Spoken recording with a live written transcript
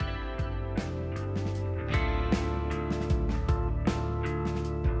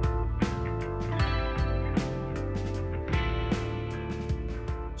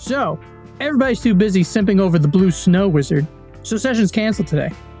So, everybody's too busy simping over the blue snow wizard, so session's canceled today.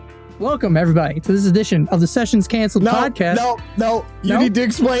 Welcome, everybody, to this edition of the Sessions Canceled podcast. No. You need to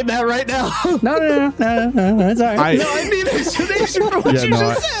explain that right now. No. That's all right. I need explanation for what you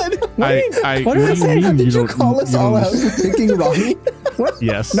just said. What did I say? Did you call us all out for picking Ronnie? What?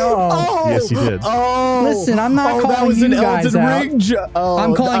 Yes. No. Yes, you did. Oh. Listen, I'm not calling you guys out.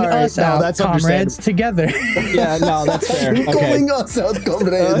 I'm calling us out, that's comrades, together. Yeah, no, that's fair. You're calling us out,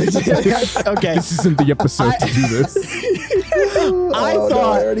 comrades. Okay. This isn't the episode to do this. I I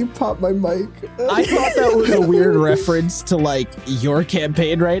thought already popped my mic. I thought that was a weird reference to like your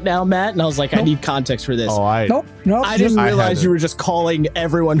campaign right now, Matt, and I was like, I need context for this. Nope. I didn't realize you were just calling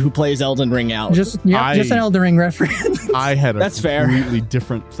everyone who plays Elden Ring out. Just an Elden Ring reference. I had a That's fair. completely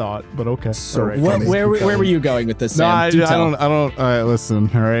different thought, but okay. So all right. funny. Where were you going with this, No, Sam? I Do tell. don't. All right, listen.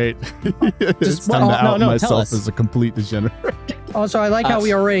 All right. It's time to out tell myself us. as a complete degenerate. Also, I like how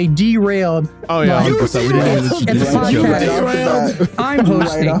we already derailed. Oh yeah, Like, 100%. We didn't even It's introduce each podcast. other. I'm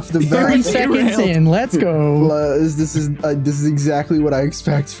hosting. Right off the bat. 30 seconds in. Let's go. This is exactly what I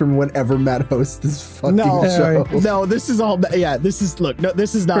expect from whenever Matt hosts this fucking show. No, this is all. Yeah, this is. Look, no,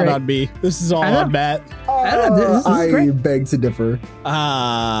 this is not Great. on me. This is all I know. on Matt. This is I great. beg to differ.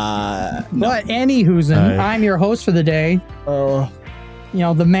 But anywhosen, I'm your host for the day. You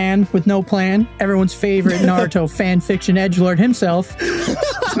know, the man with no plan, everyone's favorite Naruto fan fiction edgelord himself.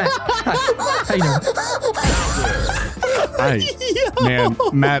 It's Matt. Hi. How you doing? Man,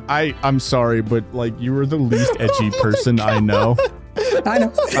 Matt, I'm sorry, but like you were the least edgy person I know. I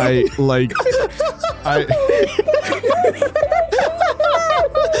know.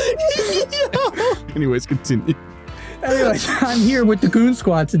 Anyways, continue. Anyway, I'm here with the Goon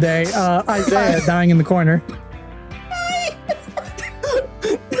Squad today. Isaiah dying in the corner.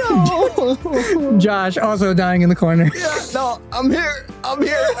 Josh also dying in the corner. No, I'm here.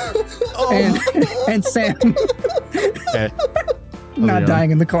 And Sam Okay. not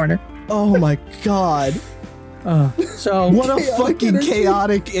dying in the corner. Oh my god. So What a fucking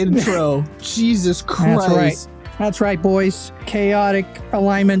chaotic intro. Jesus Christ. That's right, boys. Chaotic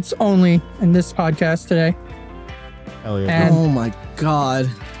alignments only in this podcast today. Hell yeah. And Oh my god.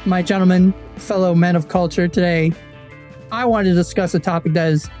 my gentlemen, fellow men of culture, today I wanted to discuss a topic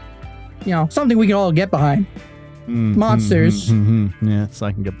that is, you know, something we can all get behind. Monsters. Yeah, so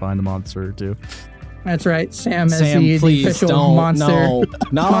I can get behind a monster or two. That's right, Sam as Sam, the please official don't. monster.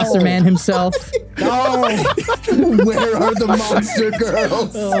 No. Monster man himself. No. Where are the monster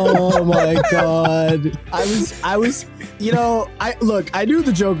girls? Oh my god. I was you know, I knew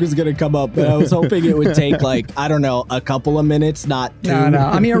the joke was gonna come up, but I was hoping it would take like, I don't know, a couple of minutes, not two. No.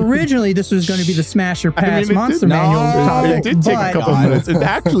 I mean, originally this was going to be the Smash or Pass Monster Manual topic. It did take a but- couple minutes. It's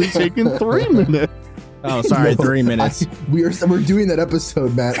actually taken 3 minutes. Oh, sorry, 3 minutes. We're doing that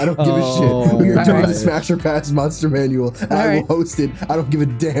episode, Matt. I don't give a Oh, shit. We are doing alright. the Smash or Pass Monster Manual, and I Alright. will host it. I don't give a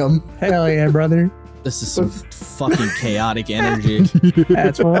damn. Hell yeah, brother. This is some fucking chaotic energy.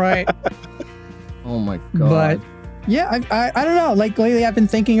 That's right. Oh my But god. yeah, I don't know. Like lately, I've been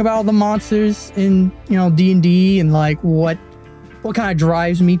thinking about all the monsters in, you know, D&D and like what kind of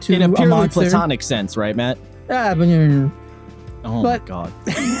drives me to In a a purely monster. platonic sense, right, Matt? Yeah, Oh But- my god.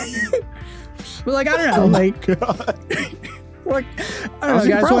 but like I don't know, like what I don't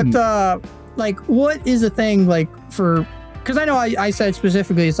know, guys. What is a thing like for? Because I know I said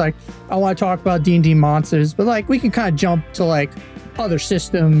specifically, it's like I want to talk about D&D monsters, but like we can kind of jump to like other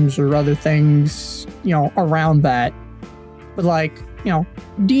systems or other things, you know, around that. But like, you know,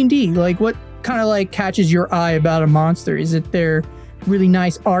 D&D, like what kind of like catches your eye about a monster? Is it their really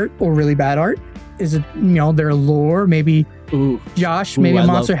nice art or really bad art? Is it, you know, their lore? Maybe Ooh. Josh, Ooh, maybe I a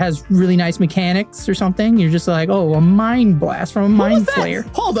monster has really nice mechanics or something. You're just like, oh, a mind blast from a mind flayer.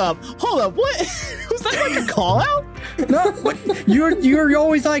 Hold up. What? Was that like a call out? No, what? You're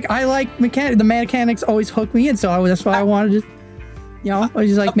always like, I like mechanic. The mechanics always hook me in, so that's why I wanted to. You know, I was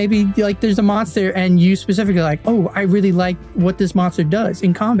just like, maybe like there's a monster and you specifically like, oh, I really like what this monster does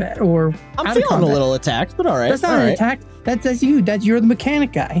in combat or I'm out of feeling a combat. little attacked, but all right. That's not an attack. That's you. You're the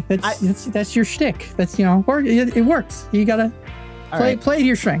mechanic guy. That's your shtick. That's, you know, or it works. You gotta play to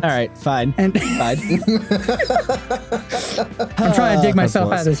your strengths. All right, fine. And Fine. I'm trying to dig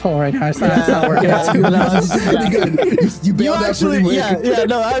myself out of this hole right now. It's not working out too well. This is pretty good. You You bailed out actually, pretty yeah, quick.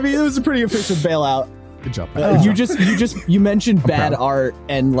 no, I mean, it was a pretty efficient bailout. Good job. You mentioned bad proud. art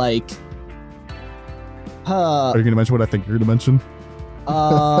and like, Are you gonna mention what I think you're gonna mention?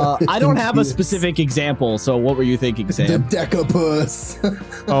 I don't have a specific example. So what were you thinking, The Sam? Decapus.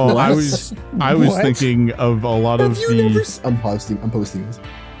 Oh, I was What? thinking of a lot of Have you never? the. I'm posting this.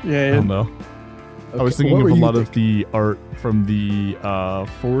 I don't know. I was thinking of a lot of the art from the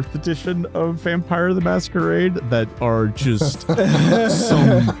 4th edition of Vampire the Masquerade that are just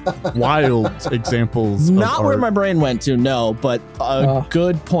some wild examples. Not of where art. my brain went to, no, but a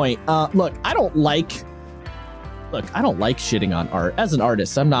good point. Look, I don't like shitting on art. As an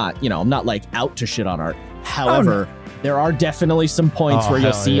artist, I'm not like out to shit on art. However, there are definitely some points where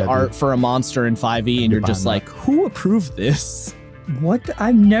you'll see art for a monster in 5e and you're just like, who approved this? What?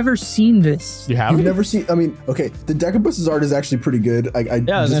 I've never seen this. You haven't? You've never seen? I mean, okay, the Decapus's art is actually pretty good. I was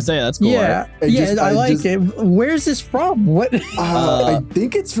gonna say that's cool. Yeah, art. I like it. Where's this from? What? I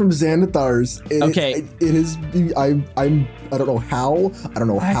think it's from Xanathar's. Okay. It is. I don't know how. I don't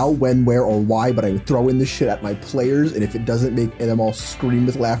know how, when, where, or why. But I would throw in this shit at my players, and if it doesn't make them all scream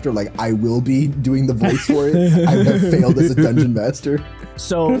with laughter, like I will be doing the voice for it, I have failed as a dungeon master.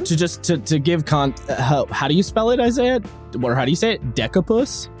 So to give how do you spell it, Isaiah? Or how do you say it?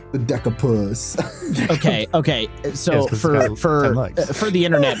 Decapus? The Decapus. Okay. So for the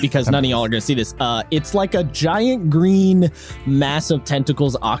internet, because none of y'all are gonna see this, it's like a giant green, massive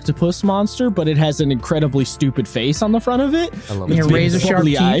tentacles octopus monster, but it has an incredibly stupid face on the front of it. I love Yeah, it. razor sharp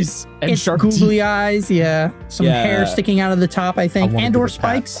teeth. eyes and It's sharp googly teeth. eyes. Yeah, some hair sticking out of the top. I think, wanna and give or it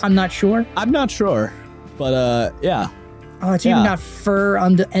spikes. pats. I'm not sure. I'm not sure, but yeah. Oh, it's even got fur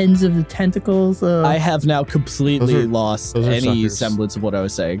on the ends of the tentacles. I have now completely lost those are any suckers. semblance of what I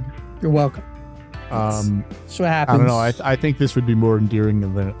was saying. You're welcome. That's what happens. I don't know. I think this would be more endearing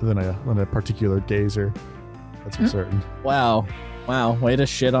than a particular gazer. That's for certain. Wow, way to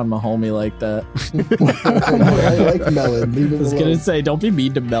shit on my homie like that. I like Melon. Leave I him was gonna alone. say, don't be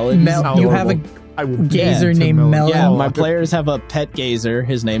mean to Melon. You have a I will gazer to named Melon. Yeah, Oh, my players have a pet gazer.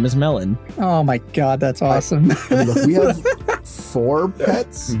 His name is Melon. Oh my god, that's awesome. Look, we have 4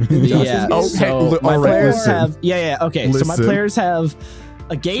 pets. in Yeah. Justice Game. So my all right, players listen. have. Yeah. Okay. So my Listen. players have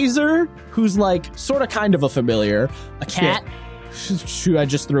a gazer who's like sort of kind of a familiar, a cat. Who I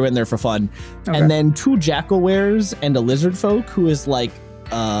just threw in there for fun, Okay. and then 2 jackal wares and a lizard folk who is like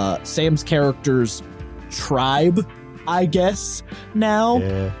Sam's character's tribe, I guess. Now,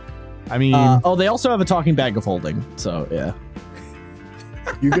 Yeah. I mean, they also have a talking bag of holding. So yeah.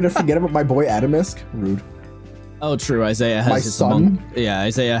 You're gonna forget about my boy Adamisk? Rude. Oh, true. Isaiah has My his son?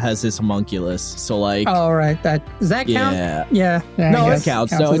 Isaiah has his homunculus. So like, All right, does that count? yeah. Yeah. No, I it guess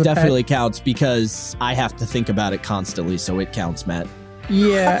counts. as No, a it pet. definitely counts because I have to think about it constantly. So it counts, Matt.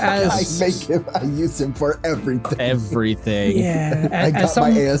 Yeah, I as use him for everything. Everything. yeah, I got my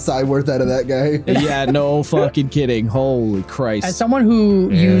ASI worth out of that guy. Yeah, no fucking kidding. Holy Christ. as someone who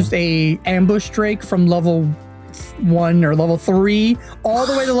used a ambush drake from level 1 or level 3 all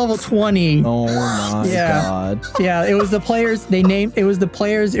the way to level 20. Oh my Yeah. god. Yeah, it was the players. It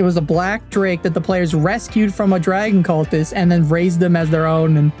was a black drake that the players rescued from a dragon cultist and then raised them as their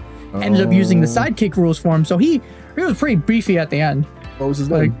own and ended up using the sidekick rules for him. So he was pretty beefy at the end. What was his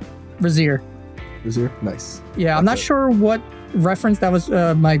Like name? Razier. Razier? Nice. Yeah, I'm not sure what reference that was.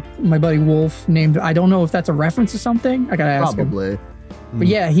 My buddy Wolf named. I don't know if that's a reference to something. I gotta ask him. Probably. But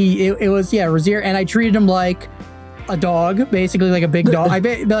yeah, it was Razier, and I treated him like a dog, basically like a big dog.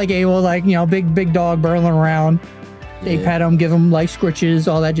 Big dog burling around. They pet him, give him like scritches,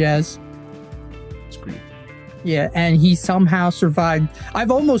 all that jazz. Yeah, and he somehow survived.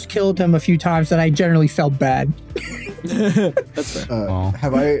 I've almost killed him a few times, and I generally felt bad. That's fair.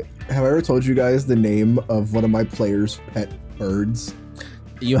 Have I ever told you guys the name of one of my players' pet birds?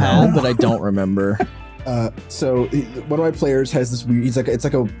 You have, but I don't remember. So one of my players has this weird. It's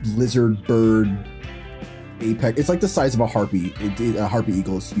like a lizard bird apex. It's like the size of a harpy. A harpy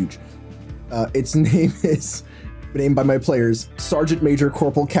eagle is huge. Its name is named by my players Sergeant Major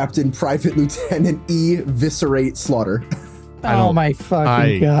Corporal Captain Private Lieutenant E. Viscerate Slaughter. Oh my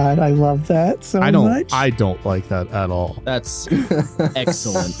fucking god! I love that so much. I don't like that at all. That's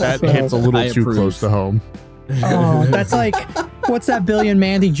excellent. That hits a little I too approve. close to home. Oh, that's like, what's that Billy and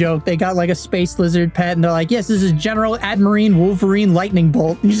Mandy joke? They got like a space lizard pet, and they're like, "Yes, this is General Admarine Wolverine Lightning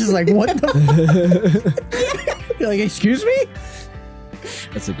Bolt." And he's just like, "What the?" You're like, "Excuse me."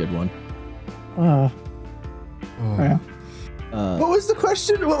 That's a good one. Yeah. What was the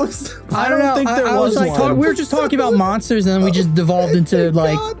question? What was? I don't know. think there I was was like, one. we were just talking about monsters, and then we just devolved into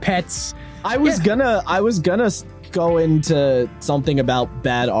like pets. I was gonna go into something about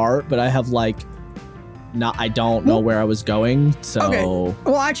bad art, but I have like, I don't know where I was going. So Okay.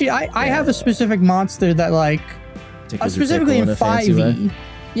 Well, actually, I have a specific monster that like, specifically in 5e.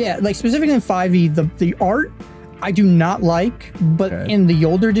 Yeah, like specifically in 5e, the art I do not like, but Okay. in the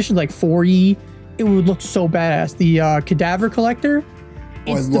older editions, like 4e, it would look so badass. The Cadaver Collector.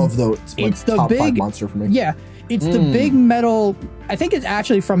 I love those. It's the top 5 big monster for me. Yeah, it's the big metal. I think it's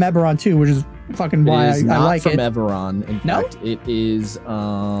actually from Eberron too, which is fucking why I like it. It is not from Everon. In fact, it is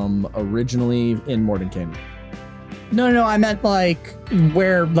originally in Mordenkainen. No, I meant like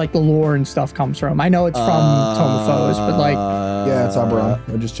where like the lore and stuff comes from. I know it's from Tome of Foes, but like yeah, it's Oberon.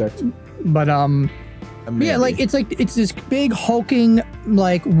 I just checked. But maybe. Yeah, like it's this big hulking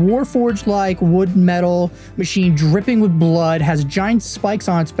like Warforged like wood metal machine dripping with blood, has giant spikes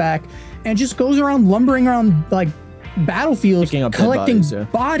on its back, and just goes around lumbering around like battlefields collecting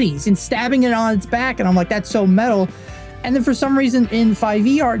bodies and stabbing it on its back. And I'm like, that's so metal. And then for some reason in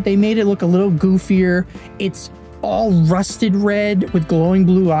 5e art they made it look a little goofier. It's all rusted red with glowing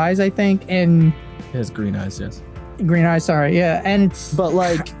blue eyes, I think, and it has green eyes. Yes, green eyes. Sorry, yeah, and it's but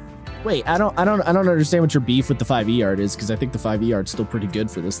like, wait, I don't understand what your beef with the 5e art is, because I think the 5e art's still pretty good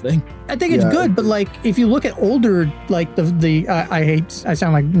for this thing. I think it's good, but like if you look at older, like I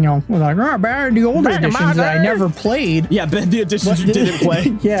sound like, you know, like the older editions that I never played. Yeah, the editions you didn't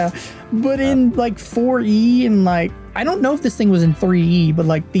play. Yeah, but in like 4e and like. I don't know if this thing was in 3E, but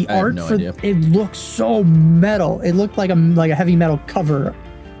like the art for it looks so metal. It looked like a heavy metal cover,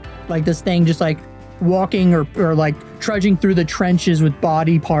 like this thing just like walking or like trudging through the trenches with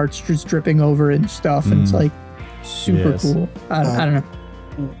body parts just dripping over it and stuff. And it's like super cool. I don't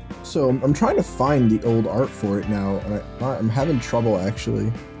know. So I'm trying to find the old art for it now, and I'm having trouble actually.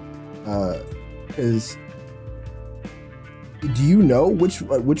 Because do you know which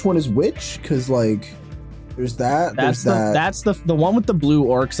one is which? Because like. There's that. That's the one with the blue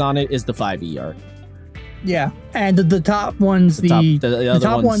orcs on it is the 5e art. Yeah, and the top one's the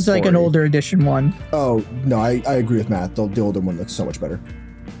top one's like an older edition one. Oh no, I agree with Matt. The older one looks so much better.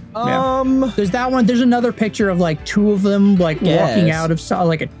 There's that one. There's another picture of like two of them like walking out of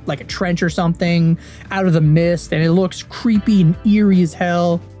like a trench or something out of the mist, and it looks creepy and eerie as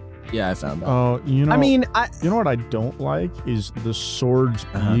hell. Yeah, I found that. Oh, you know. I mean, you know what I don't like is the swords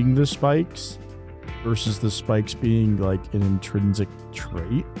being the spikes. Versus the spikes being like an intrinsic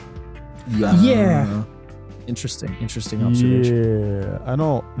trait. Yeah. Interesting observation. Yeah, I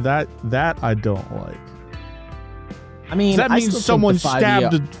know that I don't like. I mean, that means someone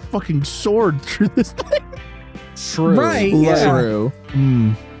stabbed a fucking sword through this thing. True. Right. Yeah. True. I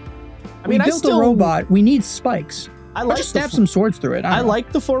mean, we built a robot. We need spikes. I like just stab some swords through it. I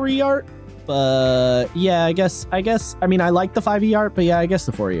like the 4e art, but yeah, I guess. I mean, I like the 5e art, but yeah, I guess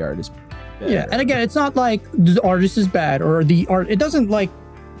the 4e art is better. Yeah, and again, it's not like the artist is bad or the art. It doesn't like.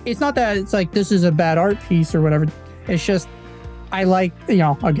 It's not that it's like this is a bad art piece or whatever. It's just I like, you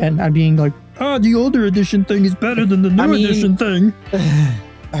know. Again, I'm being like, the older edition thing is better than the new edition thing.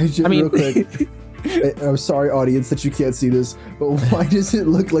 Real quick. I'm sorry, audience, that you can't see this, but why does it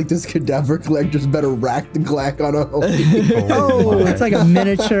look like this cadaver collector's better rack the glack on a it's like a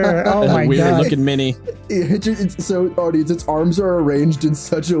miniature. Oh my god, weird looking mini. So, audience, its arms are arranged in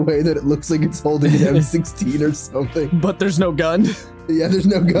such a way that it looks like it's holding an M16 or something. But there's no gun. Yeah, there's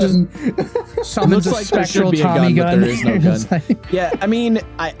no gun. Someone's like spectral Tommy gun. But there is no gun. Yeah, I mean,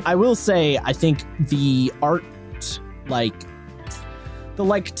 I will say, I think the art, like. The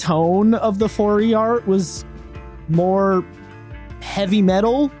like tone of the 4e art was more heavy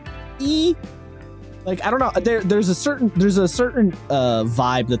metal-y. Like, I don't know. There's a certain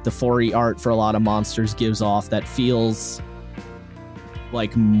vibe that the 4e art for a lot of monsters gives off that feels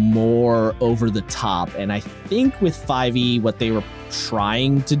like more over the top. And I think with 5e, what they were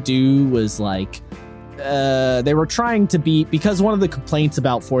trying to do was like they were trying to be, because one of the complaints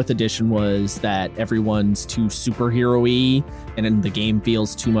about 4th edition was that everyone's too superhero-y and then the game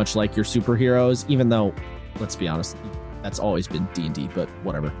feels too much like your superheroes, even though, let's be honest, that's always been D&D, but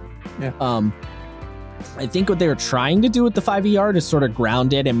whatever. Yeah. I think what they were trying to do with the 5e art is sort of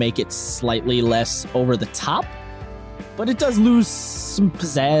ground it and make it slightly less over the top, but it does lose some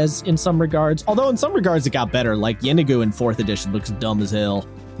pizzazz in some regards. Although in some regards it got better, like Yennegu in 4th edition looks dumb as hell.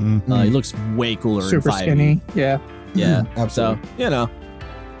 He looks way cooler super in 5e. Skinny. Yeah. Absolutely. So, you know,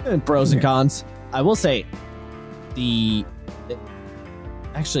 pros and cons. I will say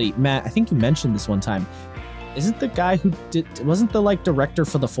actually, Matt, I think you mentioned this one time. Isn't the guy who wasn't the like director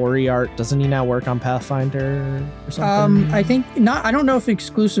for the 4e art, doesn't he now work on Pathfinder or something? I think not. I don't know if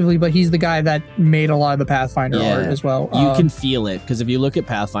exclusively, but he's the guy that made a lot of the Pathfinder art as well. You can feel it, because if you look at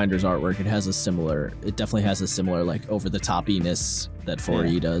Pathfinder's artwork, it definitely has a similar like over the topiness that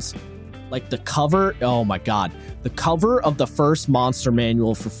 4e does. Like the cover, oh my god, the cover of the first monster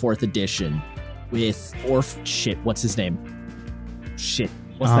manual for 4th edition with what's his name?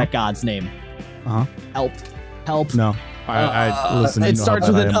 What's that god's name? Help. No. I listen. It starts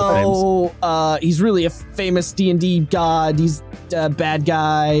with an O. He's really a famous D&D god. He's a bad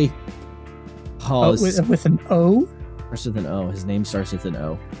guy. With an O? Starts with an O. His name starts with an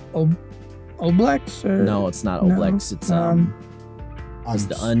O. Oblex? No, it's not Oblex. It's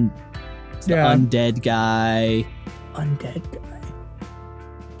the undead guy. Undead guy.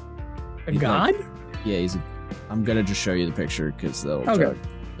 A god? Like, I'm gonna just show you the picture because they'll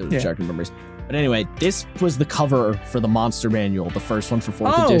check your memories. But anyway, this was the cover for the Monster Manual, the first one for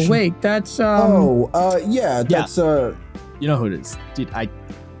 4th edition. Oh wait, that's that's you know who it is, dude.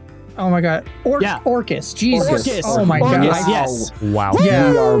 Oh my god, Orcus. Jesus. Orcus. Oh my god. Yes. Wow.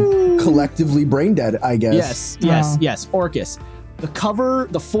 Yeah. We are collectively brain dead, I guess. Yes. Orcus. The cover,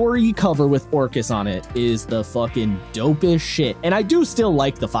 the 4E cover with Orcus on it is the fucking dopest shit. And I do still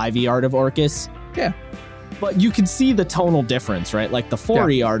like the 5E art of Orcus. Yeah. But you can see the tonal difference, right? Like the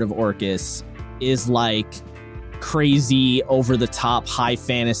 4E art of Orcus is like crazy, over the top, high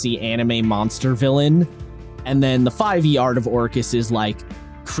fantasy anime monster villain. And then the 5E art of Orcus is like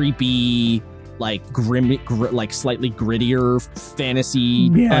creepy, like grim, like slightly grittier fantasy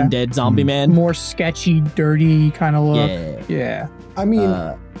undead zombie man. More sketchy, dirty kind of look. Yeah. I mean,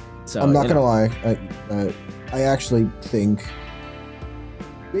 I'm not gonna lie. I actually think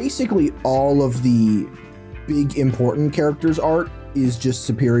basically all of the big important characters art is just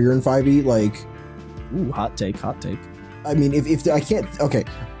superior in 5e. Like, ooh, hot take. I mean, if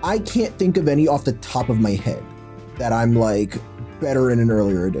I can't think of any off the top of my head that I'm like better in an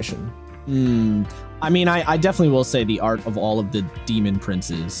earlier edition. I mean, I definitely will say the art of all of the demon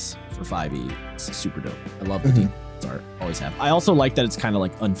princes for 5e is super dope. I love the demon art, always have. I also like that it's kind of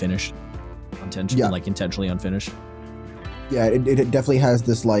like unfinished, intentionally unfinished. Yeah, it definitely has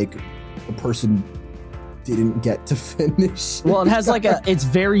this like the person didn't get to finish. Well, it has like it's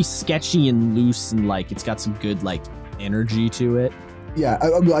very sketchy and loose, and like it's got some good like energy to it. Yeah,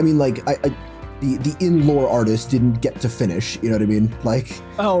 I mean, like the in-lore artist didn't get to finish. You know what I mean? Like,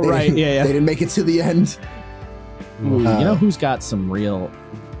 they didn't make it to the end. Ooh, you know who's got some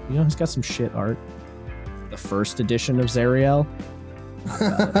shit art? The 1st edition of Zariel.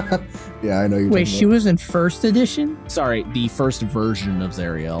 Yeah, I know you. Wait, she was in 1st edition? Sorry, the 1st version of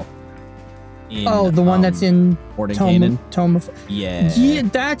Zariel. The one that's in Tome of... Yeah,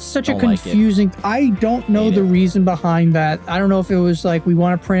 that's such a confusing... I don't know the reason behind that. I don't know if it was like we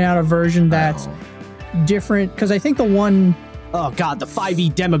want to print out a version that's different, because I think the one... Oh god, the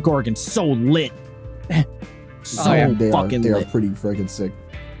 5e Demogorgon, so lit. Fucking lit. They are pretty freaking sick.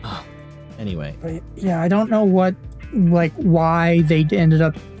 Anyway. Yeah, I don't know why they ended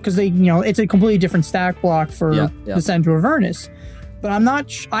up... Because it's a completely different stack block for Descent to Avernus. But I'm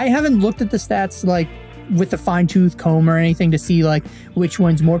not. I haven't looked at the stats like with a fine-tooth comb or anything to see like which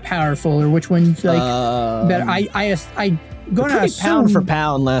one's more powerful or which one's like better. I gonna assume pound for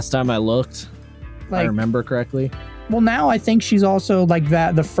pound last time I looked. If I remember correctly. Well, now I think she's also like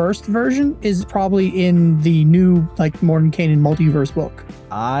that. The 1st version is probably in the new like Mordenkainen multiverse book.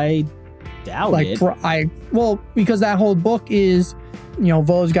 I doubt it. Because that whole book is.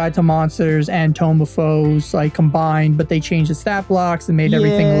 Vo's Guide to Monsters and Tome of Foes like combined, but they changed the stat blocks and made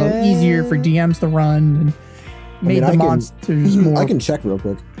everything a little easier for DMs to run and made the monsters more. I can check real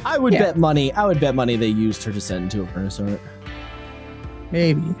quick. I would bet money they used her Descent into Avernus art.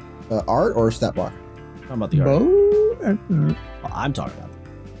 Maybe. Art or stat block? How about the art? I'm talking about.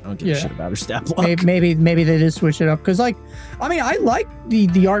 I don't give a shit about her stat block. Maybe they did switch it up because I like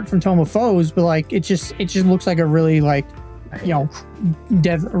the art from Tome of Foes, but like it just looks like a really like.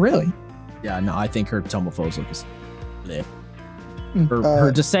 Really? Yeah, no, I think her Tome of Foes look is bleh.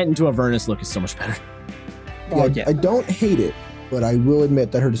 Her Descent into Avernus look is so much better. I don't hate it, but I will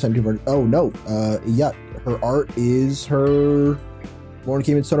admit that her Descent into Avernus... Oh, no. Her art is her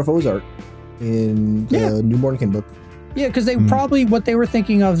Mordenkainen Son of Foes art in the new Mordenkainen book. Yeah, because they probably... What they were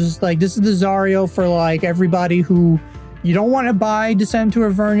thinking of is like, this is the Zariel for like everybody who... You don't want to buy Descent to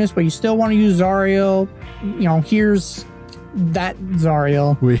Avernus, but you still want to use Zariel. Here's... that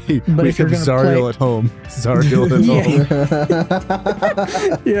Zariel. We have Zariel at home. Zariel at home.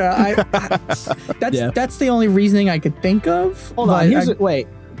 That's the only reasoning I could think of. Hold on. Wait.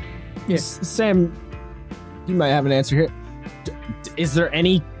 Yeah. Sam, you might have an answer here. Is there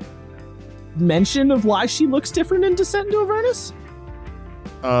any mention of why she looks different in Descent into Avernus?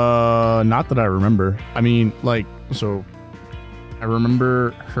 Not that I remember. I mean, like, so I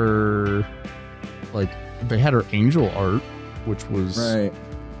remember her, like, they had her angel art, which was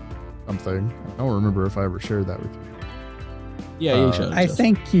something. I don't remember if I ever shared that with you. Yeah, you should. I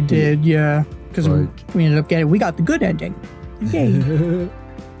think you did, because we ended up we got the good ending. Yay.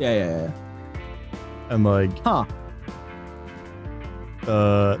 Yeah. And like,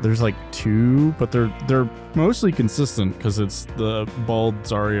 there's like 2, but they're mostly consistent because it's the bald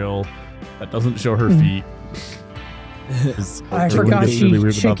Zariel that doesn't show her feet. I forgot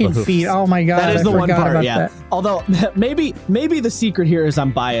she chicken feet. Oh my god, that is the one part. Yeah. That. Although maybe the secret here is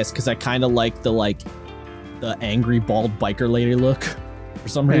I'm biased because I kind of like the angry bald biker lady look for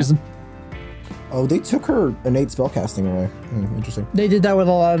some reason. Oh, they took her innate spellcasting away. Interesting. They did that with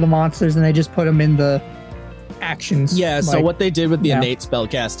a lot of the monsters, and they just put them in the actions. Yeah, so what they did with the innate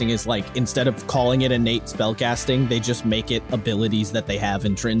spellcasting is instead of calling it innate spellcasting, they just make it abilities that they have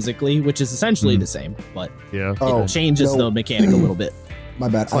intrinsically, which is essentially the same, but it changes the mechanic a little bit. My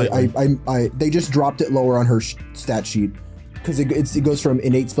bad. They just dropped it lower on her stat sheet because it goes from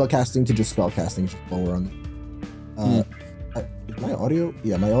innate spellcasting to just spellcasting, just lower on. My audio?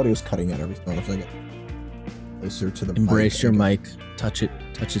 Yeah, my audio's cutting out every time if I get closer to the Embrace your mic. Touch it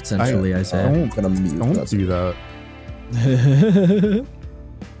sensually, Isaiah. I'm gonna mute. Don't do that.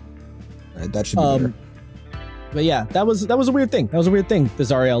 Right, that should be better. But yeah, that was a weird thing. The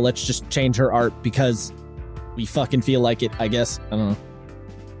Zariel, let's just change her art because we fucking feel like it, I guess. I don't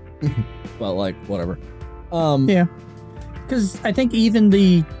know. Well, whatever. Yeah. Because I think even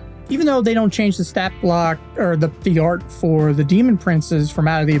though they don't change the stat block or the art for the Demon Princes from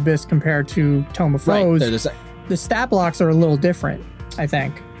Out of the Abyss compared to Tome of Foes, the stat blocks are a little different, I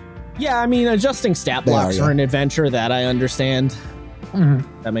think. Yeah, I mean, adjusting stat blocks for an adventure, that I understand.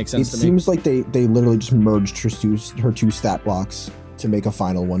 Mm-hmm. That makes sense to me. It seems like they literally just merged her two stat blocks to make a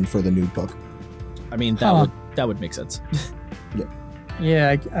final one for the new book. I mean, that would make sense.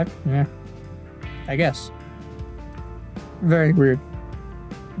 Yeah, I guess. Very weird.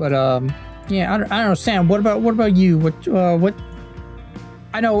 But yeah, I don't know, Sam. What about you? What?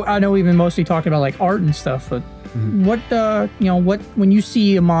 I know we've been mostly talking about art and stuff, but what when you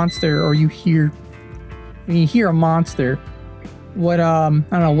see a monster or when you hear a monster, what I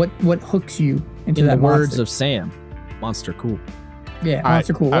don't know, what hooks you into that monster? In the words of Sam, monster cool. Yeah,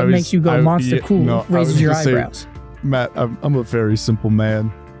 monster cool. What makes you go monster cool? No, raises your eyebrows. Matt, I'm a very simple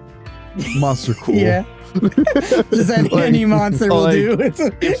man. Monster cool. Yeah. Just any monster will do.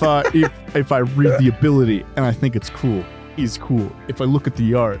 if I read the ability and I think it's cool, is cool. If I look at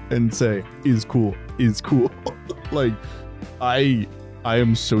the art and say is cool. I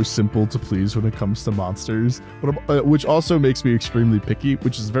am so simple to please when it comes to monsters, which also makes me extremely picky,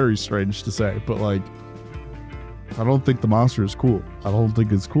 which is very strange to say, but if I don't think the monster is cool, I don't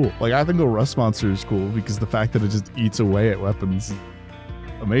think it's cool. I think a rust monster is cool because the fact that it just eats away at weapons is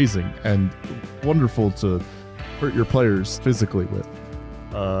amazing and wonderful to hurt your players physically with.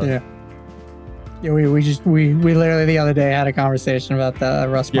 We literally the other day had a conversation about the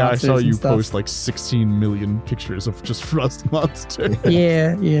rust monsters. Yeah, I saw you post 16 million pictures of just rust monster.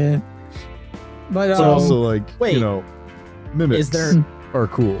 yeah. But it's also mimics are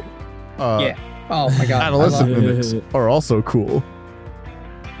cool. Yeah. Oh my god. Adolescent mimics are also cool.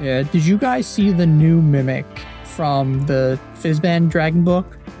 Yeah. Did you guys see the new mimic from the Fizban Dragon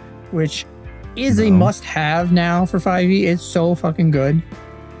book, which is a must-have now for 5e? It's so fucking good.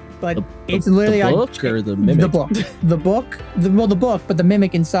 But it's literally the book or the mimic? The book, but the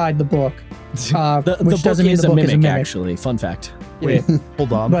mimic inside the book. The book doesn't mean the book is a mimic. Actually, fun fact. Wait,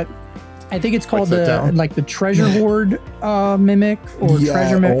 hold on. But I think it's called the Treasure Hoard mimic or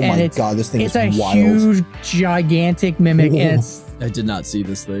Treasure Mimic. Oh my god, this thing is wild. It's a huge, gigantic mimic, and I did not see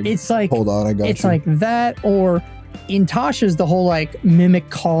this thing. It's hold on, I got it's you. That, or in Tasha's the whole mimic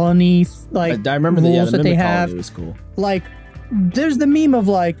colony I remember rules the that they have. It was cool. There's the meme of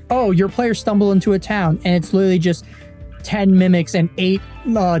your players stumble into a town and it's literally just 10 mimics and 8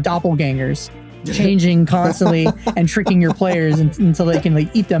 doppelgangers changing constantly and tricking your players until they can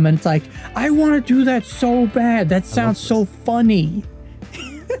eat them, and it's I want to do that so bad. That sounds so funny.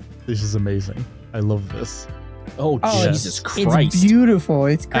 This is amazing. I love this. Oh Jesus Christ! It's beautiful.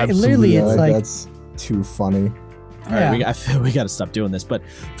 It's literally that's too funny. All right, we got to stop doing this. But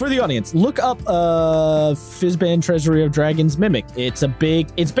for the audience, look up Fizban Treasury of Dragons Mimic. It's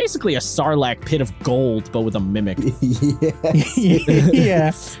basically a Sarlacc pit of gold, but with a mimic. Yes.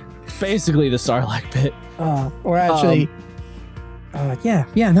 Yeah. Basically the Sarlacc pit. Or actually,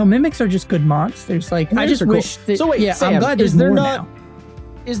 no, mimics are just good monsters. I just wish that. So wait, Sam, I'm glad there's more now.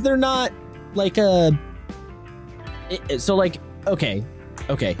 Is there not okay,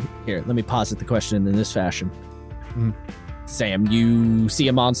 here, let me posit the question in this fashion. Sam, you see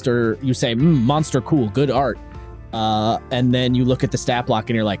a monster, you say, monster cool, good art. And then you look at the stat block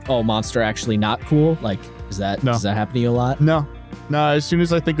and you're like, oh, monster actually not cool? Does that happen to you a lot? No, as soon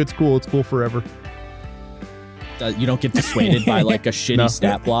as I think it's cool forever. You don't get dissuaded by a shitty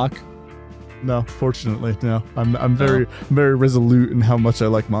stat block? No, fortunately, no. I'm very resolute in how much I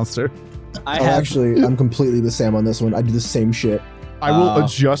like monster. I'm completely with Sam on this one. I do the same shit. I will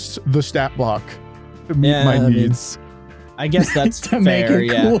adjust the stat block to meet my needs. I guess that's fair.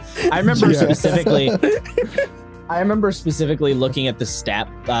 Yeah, cool. I remember specifically looking at the stat.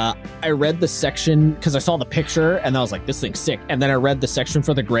 I read the section because I saw the picture and I was like, this thing's sick. And then I read the section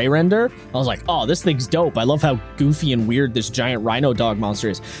for the gray render. I was like, oh, this thing's dope. I love how goofy and weird this giant rhino dog monster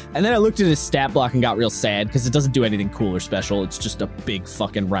is. And then I looked at his stat block and got real sad because it doesn't do anything cool or special. It's just a big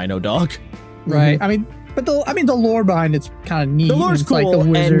fucking rhino dog. Right. I mean, but the lore behind it's kind of neat. The lore's cool, like the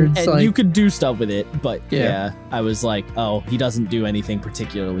wizards, and like, you could do stuff with it. But yeah, I was like, oh, he doesn't do anything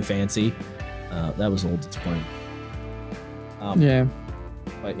particularly fancy. That was a little disappointing. Yeah.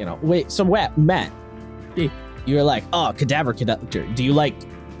 But, you know, wait, so Matt, you're like, oh, Cadaver Collector. Do you like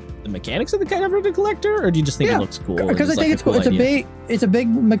the mechanics of the Cadaver Collector, or do you just think it looks cool? Because I think it's cool. It's a big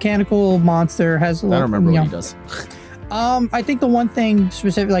mechanical monster. Has a lot, I don't remember what he does. I think the one thing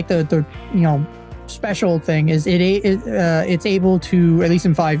specific, like the special thing is it's able to, at least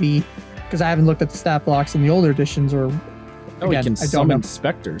in 5e, because I haven't looked at the stat blocks in the older editions, or again, it can summon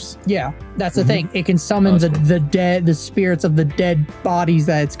specters. Yeah, that's the thing. It can summon the spirits of the dead bodies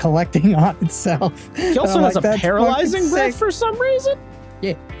that it's collecting on itself. He also has a paralyzing breath for some reason.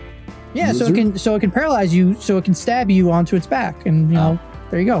 Yeah. So it can paralyze you, so it can stab you onto its back, and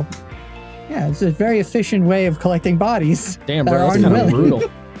there you go. Yeah, it's a very efficient way of collecting bodies. Damn, bro, that's kind of brutal.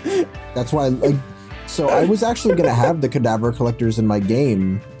 That's why, so I was actually gonna have the Cadaver Collectors in my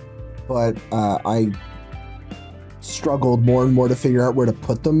game, but I struggled more and more to figure out where to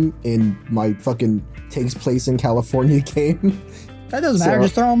put them in my fucking takes place in California game. That doesn't matter.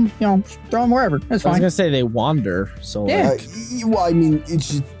 Just throw them wherever. That's fine. I was gonna say they wander. So yeah. Well, I mean, it's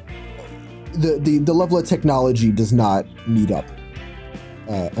just the level of technology does not meet up.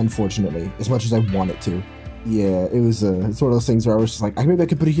 Unfortunately, as much as I want it to. Yeah, it was it's one of those things where I was just like, maybe I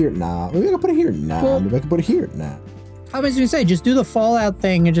could put it here. Nah. Maybe I could put it here. Nah. Well, maybe I could put it here. Nah. I was going to say, just do the Fallout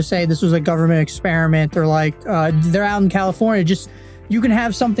thing and just say this was a government experiment, or like they're out in California. Just, you can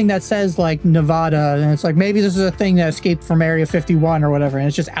have something that says like Nevada, and it's like, maybe this is a thing that escaped from Area 51 or whatever, and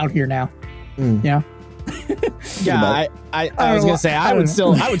it's just out here now. Yeah. Yeah, I was going to say, I would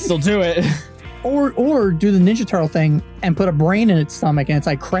still do it. Or do the Ninja Turtle thing and put a brain in its stomach, and it's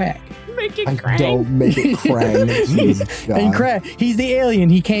like Krang. Make it Krang. Don't make it Krang. And Krang, he's the alien.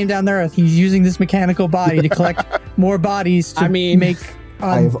 He came down to Earth. He's using this mechanical body to collect more bodies to make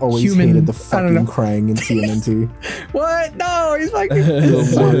I've always hated the fucking Krang in TMNT. What? No, he's like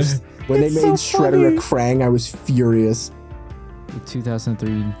the worst. When they made Shredder a Krang, I was furious. The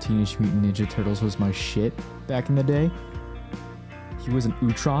 2003 Teenage Mutant Ninja Turtles was my shit back in the day. He was an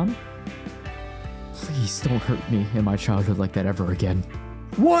Utron. Please don't hurt me in my childhood like that ever again.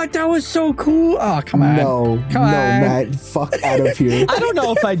 What? That was so cool. Oh, come on. No, Matt. Fuck out of here. I don't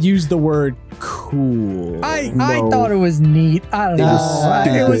know if I'd use the word cool. I thought it was neat. I don't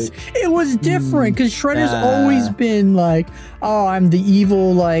know. It was different because Shredder's always been like, oh, I'm the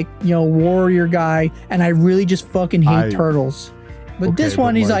evil, like, warrior guy, and I really just fucking hate turtles. But this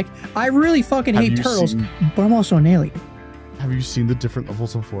one, he's like, I really fucking hate turtles, but I'm also an alien. Have you seen the different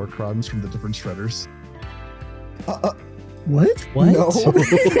levels of Horcrux from the different Shredders? What? No.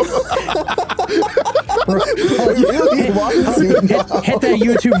 Hit that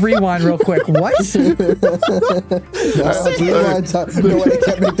YouTube rewind real quick. What? No, I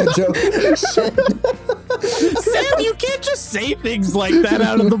can't make that joke. Shit. Sam, you can't just say things like that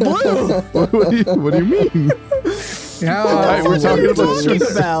out of the blue. What do you mean? Yeah, we're talking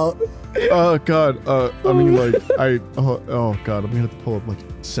about. Oh God! I mean, like, oh God! I'm gonna have to pull up like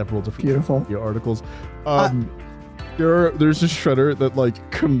several different articles. There's a Shredder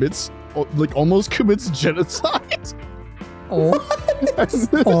that almost commits genocide. There's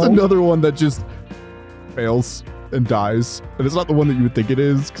another one that just fails and dies, and it's not the one that you would think it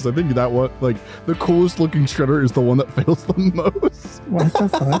is, because I think that one, like, the coolest looking Shredder is the one that fails the most. What the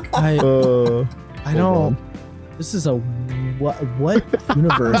fuck? I don't. This is a what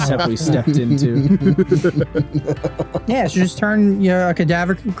universe have we stepped into? Yeah, so just turn a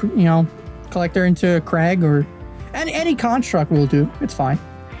Cadaver, collector into a Krang, or any construct will do. It's fine.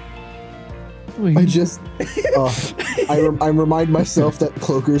 I just, I remind myself that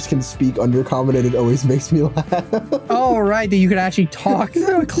cloakers can speak Undercommon, and it always makes me laugh. Oh, right, that you can actually talk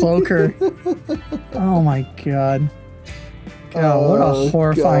to a cloaker. Oh my God. God, what a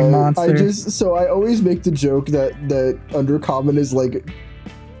horrifying monster. I always make the joke that Undercommon is like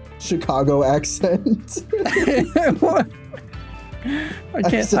Chicago accent. I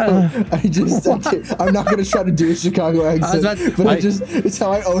can't. I'm not gonna try to do a Chicago accent, it's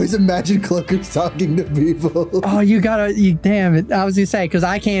how I always imagine cloakers talking to people. Oh, damn it! I was gonna say because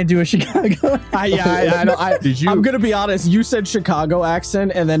I can't do a Chicago. I'm gonna be honest. You said Chicago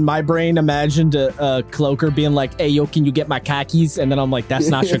accent, and then my brain imagined a cloaker being like, "Hey, yo, can you get my khakis?" And then I'm like, "That's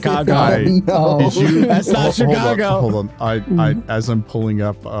not Chicago. That's not Chicago." Hold on. As I'm pulling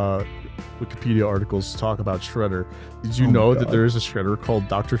up Wikipedia articles to talk about Shredder, did you know that there is a Shredder called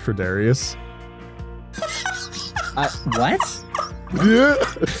Dr. Shreddarius? What? Yeah.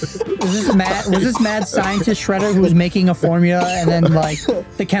 Was this mad scientist Shredder who was making a formula and then like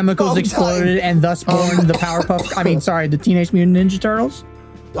the chemicals exploded and thus born the the Teenage Mutant Ninja Turtles?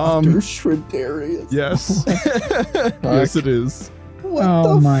 Dr. Shreddarius. Yes. Yes, it is. What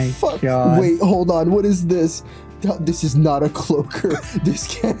the my fuck? God. Wait, hold on. What is this? This is not a cloaker. This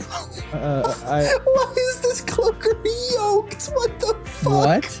can't. Why is this cloaker yoked? What the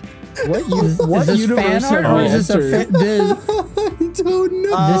fuck? What universe fan art or is this a I don't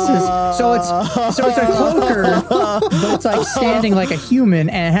know. This is so it's a cloaker, but it's like standing like a human,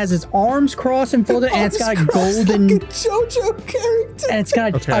 and it has its arms crossed and folded, and it's got a golden like a JoJo character, and it's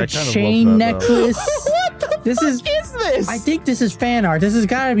got a chain necklace. What the fuck is this? I think this is fan art. This has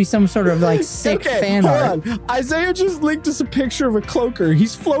got to be some sort of like sick fan art. Isaiah just linked us a picture of a cloaker.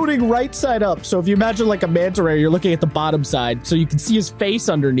 He's floating right side up. So if you imagine like a manta ray, you're looking at the bottom side, so you can see his face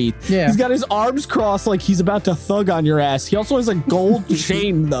underneath. Yeah. He's got his arms crossed like he's about to thug on your ass. He also has a gold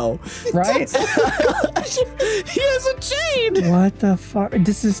chain though. Right? He has a chain. What the fuck?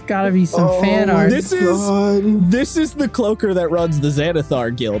 This has got to be some fan art. This is the cloaker that runs the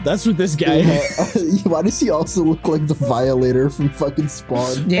Xanathar Guild. That's what this guy is. Why does he also look like the Violator from fucking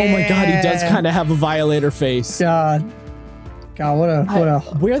Spawn? Yeah. Oh my god, he does kind of have a Violator face. God, what a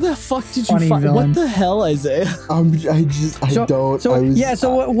where the fuck did you find villain. What the hell, Isaiah? What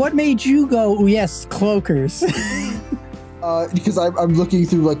made you go, oh, yes, cloakers? Because I'm looking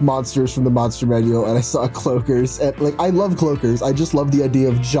through like monsters from the monster manual, and I saw cloakers, and like I love cloakers. I just love the idea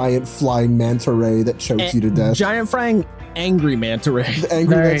of giant flying manta ray that chokes you to death. Giant flying angry manta ray. The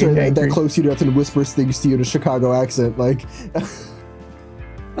angry manta ray that cloaks you to death and whispers things to you in a Chicago accent, like.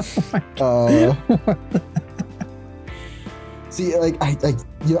 See, like I'm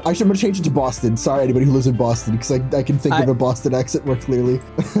gonna change it to Boston. Sorry, anybody who lives in Boston, because I can think of a Boston accent more clearly.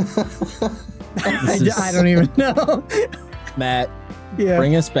 I don't even know. Matt,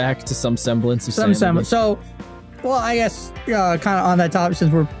 bring us back to some semblance of sanity. So, well, I guess kind of on that topic,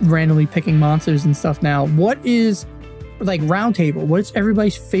 since we're randomly picking monsters and stuff now, what is like round table? What's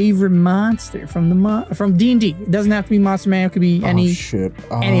everybody's favorite monster from D&D? It doesn't have to be Monster Man. It could be any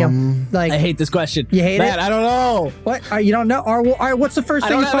any of them. Like, I hate this question. You hate Matt, I don't know. What? You don't know? All right, what's the first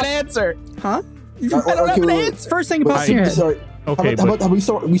thing? I don't have an answer. Huh? I don't have an answer. First thing pops in your head. Sorry. Okay, how about we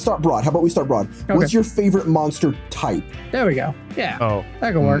start broad? How about we start broad? Okay. What's your favorite monster type? There we go. Yeah. Oh,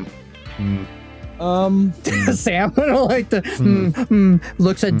 that could work. Sam, I don't like the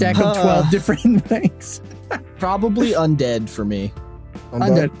looks at deck of 12 different things. Probably undead for me.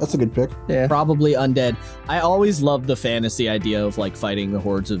 Undead. That's a good pick. Yeah. Probably undead. I always love the fantasy idea of like fighting the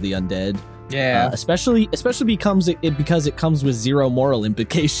hordes of the undead. Yeah. Especially because it comes with zero moral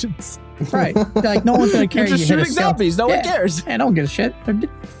implications. Right. Like no one's gonna care. You're just shooting zombies. No one cares. I don't give a shit.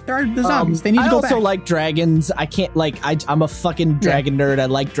 They're the zombies. They need to go back. I also like dragons. I can't like. I'm a fucking dragon nerd. I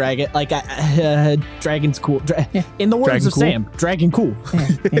like dragon. Like dragon's cool. In the words of Sam, dragon cool.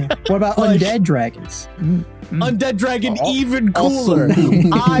 Yeah. What about undead dragons? Undead dragon even cooler.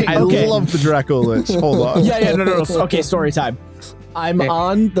 I love the Draco Lich. Hold on. Yeah. No. Okay, story time. I'm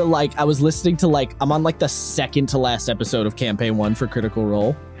on the I was listening to I'm on the second to last episode of Campaign 1 for Critical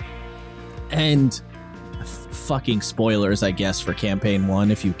Role. And fucking spoilers, I guess, for Campaign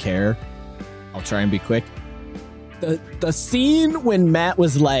 1 if you care. I'll try and be quick. The scene when Matt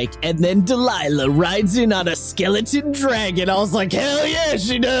was like, and then Delilah rides in on a skeleton dragon, I was like, hell yeah,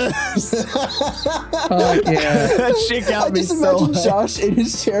 she does. Oh, yeah. That shit got me so I just imagine Josh in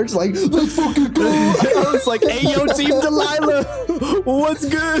his chair just like, let's fucking go. I was like, hey, yo, Team Delilah, what's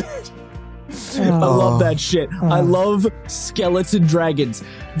good? I love that shit. I love skeleton dragons.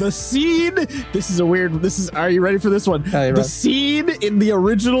 The scene, are you ready for this one? The scene in the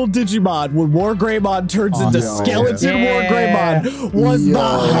original Digimon when War Greymon turns into skeleton War Greymon was the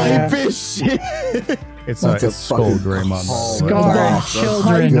hypest shit. It's Skull Greymon. Scarred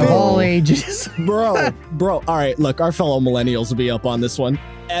children of all ages. Bro. All right, look, our fellow millennials will be up on this one.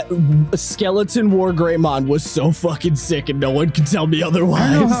 Skeleton War Greymon was so fucking sick, and no one can tell me otherwise.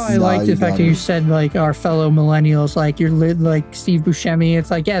 I don't know how I like the fact that you said like our fellow millennials, like you're like Steve Buscemi. It's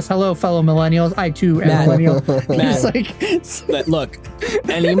like, yes, hello, fellow millennials. I too am millennial. It's like, look,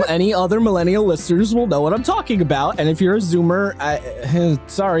 any other millennial listeners will know what I'm talking about, and if you're a Zoomer,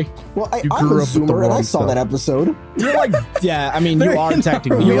 sorry. Well, I'm a Zoomer, and I saw that episode. You're like, yeah, I mean, you are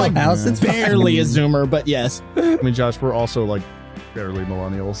technically, you're like barely a Zoomer, but yes. I mean, Josh, we're also like barely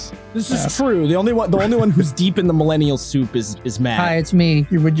millennials. This is true. The only one who's deep in the millennial soup is Matt. Hi, it's me.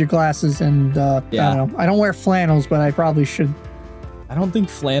 You're with your glasses, and I don't know. I don't wear flannels, but I probably should. I don't think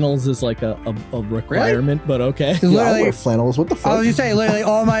flannels is like a requirement, but okay. Yeah, I wear flannels. What the fuck? I was just saying, literally,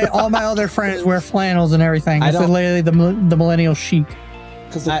 all my other friends wear flannels and everything. It's literally the millennial chic.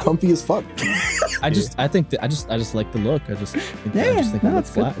 Because they're comfy as fuck. I just like the look. I just think it's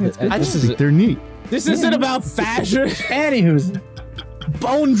flat. I just think they're neat. This isn't about fashion. Anywho's.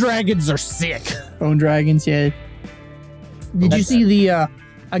 Bone dragons are sick. Bone dragons, yeah. Did you see the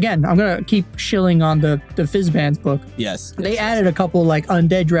again, I'm gonna keep shilling on the Fizzbands book. Yes. They added a couple like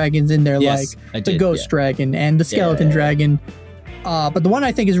undead dragons in there, like the ghost dragon and the skeleton dragon. But the one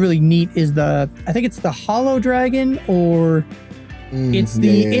I think is really neat is I think it's the hollow dragon, or it's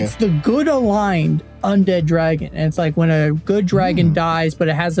the good aligned undead dragon. And it's like when a good dragon dies, but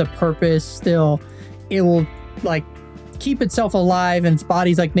it has a purpose still, it will like keep itself alive, and its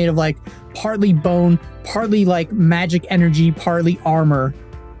body's like made of like partly bone, partly like magic energy, partly armor.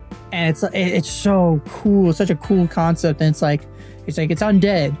 And it's so cool. It's such a cool concept. And it's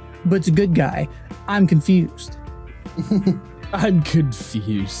undead, but it's a good guy. I'm confused. I'm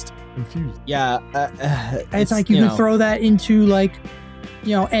confused. Yeah. It's like you can throw that into like,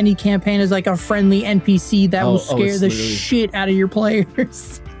 any campaign as like a friendly NPC that will scare the shit out of your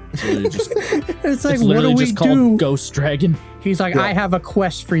players. It's like, what do we do? Ghost dragon. He's like, I have a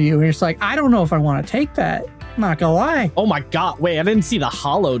quest for you. And it's like, I don't know if I want to take that. I'm not gonna lie. Oh my god! Wait, I didn't see the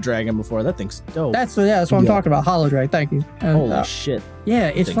hollow dragon before. That thing's dope. That's what I'm talking about. Hollow dragon. Thank you. Holy shit! Yeah,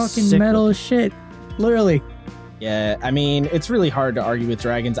 it's fucking metal as shit. Literally. Yeah, I mean, it's really hard to argue with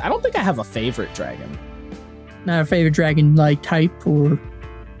dragons. I don't think I have a favorite dragon. Not a favorite dragon like type or.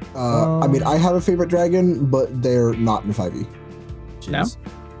 I mean, I have a favorite dragon, but they're not in 5e. No.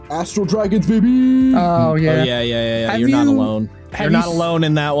 Astral dragons, baby. Oh yeah. Oh yeah. You're not alone. You're not alone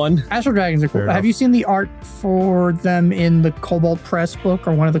in that one. Astral dragons are cool. Have you seen the art for them in the Cobalt Press book,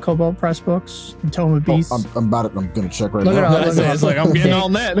 or one of the Cobalt Press books, the Tome of Beasts? I'm about it. I'm gonna check right now. It's like I'm getting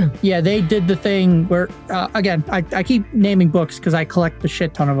on that. Yeah, they did the thing where, again, I keep naming books because I collect a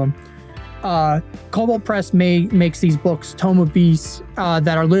shit ton of them. Cobalt Press makes these books, Tome of Beasts,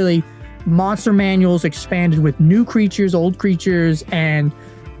 that are literally monster manuals expanded with new creatures, old creatures, and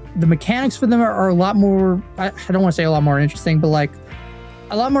the mechanics for them are a lot more, I don't want to say a lot more interesting, but like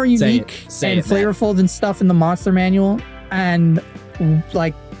a lot more unique and flavorful than stuff in the monster manual. And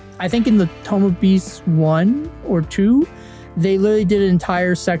like, I think in the Tome of Beasts 1 or 2, they literally did an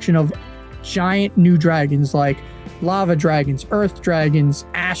entire section of giant new dragons, like lava dragons, earth dragons,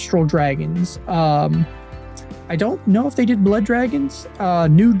 astral dragons. I don't know if they did blood dragons,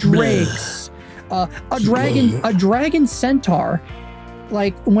 new drakes, a dragon centaur.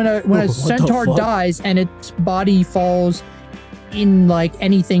 Like when a centaur dies and its body falls in like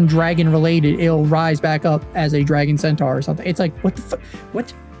anything dragon related, it'll rise back up as a dragon centaur or something. It's like, what the fuck?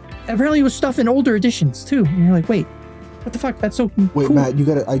 What? Apparently it was stuff in older editions too. And you're like, wait, what the fuck? That's so cool. Wait, Matt,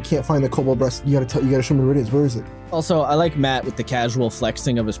 I can't find the Cobalt Breast. You gotta show me where it is. Where is it? Also, I like Matt with the casual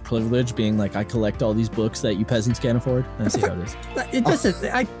flexing of his privilege, being like, I collect all these books that you peasants can't afford. I see how it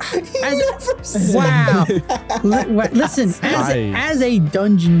is. Wow. Listen, as a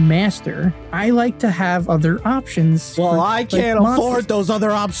dungeon master, I like to have other options. Well, I can't afford those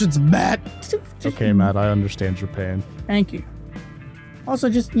other options, Matt. Okay, Matt, I understand your pain. Thank you. Also,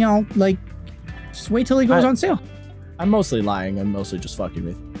 just, just wait till he goes on sale. I'm mostly lying. I'm mostly just fucking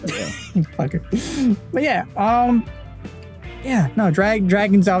with you. Fucker. But yeah,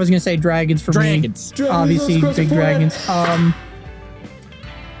 dragons. I was gonna say dragons for me. Obviously, big dragons.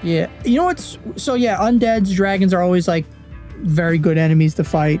 Yeah, you know what's undeads, dragons are always like very good enemies to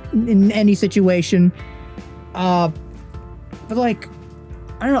fight in any situation. But like,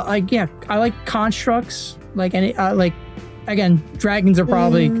 I don't know. Like, yeah, I like constructs. Like any, again, dragons are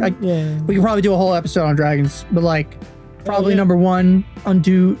probably we could probably do a whole episode on dragons, but like. Probably number 1,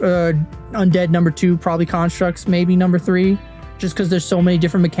 undead. Number 2, probably constructs. Maybe number 3, just because there's so many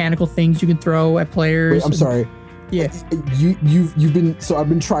different mechanical things you can throw at players. Wait, I'm sorry. Yeah. You've been. So I've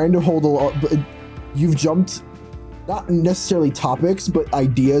been trying to hold you've jumped not necessarily topics, but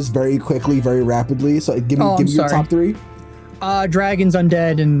ideas very quickly, very rapidly. So give me your top 3. Dragons,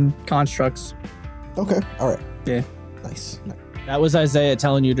 undead, and constructs. Okay, all right. Yeah. Nice. That was Isaiah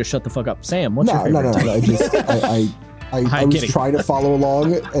telling you to shut the fuck up. Sam, what's your favorite? No. I was trying to follow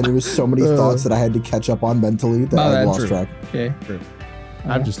along, and there was so many thoughts that I had to catch up on mentally that I lost track. Yeah.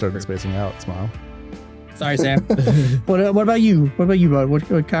 I've just started spacing out. Smile. Sorry, Sam. What about you? What about you, bud?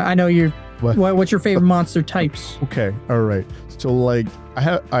 What kind? I know you're. What's your favorite monster types? Okay. All right. So like,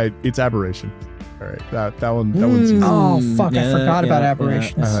 it's aberration. All right. That one's easy. Oh fuck! I forgot about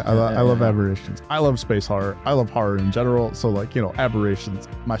aberrations. I love aberrations. I love space horror. I love horror in general. So like, aberrations,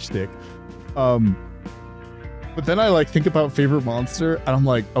 my shtick. But then I like think about favorite monster, and I'm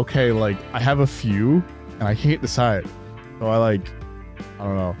like, okay, like I have a few, and I can't decide. So I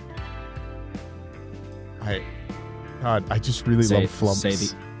don't know. I just really love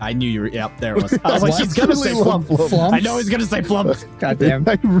flumps. I knew you were. Yep, there it was. I was like, he's gonna say flump. I know he's gonna say flump. Goddamn.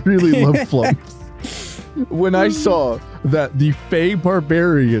 I really love flumps. When I saw that the Fey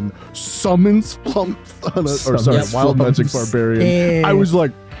Barbarian summons flumps on Wild Magic Barbarian, I was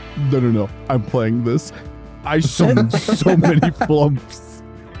like, no, I'm playing this. I summoned so many flumps.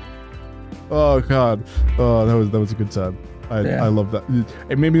 Oh god. Oh, that was a good time. I love that.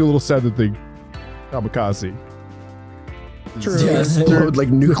 It made me a little sad that they kamikaze. True. Yeah, explode like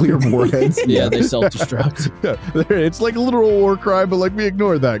nuclear warheads. Yeah, they self-destruct. Yeah, it's like a literal war crime, but like we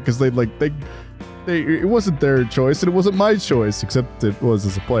ignored that because they it wasn't their choice and it wasn't my choice, except it was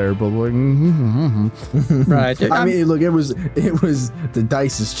as a player. But like, right. I mean, look, it was the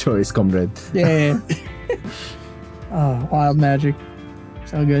dice's choice, comrade. Yeah. Oh, wild magic,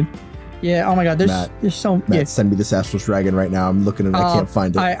 so good. Yeah. Oh my God. There's so. Matt, send me this Astral Dragon right now. I'm looking at it. I can't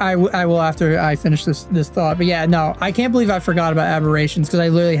find it. I will after I finish this thought. But yeah, no, I can't believe I forgot about aberrations because I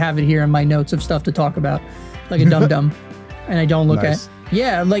literally have it here in my notes of stuff to talk about, like a dum-dum, and I don't look at.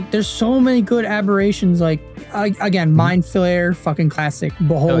 Yeah, like there's so many good aberrations. Like again, Mind Flayer, fucking classic.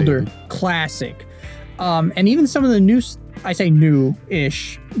 Beholder, classic. And even some of the new, I say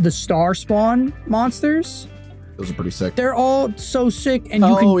new-ish, the Star Spawn monsters. Those are pretty sick. They're all so sick, and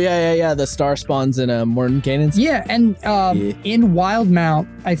yeah. The Star Spawns in Mordenkainen's. Yeah, and in Wildemount,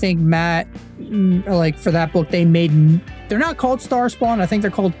 I think Matt, like for that book, they're not called Star Spawn. I think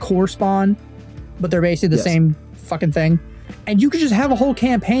they're called Core Spawn, but they're basically the same fucking thing. And you could just have a whole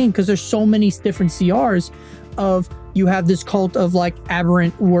campaign because there's so many different CRs of you have this cult of like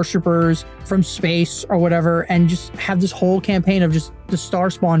aberrant worshippers from space or whatever, and just have this whole campaign of just the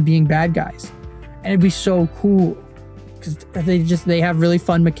Star Spawn being bad guys. And it'd be so cool because they have really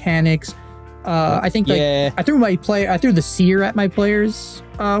fun mechanics. I think I threw the Seer at my players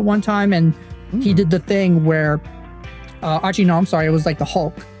one time, and he did the thing where actually no, I'm sorry, it was like the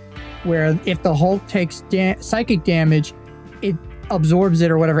Hulk, where if the Hulk takes psychic damage, it absorbs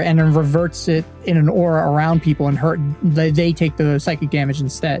it or whatever and then reverts it in an aura around people and they take the psychic damage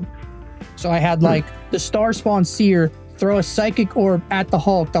instead. So I had like the Star Spawn Seer throw a psychic orb at the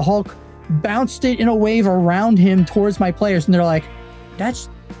Hulk. The Hulk bounced it in a wave around him towards my players, and they're like, that's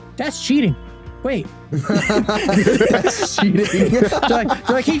cheating. Wait. That's cheating. they're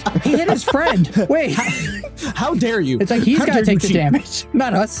like he hit his friend. Wait. How dare you? It's like he's got to take the damage,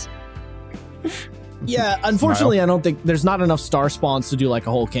 not us. Yeah, unfortunately, I don't think there's not enough Star Spawns to do like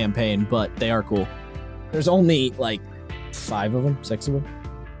a whole campaign, but they are cool. There's only like 6 of them.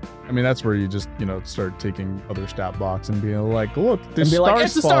 I mean, that's where you just, start taking other stat blocks and being like, look, it's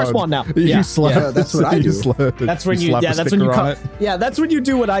a Star Spawn now. Yeah, that's what I do. That's when that's when you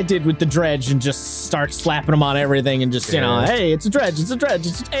do what I did with the dredge and just start slapping them on everything and just, hey, it's a dredge,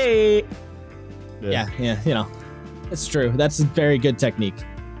 hey. Yeah, it's true. That's a very good technique.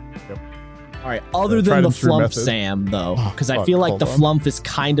 Yep. All right, other than the flump, Sam, though, because I feel like the flump is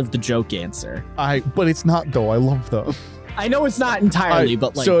kind of the joke answer. But it's not, though. I love them. I know it's not entirely,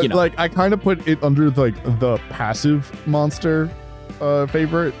 but like, like I kind of put it under like the passive monster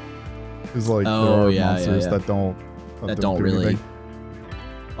favorite. Is like there are monsters that don't really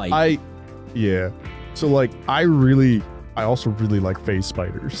like. So like I also really like phase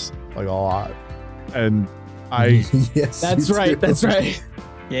spiders like a lot, and yes, that's right.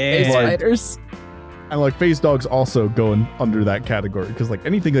 Yeah, spiders. And like phase dogs also go under that category because like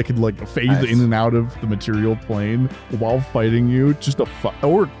anything that could like phase in and out of the material plane while fighting you just to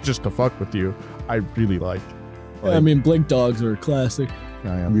fuck with you, I really like. I mean, blink dogs are classic.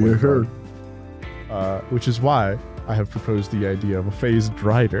 We heard. Which is why I have proposed the idea of a phased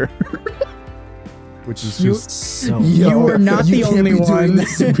rider. Which is you are not the only one. Doing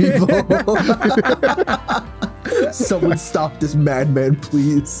this to people. Someone stop this madman,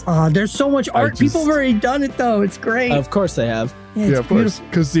 please. There's so much art. People have already done it, though. It's great. Of course they have. Yeah, of course,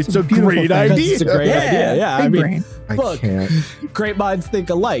 because it's a great idea. It's a great idea. Yeah, I mean, I can't. Great minds think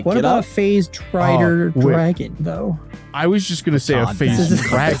alike. What about a phased Strider dragon, though? I was just gonna say a phased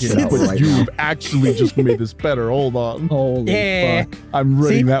dragon, but you've actually just made this better. Hold on. Holy fuck! I'm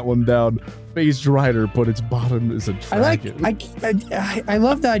writing that one down. Phased rider, but its bottom is a dragon. I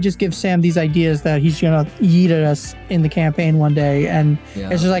love that I just give Sam these ideas that he's gonna yeet at us in the campaign one day, and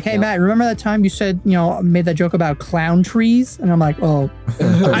it's just like, hey Matt, remember that time you said, you know, made that joke about clown trees, and I'm like, oh,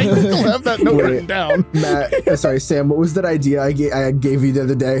 I still have that note written down. Matt, sorry, Sam, what was that idea I gave you the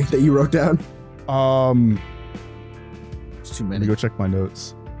other day that you wrote down? It's too many. Let me go check my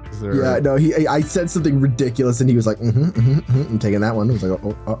notes. Yeah, no, I said something ridiculous and he was like, I'm taking that one. I was like,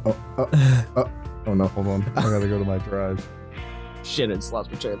 oh no, hold on. I gotta go to my drive. Shit, it's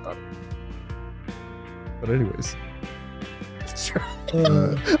lost my train of thought. But anyways.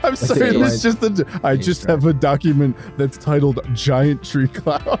 I'm sorry, it's just I just have a document that's titled Giant Tree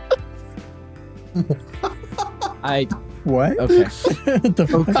Cloud. What? Okay.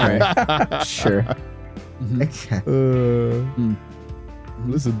 Okay. Sure. Okay.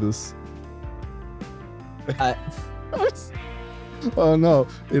 Listen to this. Oh no!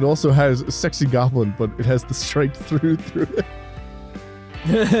 It also has sexy goblin, but it has the strike through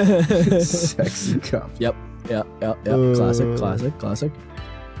it. Sexy goblin. Yep. Classic.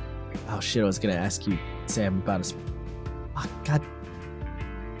 Oh shit! I was gonna ask you, Sam, about a. Oh god.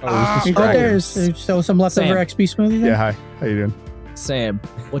 There's still some leftover XP smoothie there? Yeah. Hi. How you doing, Sam?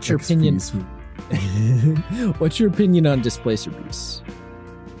 What's your opinion? What's your opinion on Displacer Beasts?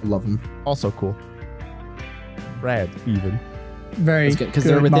 I love them. Also cool. Rad, even. Very good because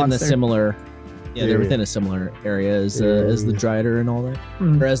they're within the similar. Yeah, they're within a similar area as the Drider and all that.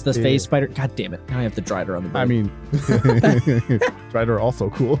 Or as the phase spider. God damn it! Now I have the Drider on the board. I mean, Drider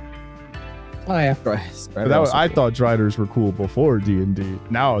also cool. Oh yeah. I thought Driders were cool before D&D.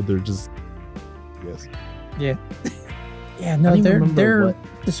 Now they're just Yeah. Yeah. No, they're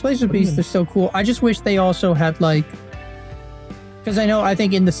Displacer Beasts. They're so cool. I just wish they also had like. Because I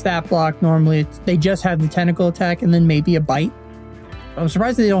think in the stat block, normally they just have the tentacle attack and then maybe a bite. I'm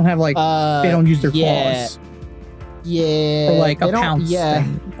surprised they don't have like, they don't use their claws. Yeah. Or like a pounce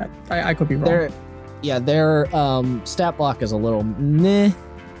thing. I could be wrong. Their stat block is a little meh.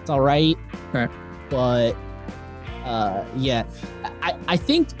 It's all right. But, I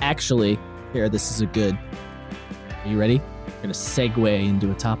think actually, here, this is a good, are you ready? We're going to segue into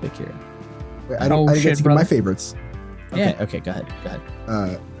a topic here. I don't get to give my favorites. Okay, go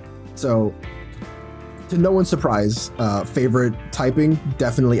ahead. So, to no one's surprise, favorite typing,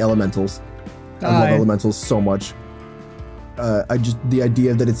 definitely elementals. I love elementals so much. The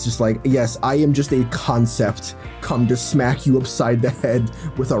idea that it's just like, yes, I am just a concept come to smack you upside the head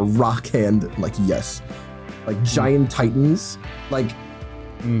with a rock hand. Like, yes. Like giant titans, like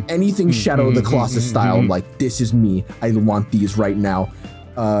anything Shadow of the Colossus style. I'm like, this is me. I want these right now.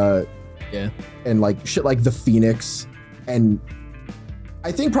 And like shit like the Phoenix. And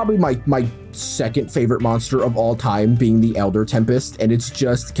I think probably my second favorite monster of all time being the Elder Tempest, and it's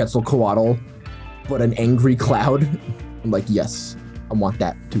just Quetzalcoatl, but an angry cloud. I'm like, yes, I want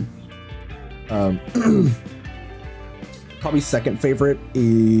that too. Probably second favorite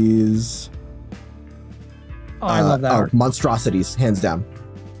is I love that. Monstrosities, hands down.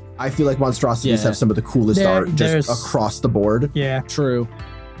 I feel like Monstrosities have some of the coolest art just across the board. Yeah, true.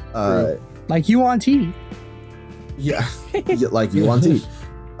 Like UNT. Yeah, like UNT.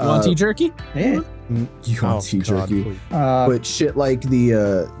 UNT jerky? Yeah. UNT jerky. But shit like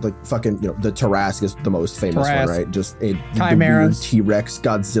the fucking, the Tarrasque is the most famous one, right? Just a Chimeras, T-Rex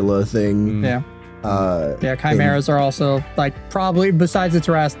Godzilla thing. Yeah. Chimeras are also like probably besides the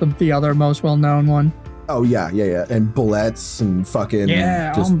Tarrasque the other most well known one. Oh yeah, and bullets and fucking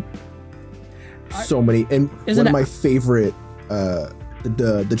so many. And one of my favorite, the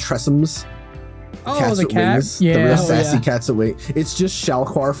Tressums. The cat. Wings, the real sassy cats at wings. It's just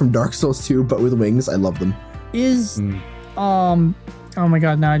Shalquar from Dark Souls 2, but with wings. I love them. Oh my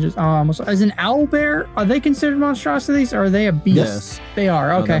god! Now I just almost as an owlbear. Are they considered monstrosities, or are they a beast? Yes, they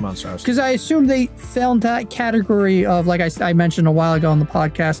are. Okay, because I assume they fell into that category of, like I mentioned a while ago on the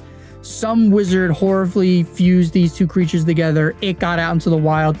podcast. Some wizard horribly fused these two creatures together. It got out into the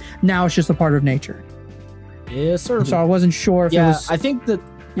wild. Now it's just a part of nature. Yes, sir. So I wasn't sure if it was. I think that.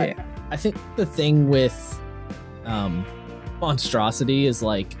 Yeah. I think the thing with monstrosity is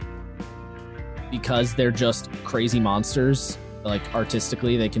like, because they're just crazy monsters, like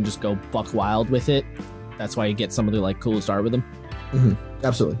artistically they can just go buck wild with it. That's why you get some of the like coolest art with them.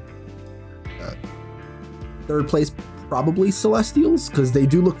 Absolutely. Third place, probably Celestials, because they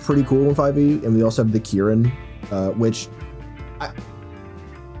do look pretty cool in 5e, and we also have the Kirin, which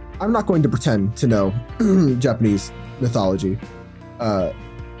I'm not going to pretend to know Japanese mythology, but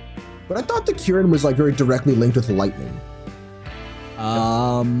I thought the Kirin was like very directly linked with lightning.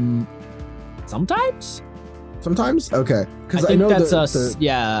 Sometimes. Sometimes, okay, because I know that's us.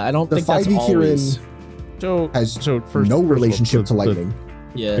 Yeah, I don't think that's always. Kirin has no relationship to lightning.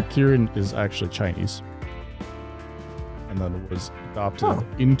 Yeah, the Kirin is actually Chinese, and then it was adopted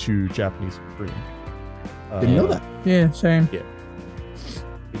into Japanese and Korean. Didn't know that. Yeah, same. Yeah,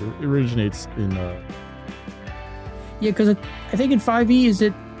 it originates in. Yeah, because I think in 5e is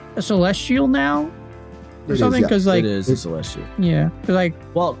it a celestial now? Or something? Because like it is a celestial. Yeah, like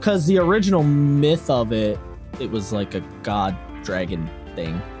because the original myth of it was like a god dragon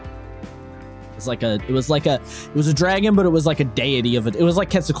thing. It was a dragon, but it was like a deity of it. It was like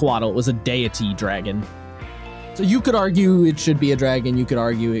Quetzalcoatl. It was a deity dragon. So you could argue it should be a dragon. You could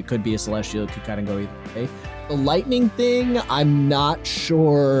argue it could be a celestial. It could kind of go either way. The lightning thing, I'm not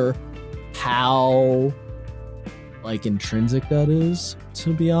sure how like intrinsic that is,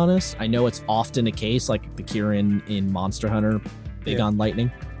 to be honest. I know it's often a case, like the Kirin in Monster Hunter, big on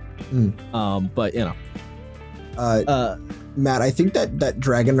lightning. But you know. Matt, I think that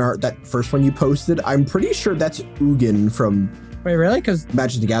dragon art, that first one you posted, I'm pretty sure that's Ugin from. Wait, really? Because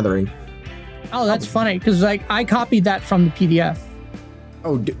Magic the Gathering. Oh, that's funny. Because like I copied that from the PDF.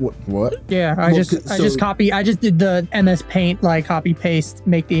 Oh, what? Yeah, I just did the MS Paint like copy paste,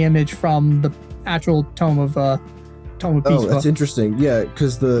 make the image from the actual Tome of Peace. Oh, that's interesting. Yeah,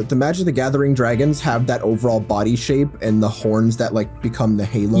 because the Magic the Gathering dragons have that overall body shape and the horns that like become the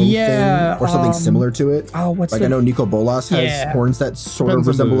halo thing or something similar to it. Oh, what's like I know Nico Bolas has horns that sort of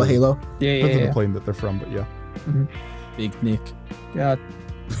resemble a halo. Yeah, Depends on the plane that they're from, but yeah. Mm-hmm. Big Nick. Yeah.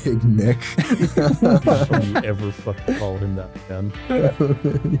 Big Nick. Don't you ever fucking call him that again.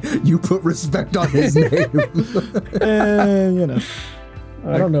 You put respect on his name. You know.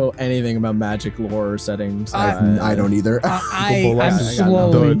 I don't know anything about Magic lore or settings. I don't either. I'm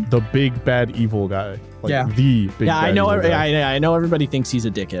slowly the big bad evil guy. Like the big bad I know. Evil guy. I know everybody thinks he's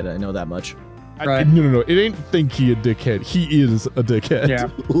a dickhead. I know that much. Right. No. It ain't think he a dickhead. He is a dickhead. Yeah.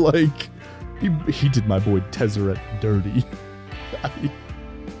 Like he did my boy Tezzeret dirty.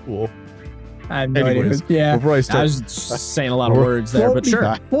 Cool. I have no Anyways, idea. Yeah. Before I start, I was just saying a lot of words there, but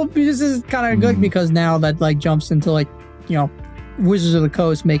sure. Well, this is kind of good because now that like jumps into like, you know, Wizards of the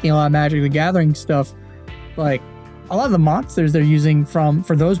Coast making a lot of Magic the Gathering stuff. Like a lot of the monsters they're using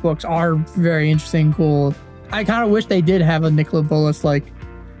for those books are very interesting, cool. I kind of wish they did have a Nicola Bolas like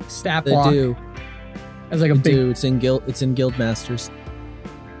stat block. They do. As like a big. It's in Guildmasters.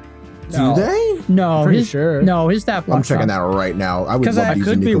 Do they? No, pretty sure. No, his stat block. I'm checking that right now. I would love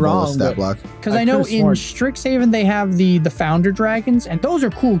using Nico Bolas stat block. Because I know in Strixhaven they have the Founder dragons, and those are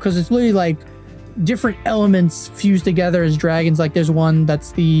cool because it's literally like different elements fused together as dragons. Like there's one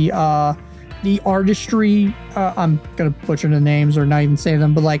that's the artistry. I'm gonna butcher the names or not even say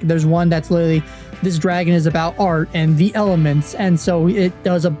them, but like there's one that's literally this dragon is about art and the elements, and so it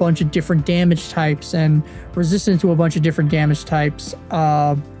does a bunch of different damage types and resistance to a bunch of different damage types,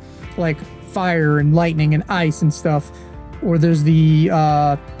 like fire and lightning and ice and stuff. Or there's the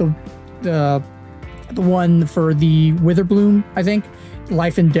one for the Witherbloom, I think,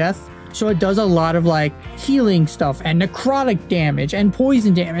 life and death. So it does a lot of like healing stuff and necrotic damage and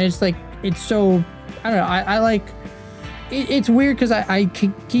poison damage. It's like, it's so, I don't know. I like, it's weird because I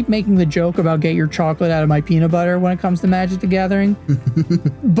keep making the joke about get your chocolate out of my peanut butter when it comes to Magic the Gathering.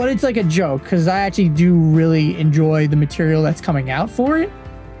 But it's like a joke because I actually do really enjoy the material that's coming out for it.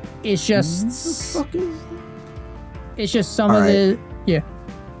 It's just some of the, yeah.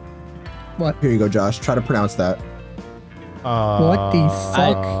 What? Here you go, Josh. Try to pronounce that. What the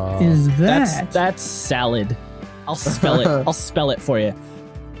fuck is that? That's salad. I'll spell it. I'll spell it for you.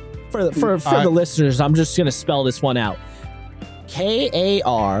 For the listeners, I'm just gonna spell this one out.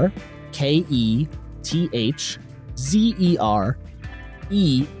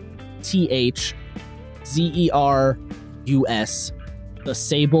 The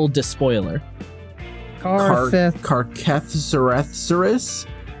Sable Despoiler.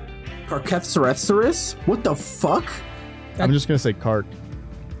 Karkethserethcerus? What the fuck? I'm just gonna say Kark.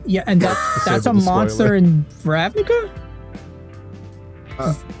 Yeah, and that's a monster in Ravnica?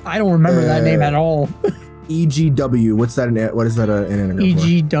 I don't remember that name at all. EGW. What is that in anagram for?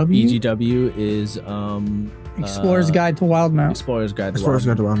 EGW? EGW is Explorer's Guide to Wildemount. Explorer's Guide to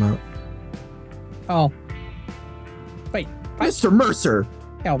Wildemount. Oh. Wait. Mr. Mercer.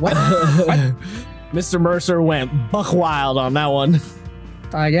 Yeah, what? Mr. Mercer went buck wild on that one.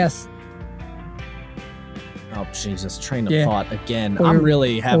 I guess. Oh, Jesus. Train of thought again. Well, I'm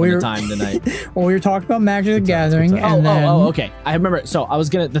really having a time tonight. Well, we were talking about Magic the Gathering. Okay. I remember. So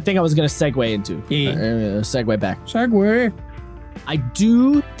the thing I was going to segue into. Segue back. Segue. I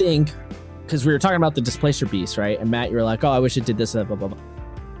do think, because we were talking about the Displacer Beast, right? And Matt, you were like, oh, I wish it did this, blah, blah, blah.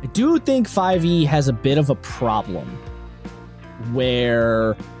 I do think 5e has a bit of a problem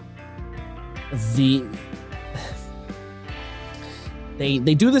where they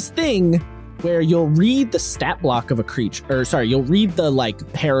do this thing where you'll read the stat block of a creature, or sorry, you'll read the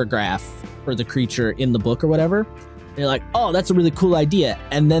like paragraph for the creature in the book or whatever. And you're like, oh, that's a really cool idea.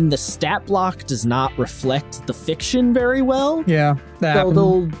 And then the stat block does not reflect the fiction very well. Yeah. So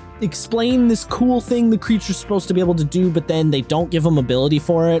they'll explain this cool thing the creature's supposed to be able to do, but then they don't give them ability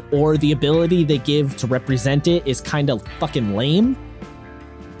for it, or the ability they give to represent it is kind of fucking lame.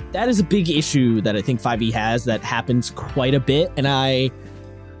 That is a big issue that I think 5e has that happens quite a bit, and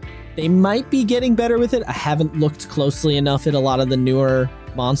they might be getting better with it. I haven't looked closely enough at a lot of the newer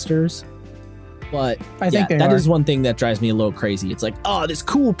monsters, but I think that is one thing that drives me a little crazy. It's like, oh, this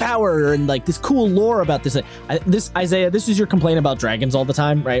cool power and like this cool lore about this. Isaiah, this is your complaint about dragons all the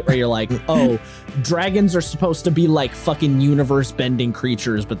time, right? Where you're like, oh, dragons are supposed to be like fucking universe-bending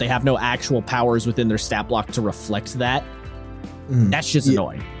creatures, but they have no actual powers within their stat block to reflect that. That's just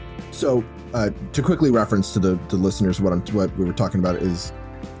annoying. So, to quickly reference to the listeners, what we were talking about is,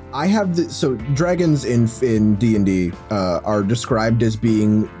 I have so dragons in D&D are described as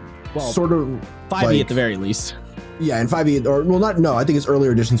being sort of 5e like, at the very least. Yeah, in 5e, I think it's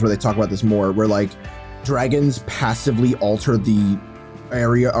earlier editions where they talk about this more, where like dragons passively alter the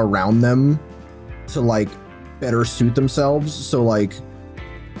area around them to like better suit themselves. So like,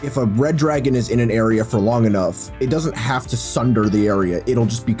 if a red dragon is in an area for long enough, it doesn't have to sunder the area. It'll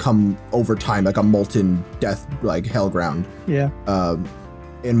just become over time like a molten death, like hellground. Yeah.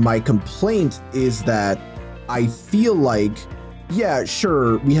 And my complaint is that I feel like, yeah,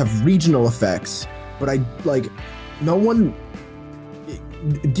 sure, we have regional effects, but no one,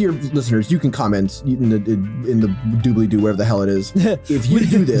 dear listeners, you can comment in the doobly-doo, wherever the hell it is, if you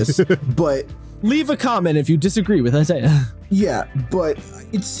do this, but... Leave a comment if you disagree with Isaiah. Yeah, but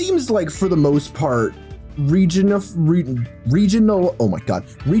it seems like for the most part, regional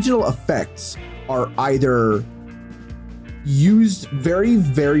effects are either used very,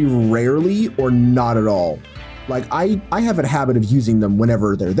 very rarely or not at all. Like I have a habit of using them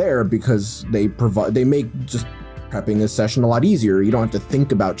whenever they're there because they make just prepping a session a lot easier. You don't have to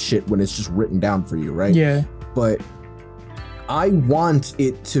think about shit when it's just written down for you, right? Yeah. But I want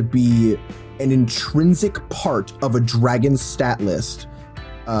it to be an intrinsic part of a dragon stat list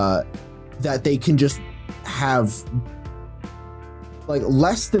that they can just have like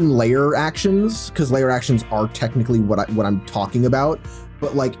less than layer actions, because layer actions are technically what I'm talking about,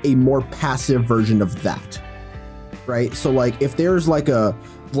 but like a more passive version of that, right? So like if there's like I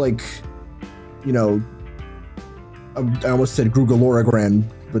almost said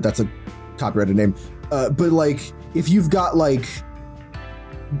Grugaloragran, but that's a copyrighted name. But like if you've got like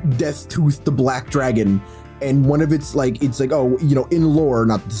Deathtooth the Black Dragon, and one of it's like, in lore,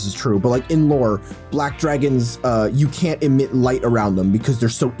 not that this is true, but like in lore, black dragons, you can't emit light around them because they're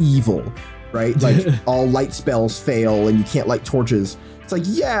so evil, right? Like all light spells fail and you can't light torches. It's like,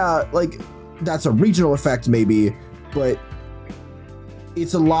 yeah, like that's a regional effect maybe, but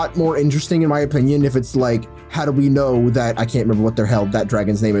it's a lot more interesting in my opinion if it's like, how do we know that, I can't remember what the hell that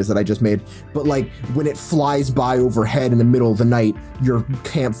dragon's name is that I just made, but like when it flies by overhead in the middle of the night, your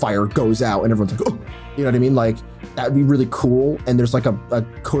campfire goes out and everyone's like, oh, you know what I mean? Like that would be really cool. And there's like a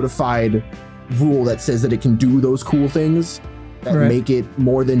codified rule that says that it can do those cool things that make it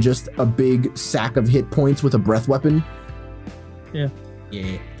more than just a big sack of hit points with a breath weapon. Yeah.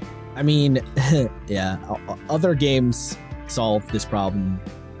 Yeah. I mean, yeah, other games solve this problem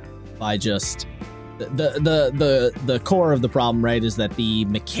by just the core of the problem, right, is that the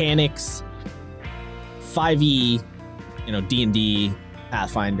mechanics, 5e, D&D,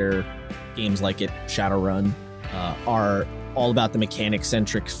 Pathfinder, games like it, Shadowrun, are all about the mechanic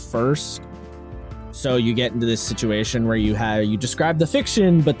centric first. So you get into this situation where you describe the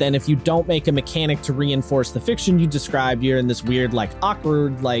fiction, but then if you don't make a mechanic to reinforce the fiction you described, you're in this weird, like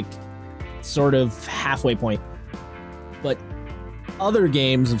awkward, like sort of halfway point. But other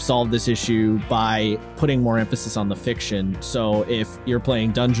games have solved this issue by putting more emphasis on the fiction. So if you're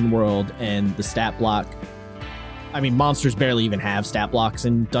playing Dungeon World and the stat block, I mean, monsters barely even have stat blocks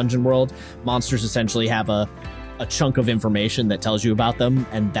in Dungeon World. Monsters essentially have a chunk of information that tells you about them,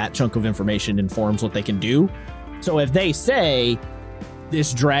 and that chunk of information informs what they can do. So if they say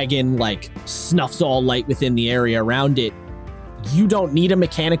this dragon like snuffs all light within the area around it, you don't need a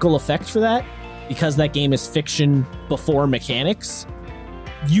mechanical effect for that. because that game is fiction before mechanics,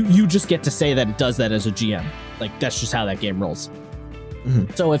 you just get to say that it does that as a GM. Like, that's just how that game rolls.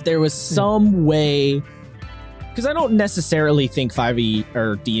 Mm-hmm. So if there was some way, because I don't necessarily think 5e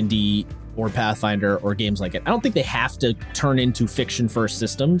or D&D or Pathfinder or games like it, I don't think they have to turn into fiction first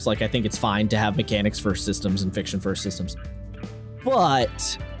systems. Like, I think it's fine to have mechanics first systems and fiction first systems.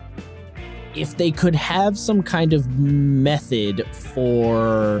 But if they could have some kind of method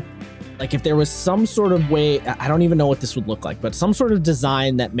for, like, if there was some sort of way, I don't even know what this would look like, but some sort of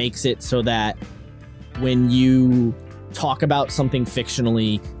design that makes it so that when you talk about something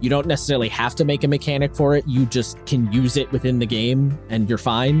fictionally, you don't necessarily have to make a mechanic for it. You just can use it within the game and you're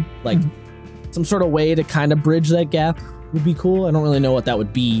fine. Like, some sort of way to kind of bridge that gap would be cool. I don't really know what that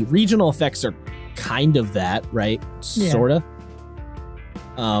would be. Regional effects are kind of that, right? Yeah. Sorta.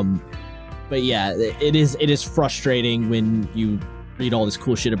 But yeah, it is frustrating when you read all this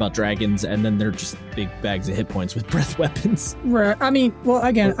cool shit about dragons and then they're just big bags of hit points with breath weapons. Right. I mean, well,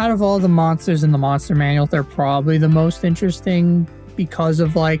 again, out of all the monsters in the monster manual, they're probably the most interesting because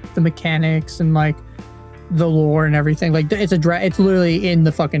of like the mechanics and like the lore and everything. Like, it's it's literally in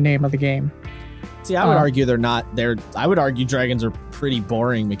the fucking name of the game. See, I would argue they're not. I would argue dragons are pretty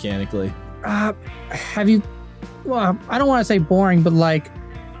boring mechanically. Have you? Well, I don't want to say boring, but like,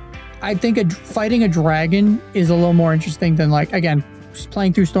 I think fighting a dragon is a little more interesting than, like, again, just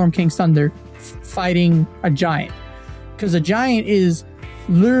playing through Storm King's Thunder, fighting a giant. Because a giant is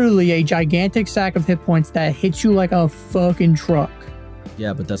literally a gigantic sack of hit points that hits you like a fucking truck.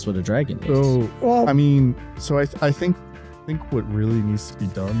 Yeah, but that's what a dragon is. So, well, I mean, so I think what really needs to be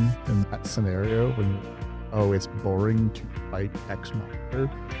done in that scenario when, it's boring to fight X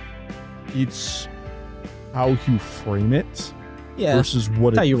monster, it's how you frame it. Yeah, versus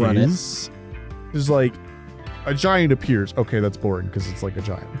what how you run it. Is like a giant appears. Okay, that's boring because it's like a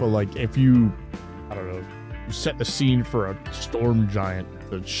giant. But like, if you, I don't know, you set the scene for a storm giant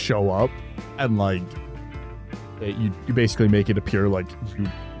to show up, and like you basically make it appear like you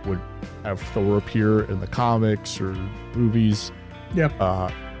would have Thor appear in the comics or movies. Yep.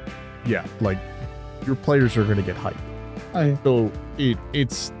 Yeah, like your players are gonna get hyped. So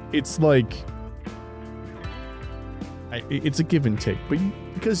it's like. It's a give and take, but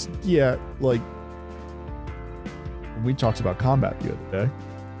because like we talked about combat the other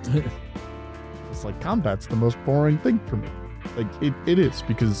day, it's like combat's the most boring thing for me. Like it is,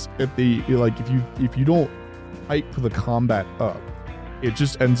 because if you don't hype the combat up, it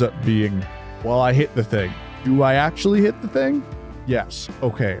just ends up being, well, I hit the thing. Do I actually hit the thing? Yes.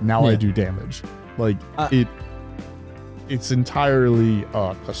 Okay, now I do damage. Like it's entirely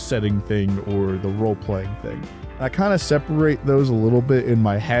a setting thing or the role playing thing. I kind of separate those a little bit in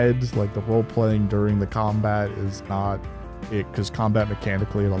my head. Like, the role playing during the combat is not it, because combat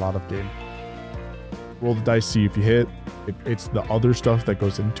mechanically in a lot of games, roll the dice, see if you hit. It's the other stuff that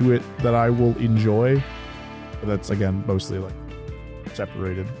goes into it that I will enjoy. But that's, again, mostly like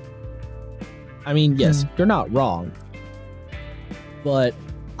separated. I mean, yes, you're not wrong, but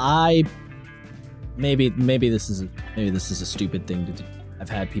maybe this is a stupid thing to do. I've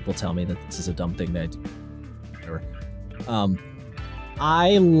had people tell me that this is a dumb thing that I do.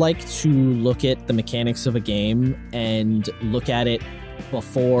 I like to look at the mechanics of a game and look at it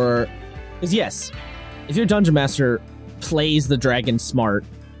before, because yes, if your dungeon master plays the dragon smart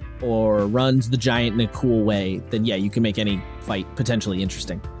or runs the giant in a cool way, then yeah, you can make any fight potentially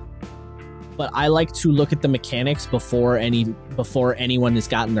interesting. But I like to look at the mechanics before anyone has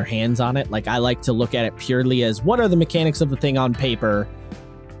gotten their hands on it. Like, I like to look at it purely as, what are the mechanics of the thing on paper?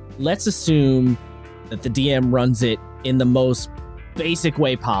 Let's assume that the DM runs it in the most basic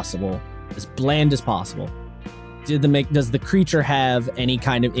way possible, as bland as possible. Does the creature have any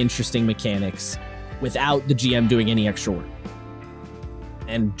kind of interesting mechanics without the GM doing any extra work?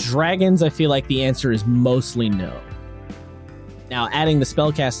 And dragons, I feel like the answer is mostly no. Now, adding the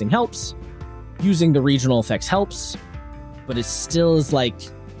spellcasting helps, using the regional effects helps, but it still is like,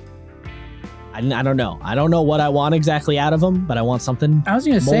 I don't know. I don't know what I want exactly out of them, but I want something I was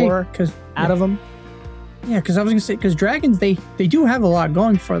gonna more say, out of them. Yeah, because I was going to say, because dragons, they do have a lot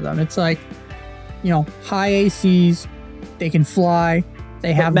going for them. It's like, high ACs, they can fly,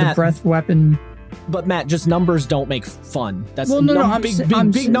 they have the breath weapon. But Matt, just numbers don't make fun. That's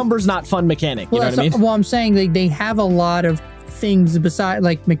big numbers, not fun mechanic. You know what I mean? Well, I'm saying they have a lot of things beside,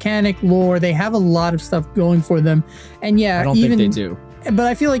 like, mechanic, lore. They have a lot of stuff going for them. And yeah, I don't think they do. But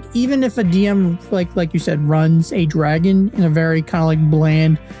I feel like even if a DM, like you said, runs a dragon in a very kind of like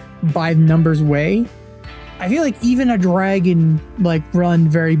bland, by the numbers way, I feel like even a dragon, like, run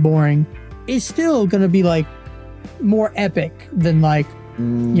very boring is still gonna be like more epic than, like,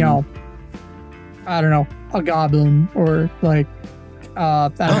 I don't know, a goblin or like I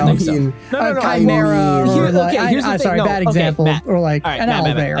don't know, No, chimera or like bad example, Matt. or like right, an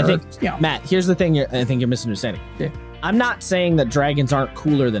owlbear. I think Matt, here's the thing. I think you're misunderstanding. Yeah. I'm not saying that dragons aren't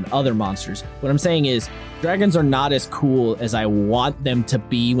cooler than other monsters. What I'm saying is dragons are not as cool as I want them to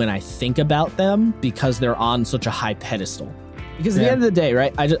be when I think about them because they're on such a high pedestal. Because at the end of the day,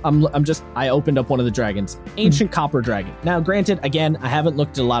 right? I opened up one of the dragons, ancient copper dragon. Now, granted, again, I haven't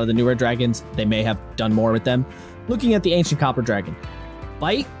looked at a lot of the newer dragons. They may have done more with them. Looking at the ancient copper dragon,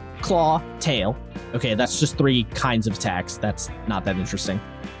 bite, claw, tail. Okay, that's just 3 kinds of attacks. That's not that interesting.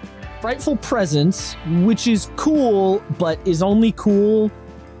 Frightful presence, which is cool, but is only cool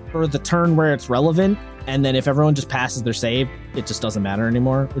for the turn where it's relevant. And then if everyone just passes their save, it just doesn't matter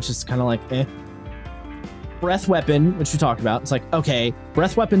anymore, which is kind of like, eh. Breath weapon, which we talked about. It's like, okay,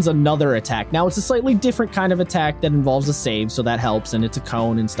 breath weapon's another attack. Now it's a slightly different kind of attack that involves a save, so that helps, and it's a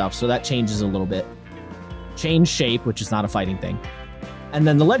cone and stuff, so that changes a little bit. Change shape, which is not a fighting thing. And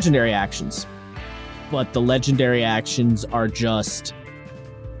then the legendary actions. But the legendary actions are just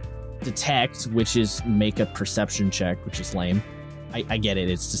detect, which is make a perception check, which is lame. I get it.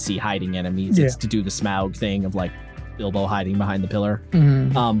 It's to see hiding enemies. Yeah. It's to do the Smaug thing of like Bilbo hiding behind the pillar.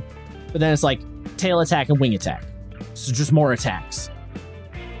 Mm-hmm. But then it's like tail attack and wing attack. So just more attacks.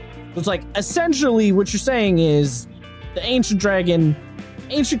 So it's like essentially what you're saying is the ancient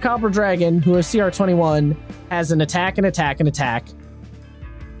copper dragon who is CR21 has an attack, an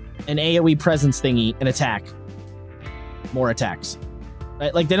AoE presence thingy, an attack, more attacks.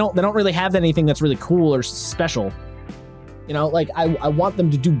 Right? Like they don't really have anything that's really cool or special. You know, like I want them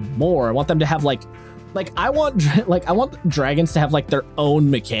to do more. I want them to have I want dragons to have like their own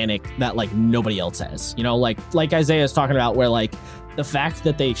mechanic that like nobody else has. You know, like Isaiah's talking about, where like the fact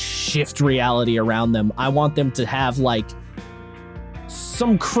that they shift reality around them. I want them to have like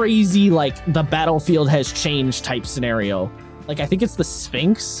some crazy like the battlefield has changed type scenario. Like I think it's the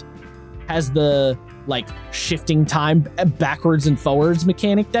Sphinx has the like shifting time backwards and forwards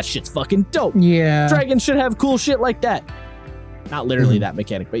mechanic. That shit's fucking dope. Yeah. Dragons should have cool shit like that. Not literally that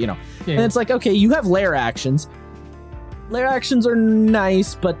mechanic, but you know. Yeah. And it's like, okay, you have lair actions. Lair actions are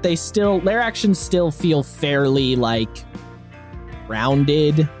nice, but lair actions still feel fairly like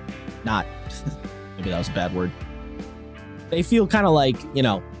rounded. Not, maybe that was a bad word. They feel kind of like, you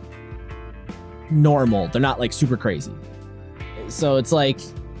know, normal. They're not like super crazy. So it's like,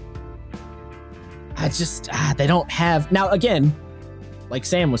 they don't have, now again, like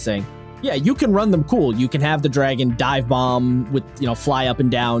Sam was saying, yeah, you can run them cool. You can have the dragon dive bomb with, you know, fly up and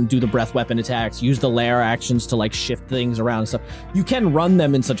down, do the breath weapon attacks, use the lair actions to like shift things around and stuff. You can run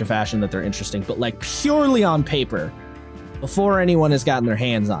them in such a fashion that they're interesting, but like purely on paper, before anyone has gotten their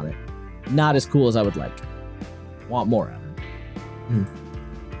hands on it, not as cool as I would like. Want more of it.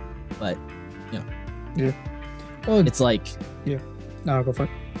 But, you know. Yeah. Well, it's like, yeah. No, go for it.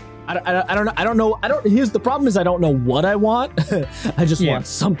 I don't know. Here's the problem is I don't know what I want. I just want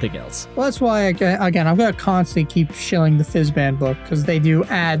something else. Well, that's why, again, I'm going to constantly keep shilling the Fizzband book, because they do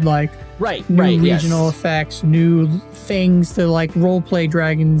add, like, new regional effects, new things to, like, roleplay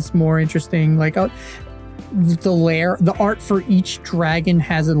dragons more interesting. Like, the lair, the art for each dragon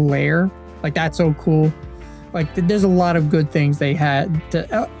has a lair. Like, that's so cool. Like, there's a lot of good things they had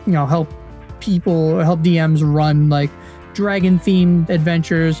to, you know, help DMs run, like, dragon-themed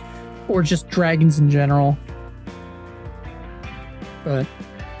adventures, or just dragons in general. But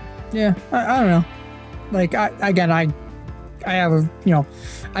yeah, I don't know. Like I have a, you know,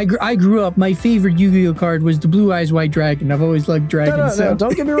 I grew up, my favorite Yu-Gi-Oh card was the Blue Eyes White Dragon. I've always loved dragons. No,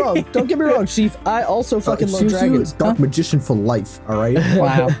 don't get me wrong. Don't get me wrong, Chief. I also fucking love dragons. Dark magician for life. All right.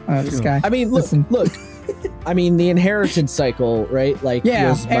 Wow. This guy. I mean, look. I mean, the inheritance cycle, right? Like,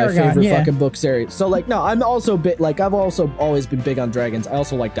 was my favorite fucking book series. So, like, no, I'm also I've also always been big on dragons. I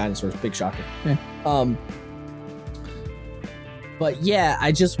also like dinosaurs. Big shocker. Yeah. But yeah,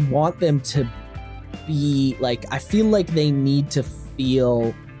 I just want them to be like, I feel like they need to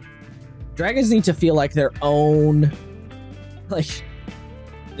feel, dragons need to feel like their own, like,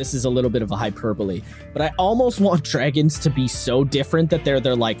 this is a little bit of a hyperbole, but I almost want dragons to be so different that they're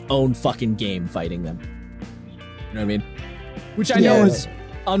their like own fucking game fighting them. You know what I mean? Which I know is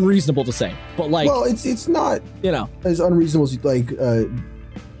unreasonable to say, but like, well, it's not, you know, as unreasonable as like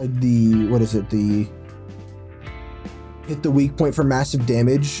the, what is it, the hit the weak point for massive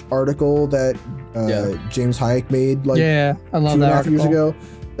damage article that James Hayek made like I love that 2.5 years ago,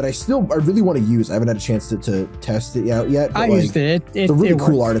 that I really want to use. I haven't had a chance to test it out yet. I used it. It's a really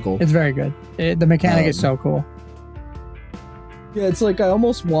cool article. It's very good. The mechanic is so cool. Yeah, it's like I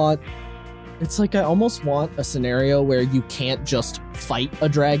almost want It's like I almost want a scenario where you can't just fight a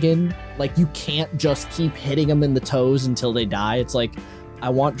dragon. Like you can't just keep hitting them in the toes until they die. It's like I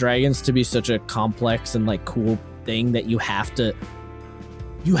want dragons to be such a complex and like cool thing that you have to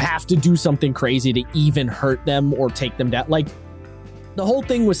do something crazy to even hurt them or take them down. Like the whole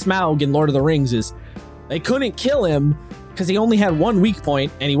thing with Smaug in Lord of the Rings is they couldn't kill him because he only had one weak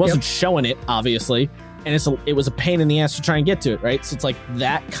point and he wasn't showing it, obviously. And it was a pain in the ass to try and get to it, right? So it's like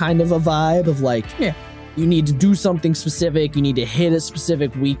that kind of a vibe of like, you need to do something specific. You need to hit a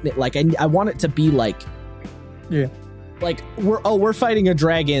specific weakness. Like I want it to be like, like we're fighting a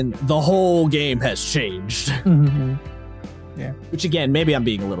dragon. The whole game has changed. Mm-hmm. Yeah. Which again, maybe I'm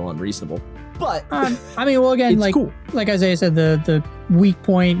being a little unreasonable, but I mean, well, again, like cool. Like Isaiah said, the weak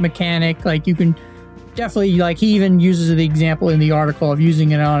point mechanic, like you can definitely, like he even uses the example in the article of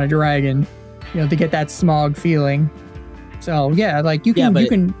using it on a dragon, you know, to get that Smaug feeling. So yeah, like you can.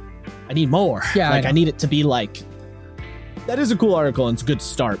 I need more. Yeah, like I need it to be like. That is a cool article and it's a good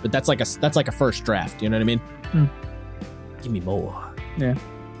start, but that's like a first draft. You know what I mean? Give me more. Yeah.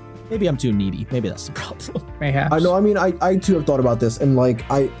 Maybe I'm too needy. Maybe that's the problem. Mayhaps. I know. I mean, I too have thought about this, and like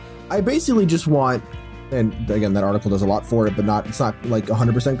I basically just want, and again, that article does a lot for it, but it's not like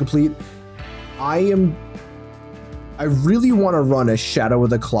 100% complete. I really want to run a Shadow of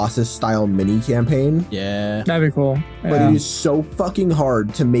the Colossus style mini campaign. Yeah. That'd be cool. Yeah. But it is so fucking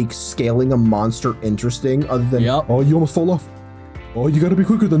hard to make scaling a monster interesting other than, oh, you almost fall off. Oh, you gotta be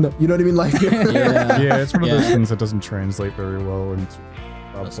quicker than that. You know what I mean? Like, yeah, it's one of those things that doesn't translate very well into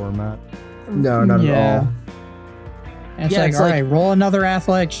format. No, not at all. And it's all right, roll another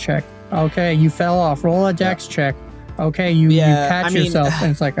athletics check. Okay, you fell off. Roll a dex check. Okay, you catch yourself.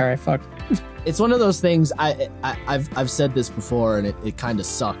 And it's like, all right, fuck. It's one of those things. I've said this before, and it kind of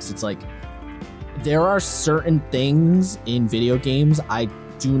sucks. It's like there are certain things in video games I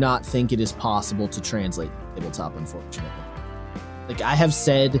do not think it is possible to translate tabletop, unfortunately. Like I have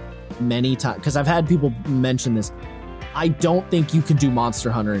said many times, because I've had people mention this, I don't think you can do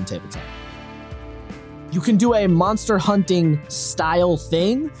Monster Hunter in tabletop. You can do a monster hunting style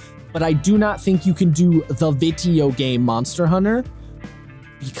thing, but I do not think you can do the video game Monster Hunter,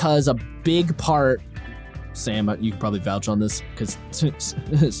 because a big part, Sam, you can probably vouch on this because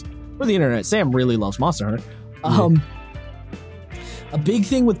for the internet, Sam really loves Monster Hunter. A big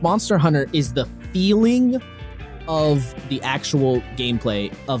thing with Monster Hunter is the feeling of the actual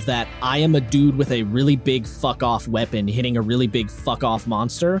gameplay of that I am a dude with a really big fuck off weapon hitting a really big fuck off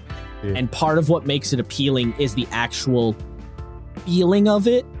monster. Yeah. And part of what makes it appealing is the actual feeling of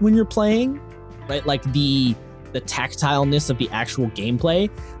it when you're playing, right? Like the tactileness of the actual gameplay.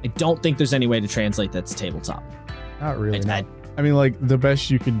 I don't think there's any way to translate that to tabletop. Not really. I mean, like the best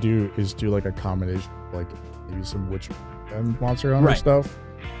you can do is do like a combination, like maybe some Witcher and Monster Hunter stuff.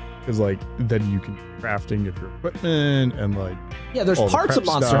 Because like then you can crafting of your equipment and like there's parts of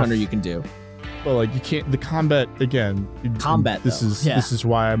Monster Hunter you can do, but like you can't. The combat again. This is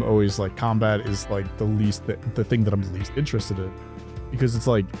why I'm always like combat is like the thing that I'm least interested in, because it's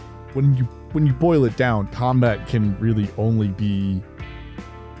like when you boil it down, combat can really only be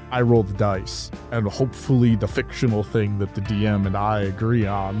I roll the dice and hopefully the fictional thing that the DM and I agree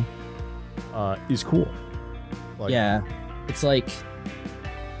on is cool. Like, it's like.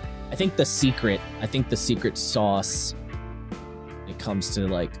 I think the secret sauce when it comes to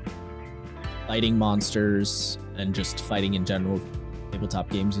like fighting monsters and just fighting in general tabletop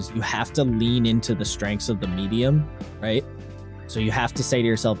games is you have to lean into the strengths of the medium, right? So you have to say to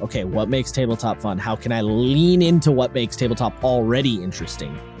yourself, okay, what makes tabletop fun? How can I lean into what makes tabletop already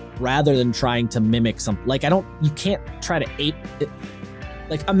interesting rather than trying to mimic something? Like you can't try to ape it.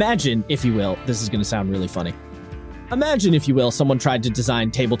 Like imagine, if you will, this is going to sound really funny. Imagine, if you will, someone tried to design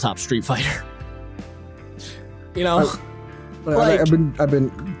tabletop Street Fighter. You know, I've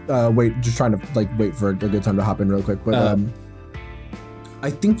been just trying to wait for a good time to hop in real quick. But I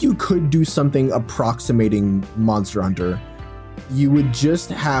think you could do something approximating Monster Hunter. You would just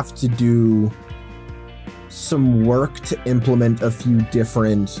have to do some work to implement a few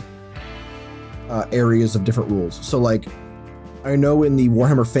different areas of different rules. So, like, I know in the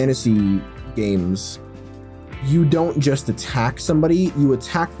Warhammer Fantasy games, you don't just attack somebody, you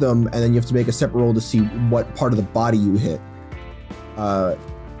attack them, and then you have to make a separate roll to see what part of the body you hit.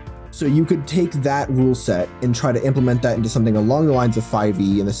 So you could take that rule set and try to implement that into something along the lines of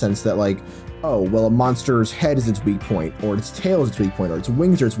 5e, in the sense that, like, oh, well, a monster's head is its weak point, or its tail is its weak point, or its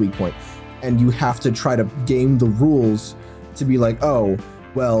wings are its weak point. And you have to try to game the rules to be like, oh,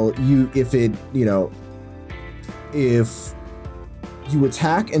 well, if you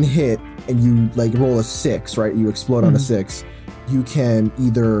attack and hit, and you like roll a 6, right? You explode on a 6. You can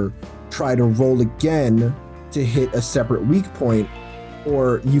either try to roll again to hit a separate weak point,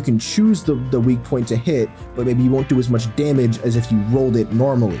 or you can choose the weak point to hit, but maybe you won't do as much damage as if you rolled it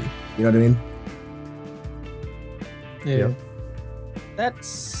normally. You know what I mean? Yeah.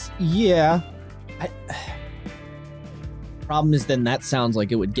 That's problem is then that sounds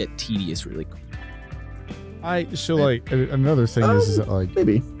like it would get tedious really quick. Another thing is that like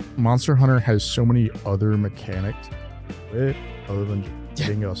maybe Monster Hunter has so many other mechanics to it other than just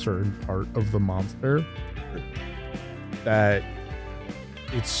getting a certain part of the monster that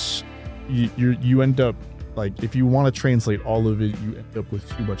it's you end up like, if you want to translate all of it, you end up with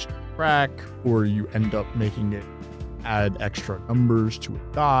too much to track, or you end up making it add extra numbers to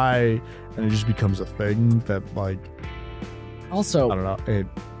a die, and it just becomes a thing that, like, also, I don't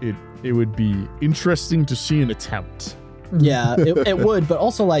know, it would be interesting to see an attempt. Yeah, it would, but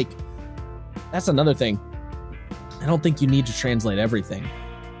also, like, that's another thing. I don't think you need to translate everything.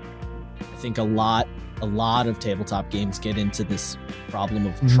 I think a lot of tabletop games get into this problem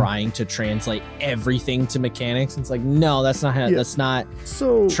of trying to translate everything to mechanics. It's like, no, that's not how, that's not.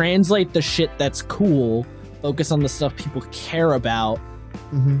 So translate the shit that's cool. Focus on the stuff people care about.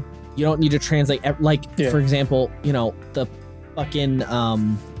 You don't need to translate, like, for example, you know, the fucking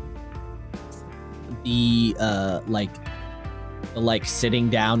like sitting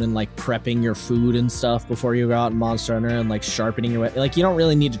down and like prepping your food and stuff before you go out in Monster Hunter, and like sharpening your, like, you don't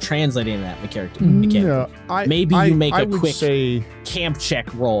really need to translate any of that mechanic. Yeah, maybe you make a quick camp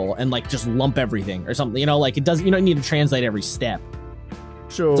check roll and like just lump everything or something, you know, like, it doesn't, you don't need to translate every step.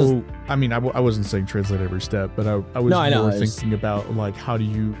 So, I mean, I wasn't saying translate every step, but I was more thinking about, like, how do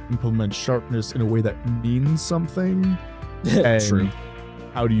you implement sharpness in a way that means something? And True.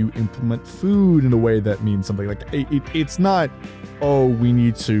 How do you implement food in a way that means something? Like, it's not, oh, we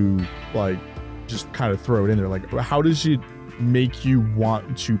need to, like, just kind of throw it in there. Like, how does it make you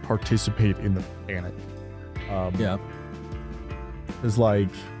want to participate in the mechanic? Yeah. It's like...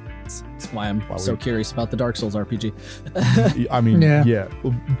 That's why I'm so curious about the Dark Souls RPG. I mean, yeah.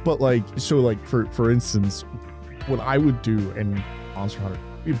 But, like, so, like, for instance, what I would do in Monster Hunter...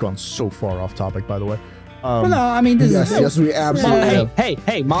 We've gone so far off topic, by the way. Well, no, I mean, this is... Yes, we absolutely...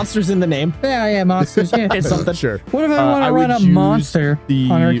 Hey, monsters in the name. Yeah, monsters, yeah. It's something. Sure. What if I want to run a Monster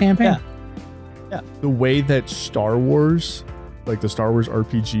Hunter campaign? Yeah. The way that Star Wars, like the Star Wars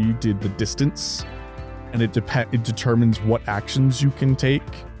RPG, did the distance, and it determines what actions you can take,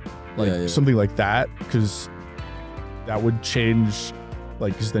 like something like that, because that would change,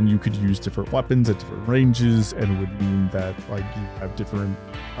 like, because then you could use different weapons at different ranges, and it would mean that, like, you have different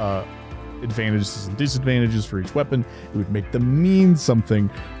advantages and disadvantages for each weapon. It would make them mean something,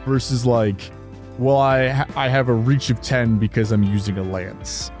 versus, like, well, I have a reach of 10 because I'm using a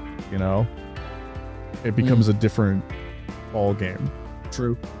lance, you know? It becomes a different ball game.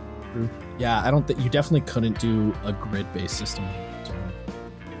 True. Yeah, I don't think you definitely couldn't do a grid-based system.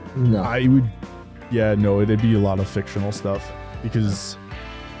 No. I would, it'd be a lot of fictional stuff, because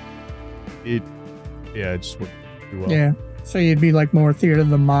it just wouldn't do well. Yeah. So you'd be like more theater of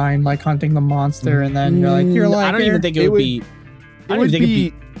the mind, like hunting the monster, and then you're like. I don't even think it would be.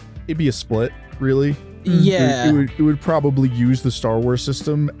 It'd be a split, really. Yeah. It would probably use the Star Wars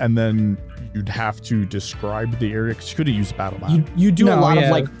system, and then you'd have to describe the area, because you couldn't use battle map. You do a lot of,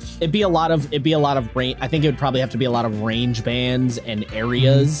 like, it'd be a lot of range. I think it would probably have to be a lot of range bands and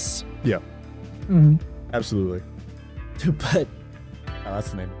areas. Yeah. Absolutely. But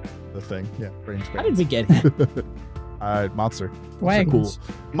that's the name of the thing. Yeah, range bands. How did we get here? Monster. Wagons.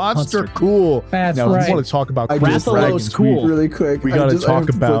 Cool. Monster cool. That's now, right. I want to talk about Rathalos cool. Really quick. We got to talk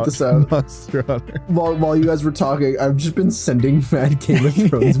about this out. Monster Hunter. While you guys were talking, I've just been sending mad Game of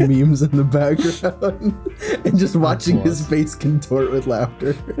Thrones memes in the background and just watching his face contort with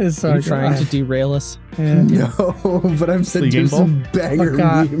laughter. It's so trying to derail us. Yeah. No, but I'm sending some banger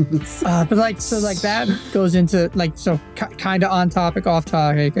memes. But like, so like that goes into like, so kind of on topic, off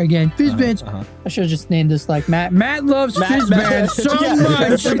topic again. Fizzbands. I should have just named this like Matt loves Fizzbands so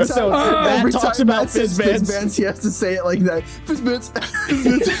much. Every talks time about Matt says Fizzbands, he has to say it like that. Fizzbands.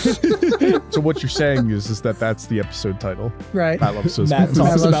 So what you're saying is that that's the episode title. Right. Matt loves Fizzbands. Matt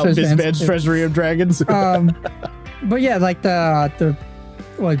talks about Fizzbands Treasury of Dragons. But yeah, like the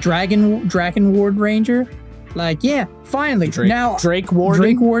Dragon Ward Ranger. Like, yeah, finally. Drake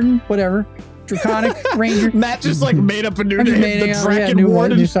Warden, whatever. Draconic Ranger. Matt just like made up a new name. The Dragon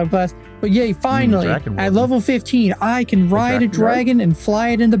Warden. New subclass. But yeah, finally, at level 15, I can ride a dragon and fly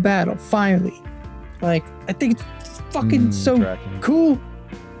it into battle. Finally. Like, I think it's fucking so cool.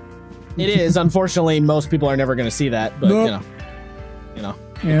 It is. Unfortunately, most people are never going to see that. But, you know.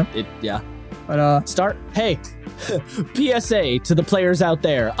 Yeah. Yeah. But, Hey, PSA to the players out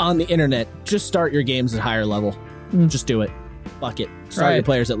there on the internet: just start your games at higher level. Just do it. Fuck it. Start your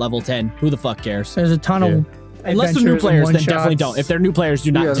players at level 10. Who the fuck cares? There's a ton of unless they're new players, then definitely don't. If they're new players,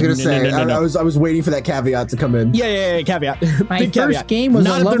 do not. I was gonna say. I was waiting for that caveat to come in. Yeah. Caveat. My first game was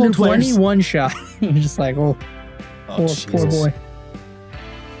a level 21 shot. You're just like, poor boy.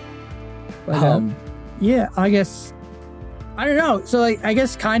 But, yeah, I guess. I don't know. So like, I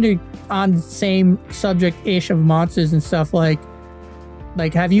guess kind of on the same subject-ish of monsters and stuff. Like,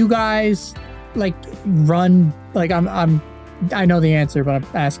 have you guys like run? Like, I know the answer, but I'm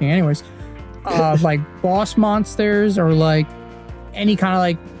asking anyways. Like boss monsters or like any kind of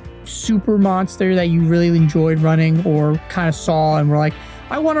like super monster that you really enjoyed running or kind of saw and were like,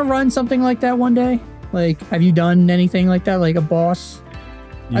 I want to run something like that one day. Like, have you done anything like that? Like a boss?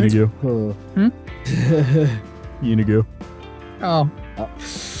 Unigo. Unigo.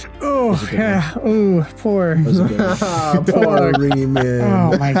 Oh, yeah. Oh, poor. Poor Riemann.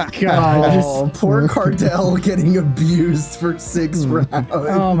 Oh my god. Poor Cardell getting abused for 6 rounds.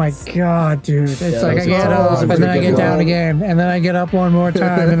 Oh my god, dude. It's like I get up and then I get down again, and then I get up one more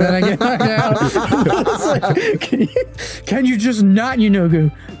time, and then I get back down. Like, can you just not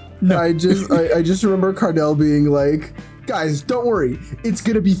Yunogu? No. I just remember Cardell being like, guys, don't worry, it's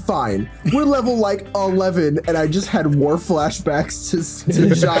gonna be fine. We're level like 11, and I just had war flashbacks to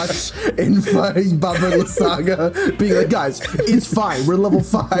Josh and Baba Lysaga being like, guys, it's fine. We're level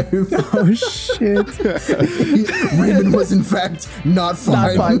 5. Oh shit! Raymond was in fact not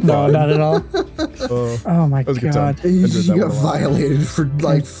fine. Not fine. No, not at all. Oh my god! He got violated for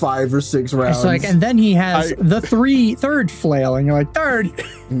like 5 or 6 rounds. It's like, and then he has the third flail, and you're like, third.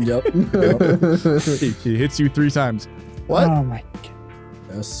 Yep. He hits you 3 times. What? Oh my god.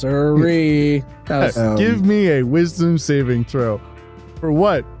 Yes, sirree. Give me a wisdom saving throw. For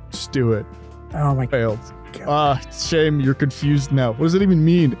what? Just do it. Oh my Failed. Shame, you're confused now. What does it even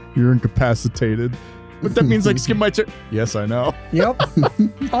mean? You're incapacitated. But that means I skip my turn. Yes, I know. Yep.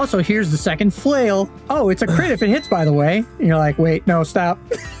 Also, here's the second flail. Oh, it's a crit if it hits, by the way. And you're like, wait, no, stop.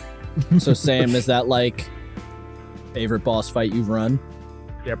 So Sam, is that like favorite boss fight you've run?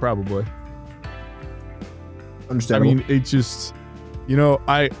 Yeah, probably. Understandable. I mean, it just,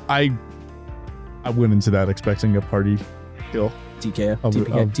 I went into that expecting a party kill.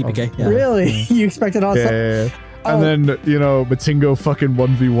 TPK. Yeah. Really? You expected all Yeah. And then, Matingo fucking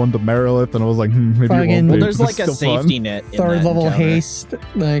 1v1 to Merilith, and I was like, maybe it won't be. Well, there's like a safety net in third level encounter. Haste.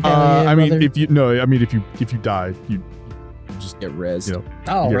 Like, if you die, you just get rezzed.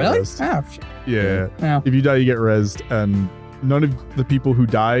 Oh, really? Oh, shit. Yeah. If you die, you get rezzed, and none of the people who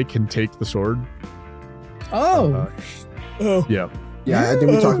die can take the sword. Oh. Yeah. Yeah, I think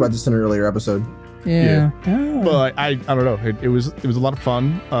we talked about this in an earlier episode. Yeah. Well, I don't know. It was a lot of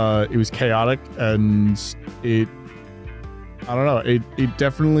fun. It was chaotic, and I don't know. It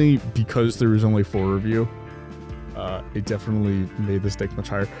definitely, because there was only 4 of you, it definitely made the stakes much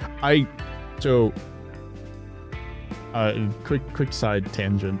higher. Quick side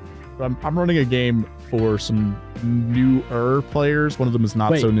tangent. I'm running a game for some newer players. One of them is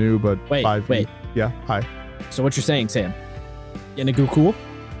not so new, but 5. Wait. Yeah. Hi. So what you're saying, Sam? Yunogu cool?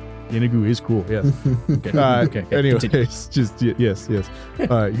 Yunogu is cool, yes. Okay. Anyways, just yes.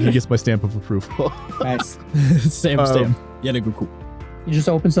 He gets my stamp of approval. Nice. Stamp. Yunogu cool. You just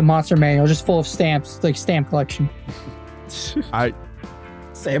opens the monster manual, just full of stamps, like stamp collection.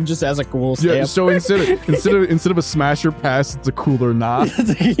 Sam just has a cool stamp. Yeah, so instead of a smasher pass, it's a cooler knot.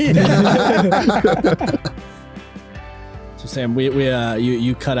 So Sam,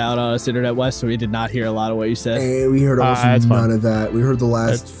 you cut out on us, Internet West, so we did not hear a lot of what you said. Hey, we heard almost none of that. We heard the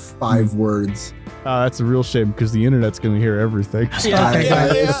last 5 words. That's a real shame because the internet's going to hear everything.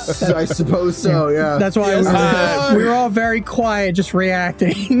 I suppose so, yeah. That's why we were all very quiet, just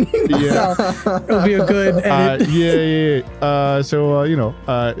reacting. Yeah. So it'll be a good edit.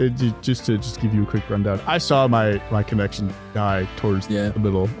 Just to give you a quick rundown, I saw my connection die towards the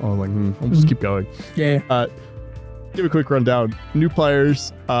middle. I was like, I'll just keep going. Yeah. Give a quick rundown. New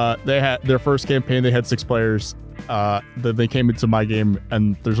players. They had their first campaign. They had 6 players. That they came into my game,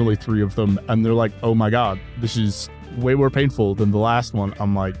 and there's only 3 of them, and they're like, "Oh my god, this is way more painful than the last one."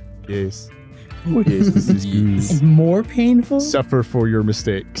 I'm like, "Yes, this is good. It's more painful. Suffer for your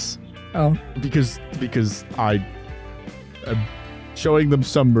mistakes." Oh, because I am showing them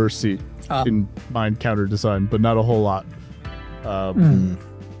some mercy in my encounter design, but not a whole lot.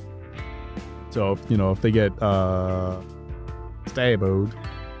 So if they get staboed,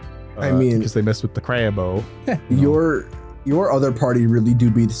 because they messed with the crabbo. Your other party really do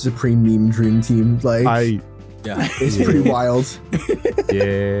be the supreme meme dream team. Like, it's pretty wild.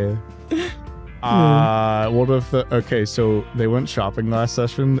 Yeah. What if okay, so they went shopping last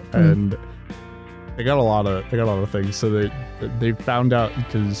session and they got a lot of things. So they found out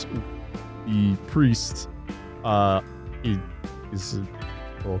because the priest he is a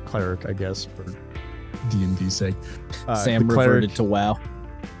little cleric, I guess, for D&D's sake. Sam reverted to WoW.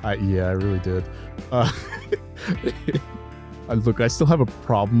 Yeah, I really did. Look, I still have a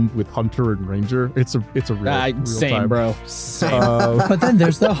problem with Hunter and Ranger. It's a real same time. bro. Same. But then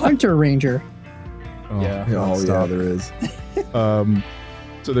there's the Hunter Ranger. Yeah, there is.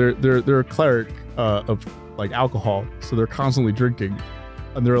 So they're a cleric of like alcohol, so they're constantly drinking,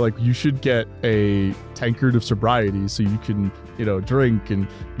 and they're like, you should get a tankard of sobriety so you can drink and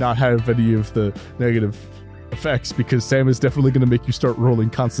not have any of the negative effects, because Sam is definitely going to make you start rolling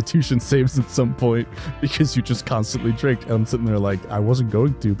constitution saves at some point because you just constantly drink. And I'm sitting there like, I wasn't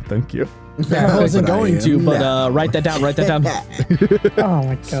going to, but thank you. I wasn't going to, but write that down. Oh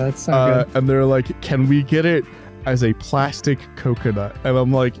my god, that's so good. And they're like, can we get it as a plastic coconut? And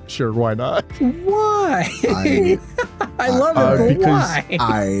I'm like, sure, why not? Why? I love it, but why?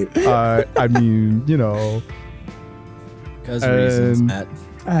 I mean, because reasons, Matt.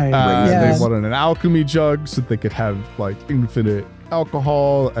 They wanted an alchemy jug so they could have like infinite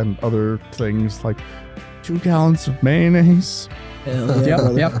alcohol and other things, like 2 gallons of mayonnaise.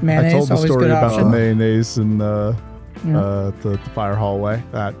 Yep, mayonnaise. I told the always story good about option. the mayonnaise in the fire hallway.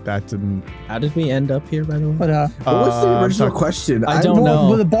 That didn't. How did we end up here, by the way? But what was the original question? I don't know.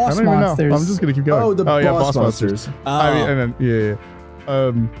 With the boss I don't even monsters. know. I'm just gonna keep going. Oh, the boss monsters. I mean, and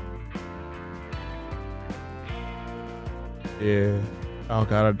then, yeah. Oh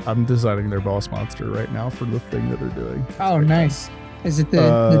god, I'm designing their boss monster right now for the thing that they're doing. Oh, nice. Is it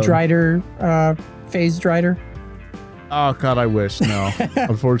the Drider, phased Drider? Oh god, I wish. No.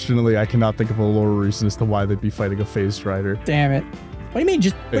 Unfortunately, I cannot think of a lore reason as to why they'd be fighting a phased rider. Damn it. What do you mean?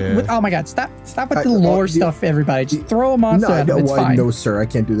 Just oh my god, stop with the lore stuff, everybody. Just throw a monster at them. It's fine. No, sir, I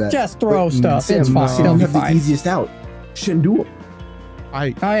can't do that. Just throw stuff. Sam, it's fine. Sam, you have the easiest out. Shouldn't do it. Oh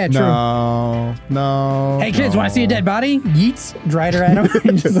yeah, true. No. Hey kids, want to see a dead body? Yeets, Drider at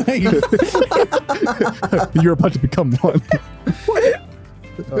him. Just like, you're about to become one.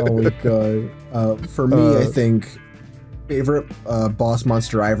 Oh my god. For me, I think favorite boss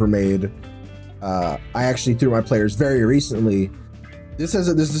monster I ever made. I actually threw my players very recently. There's some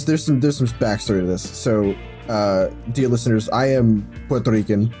backstory to this. So, dear listeners, I am Puerto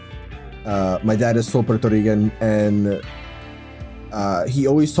Rican. My dad is full Puerto Rican, and he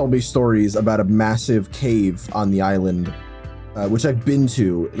always told me stories about a massive cave on the island, which I've been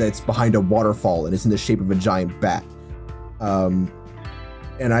to, that's behind a waterfall and it's in the shape of a giant bat. And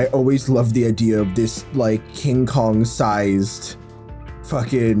I always loved the idea of this like King Kong sized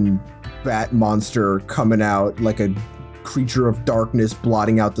fucking bat monster coming out like a creature of darkness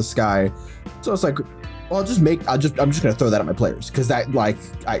blotting out the sky. So it's like, well, I'm just gonna throw that at my players, because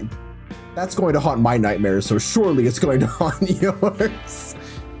that's going to haunt my nightmares, so surely it's going to haunt yours.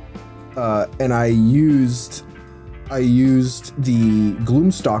 And I used the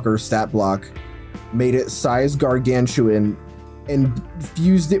Gloomstalker stat block, made it size gargantuan, and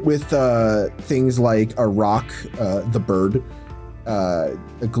fused it with things like a rock, the bird, a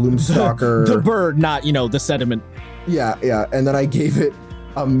Gloomstalker. The bird, not, the sediment. Yeah, and then I gave it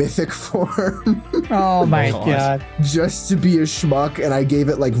a mythic form. Oh my god. Just to be a schmuck, and I gave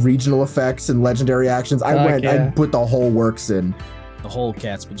it like regional effects and legendary actions. I put the whole works in. The whole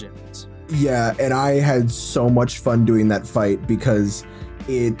cat's pajamas. Yeah, and I had so much fun doing that fight, because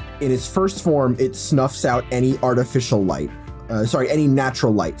in its first form, it snuffs out any artificial light. Any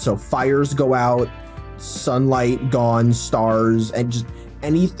natural light. So fires go out, sunlight gone, stars, and just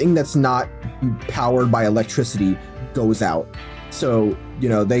anything that's not powered by electricity goes out. So,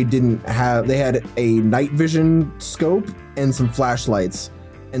 they had a night vision scope and some flashlights,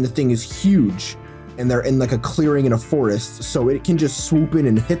 and the thing is huge, and they're in like a clearing in a forest, so it can just swoop in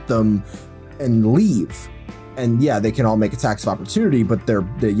and hit them and leave. And yeah, they can all make attacks of opportunity, but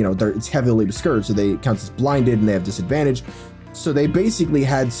it's heavily discouraged, so they count as blinded and they have disadvantage. So they basically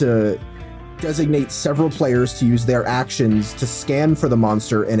had to designate several players to use their actions to scan for the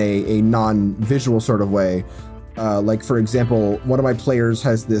monster in a non-visual sort of way. Like, for example, one of my players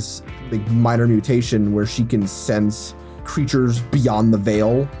has this big minor mutation where she can sense creatures beyond the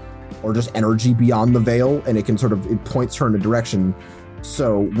veil, or just energy beyond the veil, and it points her in a direction.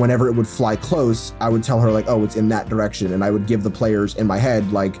 So whenever it would fly close, I would tell her like, oh, it's in that direction, and I would give the players in my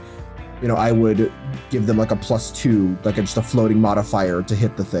head like, I would give them like a +2, like just a floating modifier to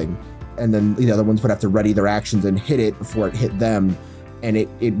hit the thing, and then the other ones would have to ready their actions and hit it before it hit them. And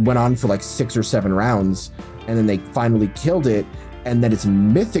it went on for like 6 or 7 rounds, and then they finally killed it, and then its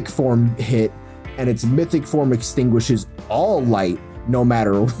mythic form hit, and its mythic form extinguishes all light no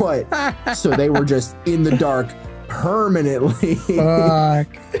matter what. So they were just in the dark permanently. Fuck.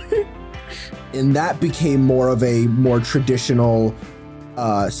 And that became more traditional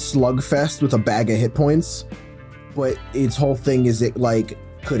slugfest with a bag of hit points. But its whole thing is it like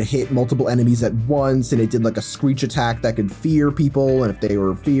could hit multiple enemies at once, and it did like a screech attack that could fear people, and if they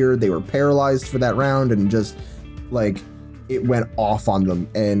were feared, they were paralyzed for that round, and just like it went off on them.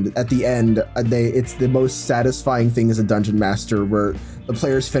 And at the end, it's the most satisfying thing as a dungeon master, where the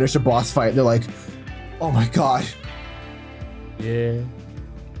players finish a boss fight and they're like, "Oh my god, yeah,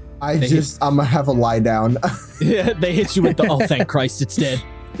 I'm gonna have a lie down." Yeah, they hit you with the "Oh, thank Christ, it's dead."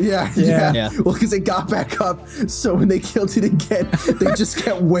 Yeah. Well, because it got back up, so when they killed it again, they just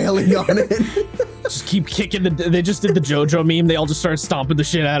kept wailing on it. Just keep kicking they just did the JoJo meme. They all just started stomping the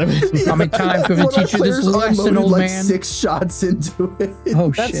shit out of it. How many times can we teach you this lesson, old like man? 6 shots into it.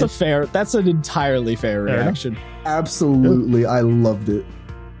 Oh, that's an entirely fair reaction. Absolutely, I loved it.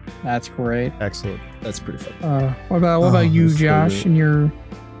 That's great. Excellent. That's pretty fun. What about you, Josh, and your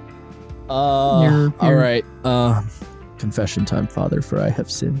all right. Confession time, Father, for I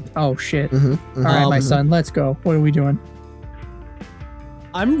have sinned. Oh shit. All right, my son, let's go. What are we doing?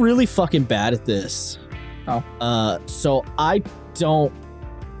 I'm really fucking bad at this. So I don't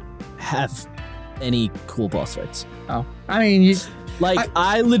have any cool boss fights. I mean,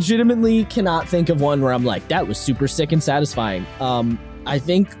 I legitimately cannot think of one where I'm like, that was super sick and satisfying. I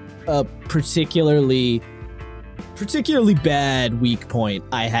think a particularly bad weak point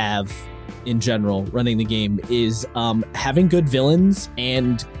I have in general running the game is having good villains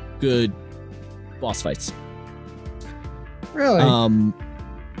and good boss fights. Really?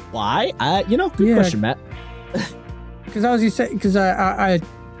 Why? Good question, Matt. Because I was gonna say, because I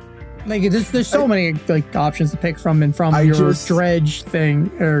like there's so many like options to pick from and from your dredge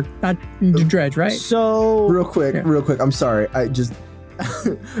thing, or not dredge, right? So real quick, I'm sorry.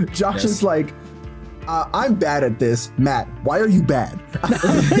 Josh is like, I'm bad at this. Matt, why are you bad? That's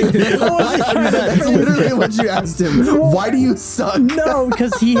literally what you asked him. Why do you suck? No,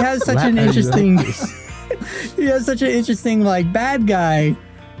 because he has such an interesting like bad guy.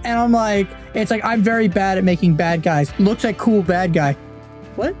 And I'm like, it's like, I'm very bad at making bad guys. Looks like cool bad guy.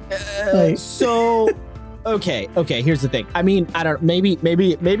 What? Okay, here's the thing. I mean, I don't,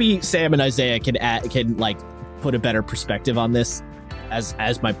 maybe Sam and Isaiah can like put a better perspective on this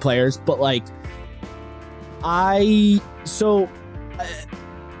as my players, but like, I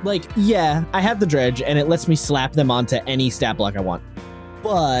have the dredge and it lets me slap them onto any stat block I want.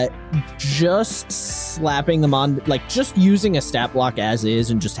 But just slapping them on, like just using a stat block as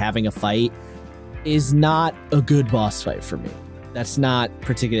is and just having a fight is not a good boss fight for me. That's not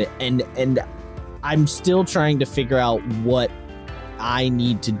particular. And I'm still trying to figure out what I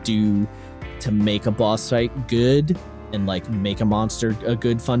need to do to make a boss fight good and like make a monster a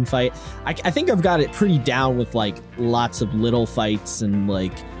good fun fight. I think I've got it pretty down with like lots of little fights and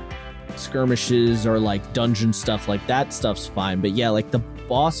like skirmishes or like dungeon stuff. Like that stuff's fine, but yeah, like the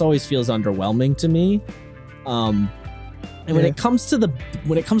boss always feels underwhelming to me. And when it comes to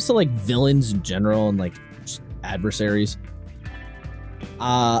like villains in general and like just adversaries,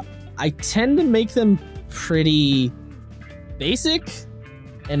 I tend to make them pretty basic,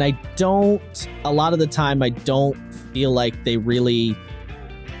 and a lot of the time I don't feel like they really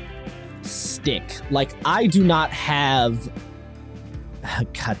stick. Like I do not have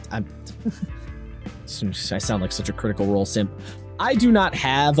God, I sound like such a Critical Role simp. I do not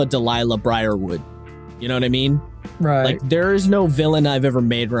have a Delilah Briarwood. You know what I mean? Right. Like there is no villain I've ever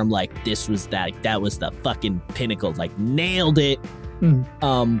made where I'm like, this was that was the fucking pinnacle. Like nailed it.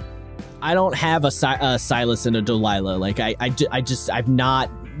 I don't have a Silas and a Delilah. Like I've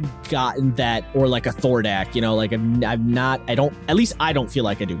not gotten that, or like a Thordak. You know, like at least I don't feel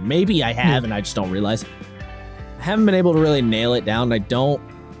like I do. Maybe I have, and I just don't realize. I haven't been able to really nail it down. I don't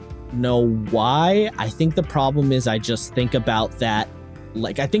know why. I think the problem is I just think about that.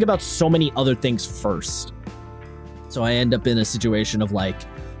 Like I think about so many other things first. So I end up in a situation of like,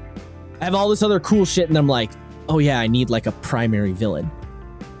 I have all this other cool shit and I'm like, oh yeah, I need like a primary villain.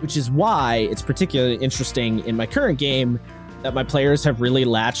 Which is why it's particularly interesting in my current game that my players have really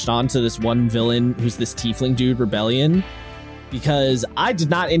latched onto this one villain who's this tiefling dude, Rebellion. Because I did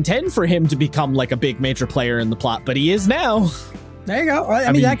not intend for him to become like a big major player in the plot, but he is now. There you go.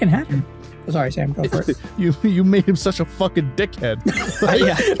 I mean, that can happen. Sorry, Sam, go for it. You made him such a fucking dickhead.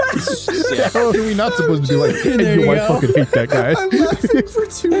 Yeah. How are we not supposed to be like, hey, I fucking hate that guy? I'm laughing for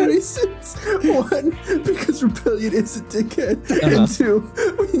two reasons. One, because Rebellion is a dickhead. And two,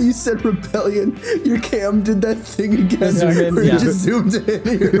 when you said Rebellion, your cam did that thing again where it just zoomed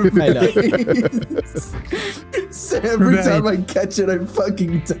in your face. So every time I catch it, I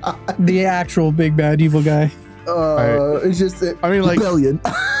fucking die. The actual big bad evil guy. It's just, Rebellion.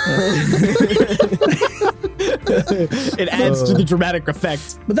 It adds to the dramatic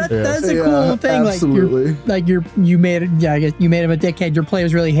effect. But that's a cool thing. Absolutely. You made it. Yeah, I guess you made him a dickhead. Your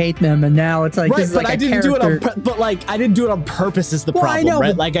players really hate them, and now it's like, right, this is but like I didn't character. do it on. But like, I didn't do it on purpose. Is the problem, I know,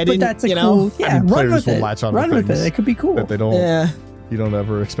 right? Like, I didn't. That's a you cool. know, Yeah, run players with will it. latch on Run to with it. things It could be cool. that they don't. Yeah. You don't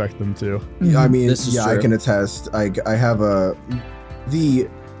ever expect them to. I mean, I can attest. I have the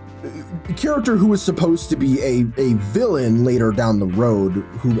character who was supposed to be a villain later down the road,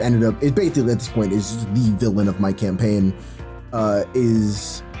 who ended up basically at this point is the villain of my campaign,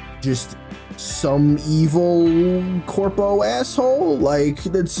 is just some evil corpo asshole. Like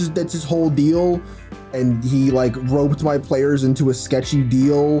that's his whole deal, and he like roped my players into a sketchy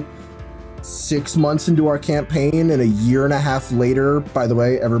deal 6 months into our campaign, and a year and a half later, by the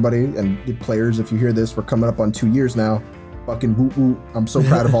way, everybody and the players, if you hear this, we're coming up on 2 years now. Fucking woot woot. I'm so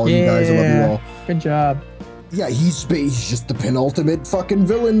proud of all of you guys. I love you all. Good job. Yeah, he's just the penultimate fucking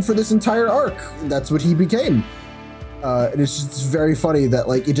villain for this entire arc. That's what he became. And it's just very funny that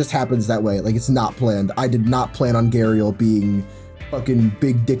like it just happens that way. Like it's not planned. I did not plan on Gariel being fucking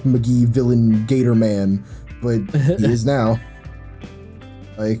Big Dick McGee villain Gator Man, but he is now.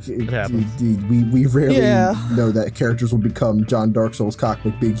 Like we rarely know that characters will become John Dark Souls Cock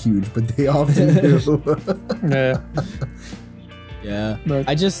McBig Huge, but they often do. Yeah.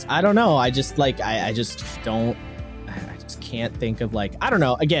 I don't know. I just can't think of like, I don't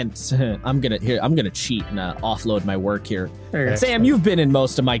know. Again, I'm gonna cheat and offload my work here. Sam, you've been in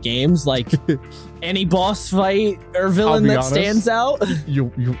most of my games. Like, any boss fight or villain that stands out? You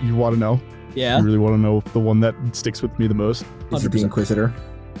want to know? Yeah. You really want to know the one that sticks with me the most? Is it the Inquisitor?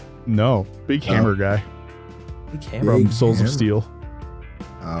 No, Big Hammer guy. Big Hammer from Souls of Steel.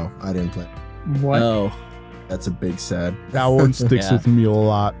 Oh, I didn't play. What? Oh, that's a big sad. That one sticks with me a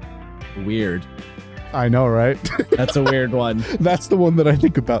lot. Weird. I know, right? That's a weird one. That's the one that I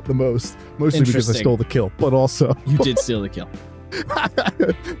think about the most. Mostly because I stole the kill, but also you did steal the kill.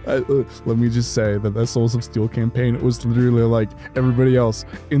 Let me just say that Souls of Steel campaign, it was literally like everybody else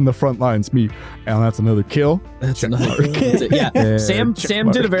in the front lines, me, and that's another kill. That's another. Yeah, Sam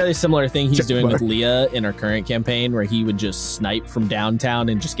did a very similar thing he's doing with Leah in our current campaign, where he would just snipe from downtown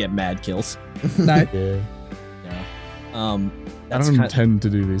and just get mad kills. Yeah. That's I don't intend to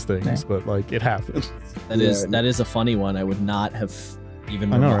do these things, but like it happens. That is a funny one. I would not have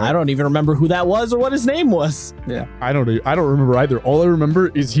even. I don't even remember who that was or what his name was. Yeah, I don't remember either. All I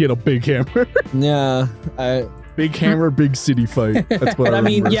remember is he had a big hammer. Yeah, big hammer, big city fight. That's what I remember.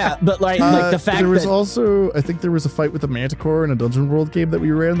 mean, yeah, but like the fact there was also, I think there was a fight with the Manticore in a Dungeon World game that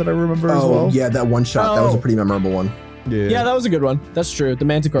we ran that I remember as well. Yeah, that one shot. That was a pretty memorable one. Yeah, that was a good one. That's true. The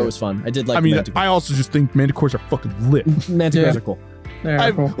Manticore was fun. I did like. I mean, Manticore. I also just think Manticores are fucking lit. Manticores are cool.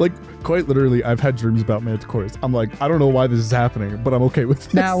 Cool. Like, quite literally, I've had dreams about Manticores. I'm like, I don't know why this is happening, but I'm okay with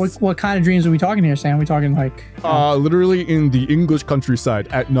this. Now, what kind of dreams are we talking here, Sam? Are we talking like... literally in the English countryside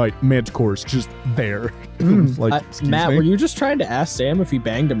at night, Manticores just there. Like, Matt, were you just trying to ask Sam if he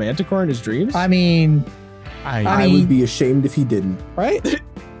banged a Manticore in his dreams? I mean... I would be ashamed if he didn't. Right?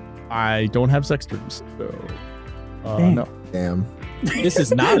 I don't have sex dreams, so... no. Damn. This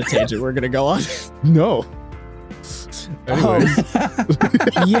is not a tangent we're gonna go on. No. Anyways.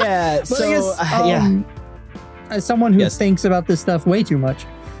 Yeah. So I guess, as someone who thinks about this stuff way too much,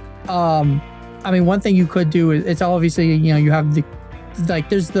 I mean, one thing you could do is, it's obviously, you know, you have the, like,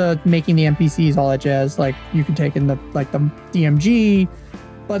 there's the making the NPCs, all that jazz. Like, you can take in the DMG,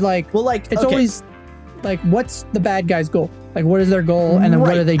 but like, well, like, it's always like, what's the bad guy's goal? Like, what is their goal, and then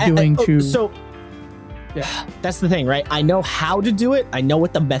what are they doing to? So. Yeah, that's the thing, right? I know how to do it. I know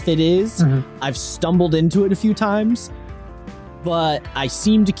what the method is. I've stumbled into it a few times, but I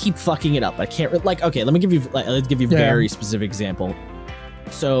seem to keep fucking it up. I can't like. Okay, let's give you a very specific example.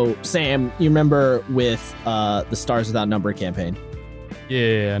 So, Sam, you remember with the Stars Without Number campaign?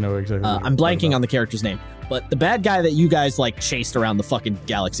 Yeah, I know exactly. I'm blanking on the character's name, but the bad guy that you guys like chased around the fucking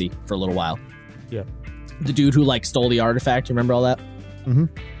galaxy for a little while. Yeah. The dude who like stole the artifact. You remember all that? Mm-hmm.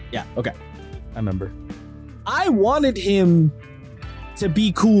 Yeah. Okay. I remember. I wanted him to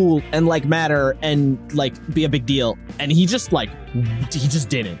be cool and like matter and like be a big deal, and he just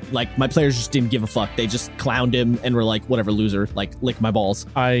didn't. Like my players just didn't give a fuck. They just clowned him and were like, whatever, loser, like lick my balls.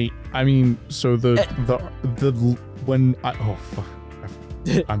 I mean, so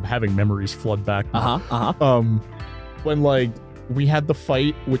I'm having memories flood back. When like we had the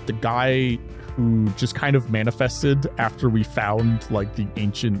fight with the guy who just kind of manifested after we found like the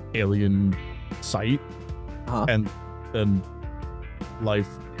ancient alien site, and then life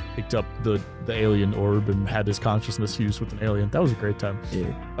picked up the alien orb and had his consciousness fused with an alien. That was a great time.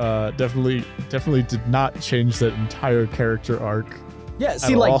 Yeah. Definitely did not change that entire character arc. Yeah,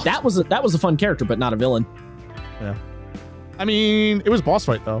 see, like all. that was a fun character, but not a villain. Yeah. I mean, it was boss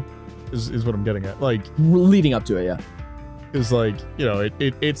fight though, is what I'm getting at. Like leading up to it, yeah. Is like, you know,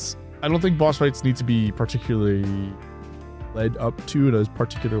 it's I don't think boss fights need to be particularly led up to in a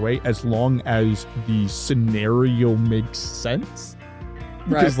particular way, as long as the scenario makes sense.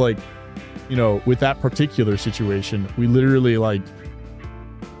 Because like, you know, with that particular situation, we literally like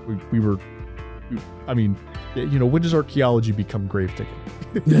we were, I mean, you know, when does archaeology become grave digging?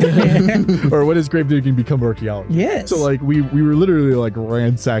 Or when does grave digging become archaeology? Yes. So like we were literally like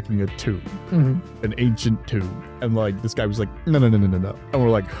ransacking a tomb, an ancient tomb, and like this guy was like, no, and we're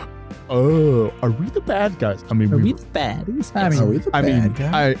like, oh, are we the bad guys? I mean, are we the bad guys?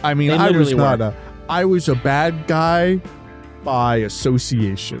 I mean, I was a bad guy by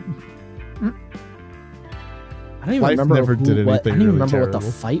association. I don't even remember. I don't even remember what the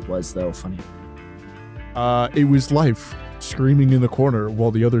fight was, though. Funny. It was Life screaming in the corner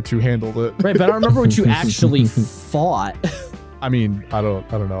while the other two handled it. Right, but I don't remember what you actually fought. I mean, I don't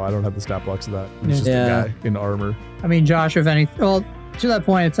know. I don't have the stat blocks of that. It's just a guy in armor. I mean, Josh, if any, well, to that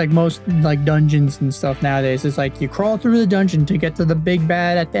point, it's like most like dungeons and stuff nowadays. It's like you crawl through the dungeon to get to the big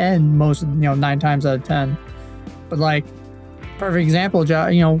bad at the end. Most, 9 times out of 10. But like, perfect example,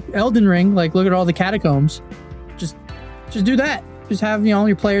 Elden Ring. Like, look at all the catacombs. Just do that. Just have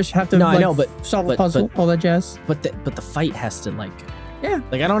your players have to solve a puzzle, all that jazz. But the fight has to like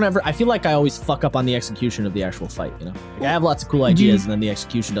I feel like I always fuck up on the execution of the actual fight. Like I have lots of cool ideas and then the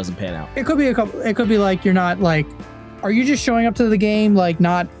execution doesn't pan out. It could be it could be like you're not like, are you just showing up to the game like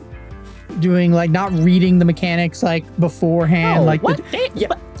not doing like not reading the mechanics like beforehand?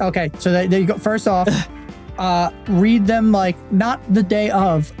 Okay, so there you go. First off, read them like not the day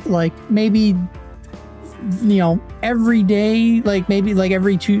of, like maybe every day, like maybe like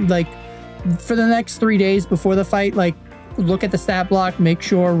every 2, like for the next 3 days before the fight, like look at the stat block, make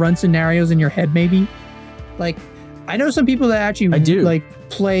sure, run scenarios in your head maybe. Like I know some people that actually like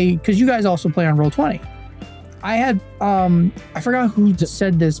play, because you guys also play on Roll20. I had I forgot who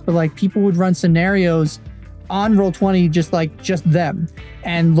said this, but like people would run scenarios on Roll20 just them,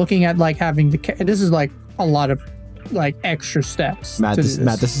 and looking at like having this is like a lot of like extra steps. Matt, this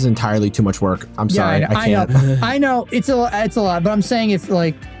is entirely too much work. I'm sorry. I can't. I know it's a lot, but I'm saying it's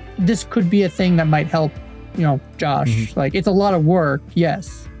like this could be a thing that might help, Josh. Mm-hmm. Like it's a lot of work,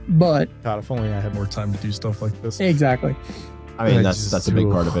 yes, but God, if only I had more time to do stuff like this. Exactly. I mean, that's a big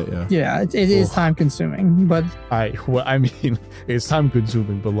part of it. Yeah. Yeah, it is time consuming, but I mean, it's time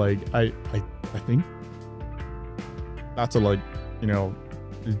consuming, but like I think not to like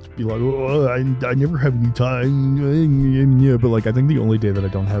be like, oh, I never have any time. Yeah, but like I think the only day that I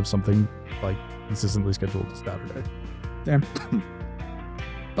don't have something like consistently scheduled is Saturday. Damn.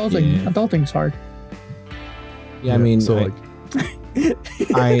 Adulting's hard. Yeah, I mean, so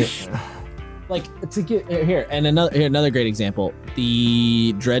I like to get here, and another great example,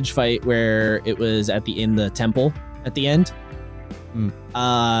 the Dredge fight where it was in the temple at the end.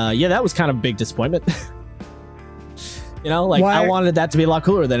 That was kind of a big disappointment. I wanted that to be a lot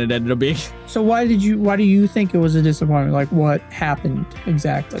cooler than it ended up being. So why do you think it was a disappointment? Like what happened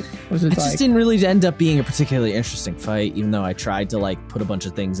exactly? Was it just didn't really end up being a particularly interesting fight, even though I tried to like put a bunch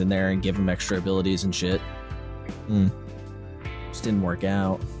of things in there and give him extra abilities and shit. Just didn't work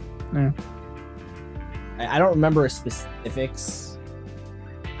out. Yeah. I don't remember specifics.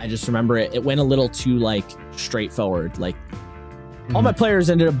 I just remember it went a little too like straightforward. Like all my players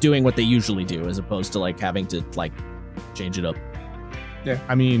ended up doing what they usually do, as opposed to like having to like change it up. Yeah,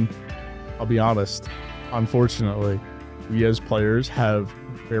 I mean, I'll be honest. Unfortunately, we as players have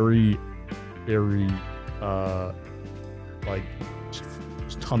very, very like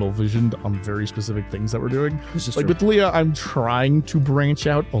tunnel visioned on very specific things that we're doing. Like with Leah, I'm trying to branch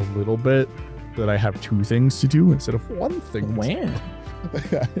out a little bit, that I have 2 things to do instead of 1 thing. Wow.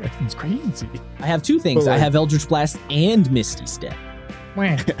 It's crazy. I have 2 things. I have Eldritch Blast and Misty Step.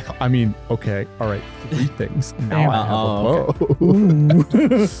 I mean, okay, all right, 3 things. Now I have a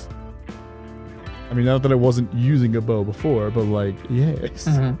bow. I mean, not that I wasn't using a bow before, but like, yes.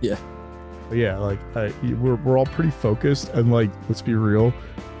 Yeah. But yeah, like we're all pretty focused, and like, let's be real,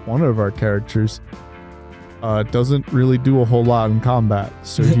 one of our characters doesn't really do a whole lot in combat,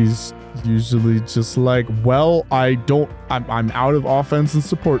 so he's usually just like, well, I'm out of offense and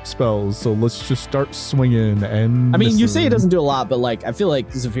support spells, so let's just start swinging. And I mean, you say he doesn't do a lot, but like, I feel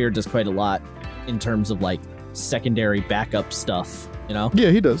like Zephyr does quite a lot in terms of like secondary backup stuff, you know?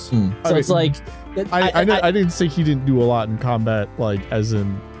 Yeah, he does. So it's like, I didn't say he didn't do a lot in combat, like as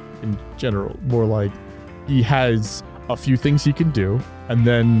in general, more like he has a few things he can do, and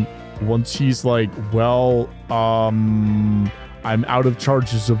then once he's like, well, I'm out of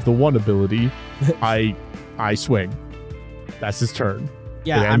charges of the one ability, I swing. That's his turn.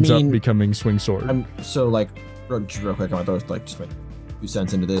 Yeah, it ends up becoming swing sword. So like, real quick, I thought like just my 2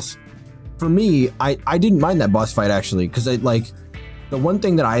 cents into this. For me, I didn't mind that boss fight actually, because I like the one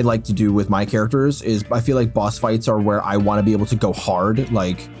thing that I like to do with my characters is I feel like boss fights are where I want to be able to go hard,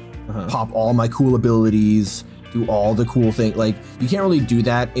 like pop all my cool abilities, do all the cool things. Like, you can't really do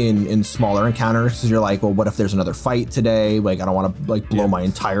that in smaller encounters, because you're like, well, what if there's another fight today? Like, I don't want to like blow my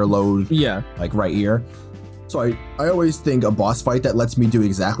entire load like right here. So I always think a boss fight that lets me do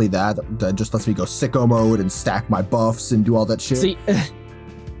exactly that just lets me go sicko mode and stack my buffs and do all that shit. See,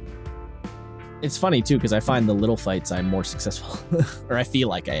 it's funny too, because I find the little fights I'm more successful, or I feel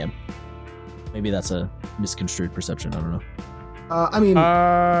like I am. Maybe that's a misconstrued perception. I don't know. I mean,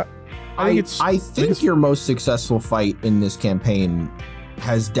 I think your most successful fight in this campaign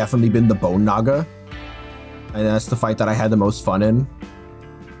has definitely been the Bone Naga, and that's the fight that I had the most fun in.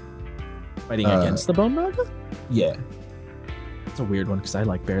 Fighting against the Bone Naga? Yeah. It's a weird one, because I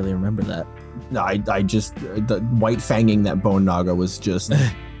like barely remember that. No, I just the white fanging that Bone Naga was just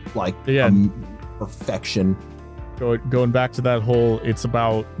like perfection. Going back to that whole, it's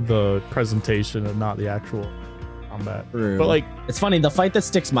about the presentation and not the actual combat. True. But like, it's funny, the fight that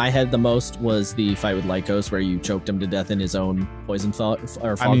sticks my head the most was the fight with Lycos, where you choked him to death in his own poison fog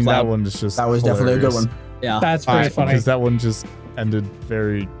cloud. That one is just that was definitely a good one. Yeah, that's pretty funny, because that one just ended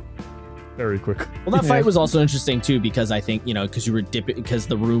very, very quick. Well, that fight was also interesting too, because I think, you know, because you were dipping, because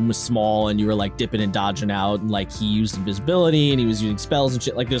the room was small and you were like dipping and dodging out, and like he used invisibility and he was using spells and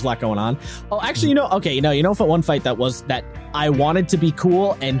shit. Like, there's a lot going on. Oh, actually, you know for one fight that I wanted to be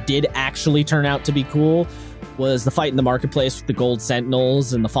cool and did actually turn out to be cool was the fight in the marketplace with the gold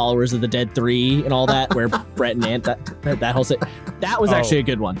sentinels and the followers of the Dead 3 and all that, where Brett and Ant, that whole set, that was actually a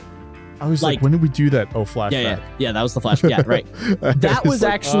good one. I was like, when did we do that? Oh, flashback. Yeah, that was the flashback. Yeah, right. That was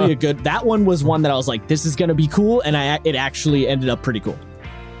like, actually a good. That one was one that I was like, this is gonna be cool, and it actually ended up pretty cool.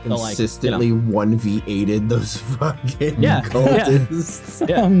 Consistently 1v8'd those fucking cultists.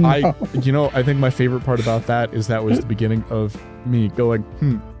 Yeah. Oh, no. I think my favorite part about that is that was the beginning of me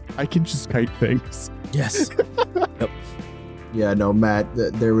going, I can just kite things. Yes. Yep. Yeah, no, Matt,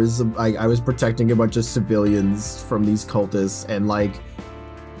 there was I was protecting a bunch of civilians from these cultists, and like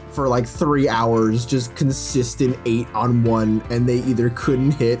for like 3 hours, just consistent 8-on-1, and they either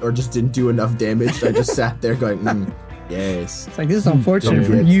couldn't hit or just didn't do enough damage. I just sat there going, yes. It's like, this is unfortunate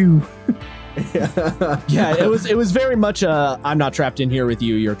for you. Yeah, it was very much I'm not trapped in here with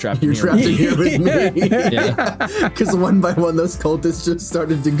you, you're trapped in here with me. Yeah. Because one by one those cultists just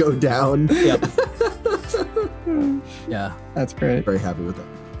started to go down. Yep. Yeah. That's great. Very happy with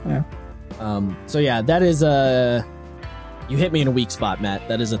that. Yeah. So yeah, that is you hit me in a weak spot, Matt.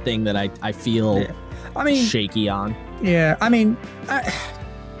 That is a thing that I feel shaky on. Yeah, I mean,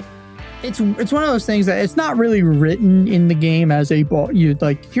 it's one of those things that it's not really written in the game as a boss. You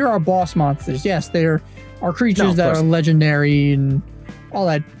like, here are boss monsters. Yes, there are creatures that are legendary and all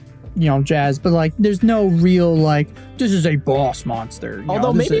that, jazz. But like, there's no real like, this is a boss monster.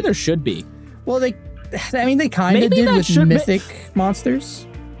 Although maybe there should be. Well, they kind of did with mythic monsters.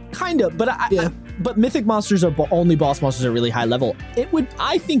 Kind of, but but mythic monsters are only boss monsters at really high level.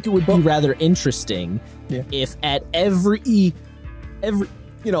 I think it would be rather interesting if at every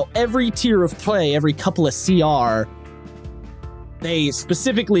tier of play, every couple of CR, they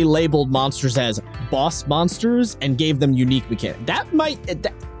specifically labeled monsters as boss monsters and gave them unique mechanics.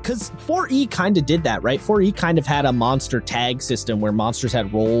 Because 4E kind of did that, right? 4E kind of had a monster tag system where monsters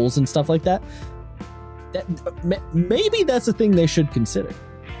had roles and stuff like that. Maybe that's a thing they should consider.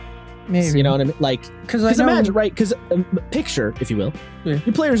 Maybe. You know what I mean? Like, because imagine, right? Because picture, if you will, your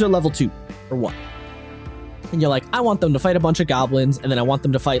players are level 2 or 1. And you're like, I want them to fight a bunch of goblins, and then I want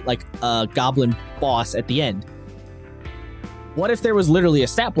them to fight like a goblin boss at the end. What if there was literally a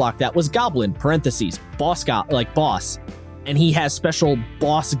stat block that was goblin, parentheses, boss, and he has special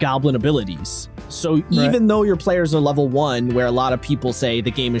boss goblin abilities. So even though your players are level 1, where a lot of people say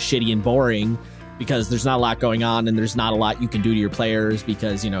the game is shitty and boring because there's not a lot going on and there's not a lot you can do to your players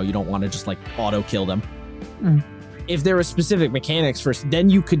because, you don't want to just like auto kill them. If there were specific mechanics first, then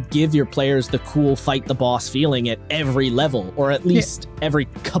you could give your players the cool fight the boss feeling at every level, or at least every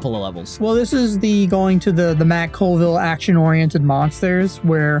couple of levels. Well, this is going to the Matt Colville action-oriented monsters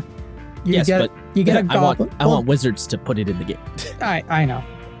where you get a goblin. I want Wizards to put it in the game. I know.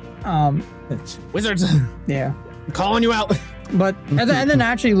 Wizards. Yeah. I'm calling you out. But and then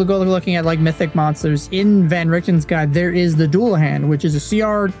actually looking at like mythic monsters in Van Richten's guide, there is the Dual Hand, which is a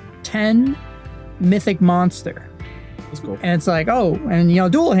CR10 mythic monster. That's cool. And it's like,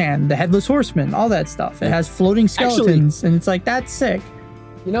 Dual Hand, the Headless Horseman, all that stuff. It has floating skeletons, and it's like, that's sick.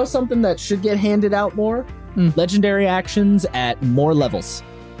 You know something that should get handed out more? Legendary actions at more levels.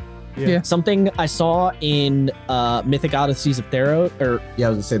 Yeah. Something I saw in Mythic Odysseys of Theros, I was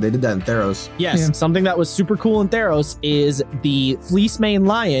gonna say they did that in Theros. Yes, something that was super cool in Theros is the Fleecemane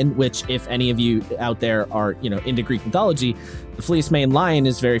Lion, which if any of you out there are, into Greek mythology, the Fleecemane Lion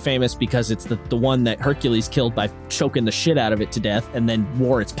is very famous because it's the one that Hercules killed by choking the shit out of it to death and then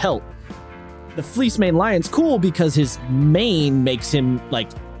wore its pelt. The Fleecemane Lion's cool because his mane makes him like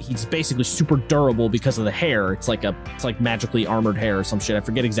he's basically super durable because of the hair. It's like magically armored hair or some shit. I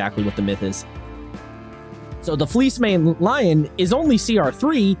forget exactly what the myth is. So the Fleecemane Lion is only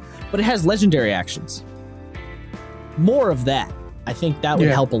CR3, but it has legendary actions. More of that. I think that would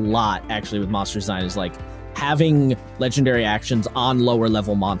help a lot actually with monster design, is like having legendary actions on lower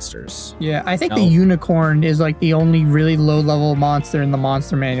level monsters. Yeah, I think the unicorn is like the only really low level monster in the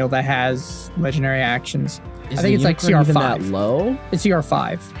monster manual that has legendary actions. I think it's like CR5. Even that low? It's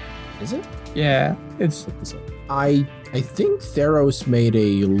CR5. Is it? Yeah, it's. I think Theros made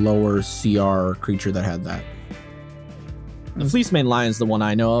a lower CR creature that had that. The Fleecemane Lion's the one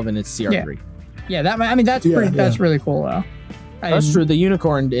I know of, and it's CR3. Yeah, that's that's really cool though. That's true. The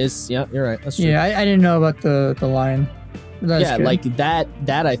unicorn is. Yeah, you're right. That's true. Yeah, I didn't know about the lion. That's good. Like that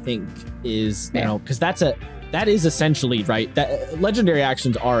I think is because that is essentially right. That legendary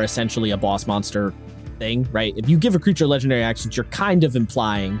actions are essentially a boss monster thing, right? If you give a creature legendary actions, you're kind of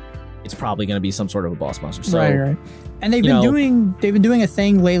implying it's probably going to be some sort of a boss monster. So, right. And they've been doing a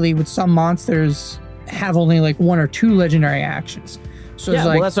thing lately with some monsters have only like 1 or 2 legendary actions. So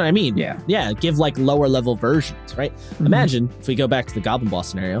well, that's what I mean. Yeah. Give like lower level versions, right? Imagine if we go back to the Goblin Boss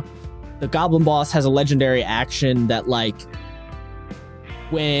scenario, the Goblin Boss has a legendary action that like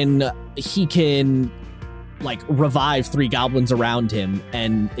when he can like revive 3 goblins around him,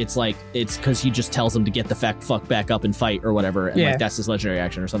 and it's because he just tells them to get the fuck back up and fight or whatever, and like that's his legendary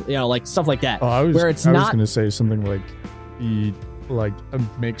action or something, like stuff like that. I was gonna say something like he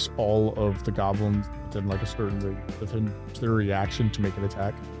makes all of the goblins within like a certain within their reaction to make an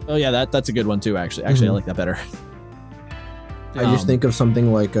attack. Oh yeah, that's a good one too. Actually, I like that better. I just think of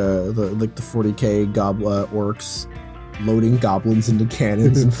something like the 40k orcs loading goblins into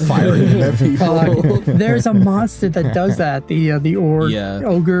cannons and firing them at people. There's a monster that does that. The ogre,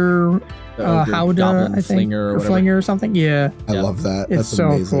 Howda, I think, Flinger or something. Yeah, I love that. It's so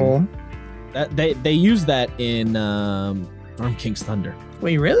amazing. Cool. That they use that in Storm King's Thunder.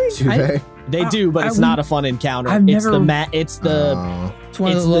 Wait, really? They do, but it's not a fun encounter. It's one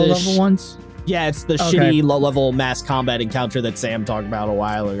of the low level ones. Yeah, it's the shitty low level mass combat encounter that Sam talked about a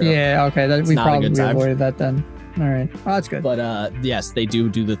while ago. Yeah, okay, we probably avoided that then. All right. Oh, that's good. But yes, they do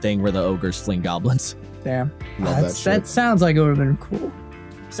the thing where the ogres fling goblins. Damn. That sounds like it would have been cool.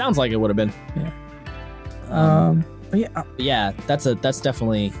 Sounds like it would have been. Yeah. Yeah, that's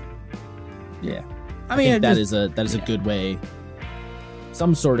definitely. Yeah. I mean, that is a good way.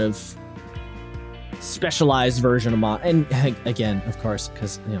 Some sort of specialized version of and again, of course,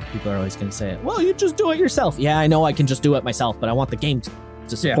 because people are always going to say it. Well, you just do it yourself. Yeah, I know I can just do it myself, but I want the game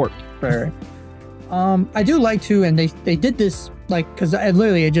to support me. Right. I do like to, and they did this because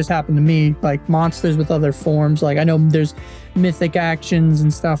it just happened to me, like monsters with other forms. Like I know there's mythic actions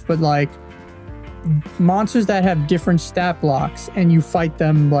and stuff, but like monsters that have different stat blocks and you fight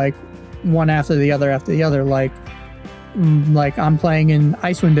them like one after the other. Like I'm playing in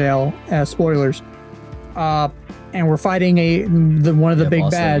Icewind Dale, spoilers, and we're fighting one of the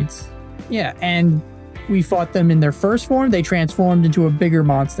big bads. Lady. Yeah, and we fought them in their first form. They transformed into a bigger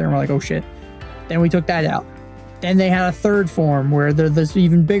monster, and we're like, oh shit. Then we took that out. Then they had a third form where they're this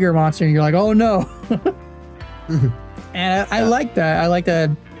even bigger monster, and you're like, oh no. And I like that. I like that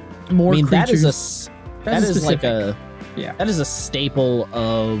more creatures. That is a staple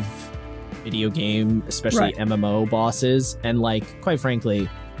of video game, especially MMO bosses. And like, quite frankly,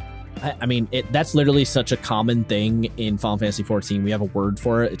 I mean, that's literally such a common thing in Final Fantasy XIV. We have a word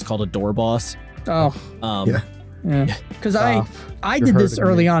for it. It's called a door boss. Oh. Yeah. Because I did this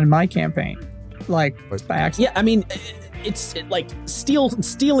early on in my campaign. like by accident. Yeah, I mean, it's like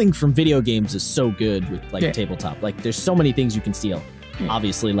stealing from video games is so good with like tabletop. Like, there's so many things you can steal. Yeah.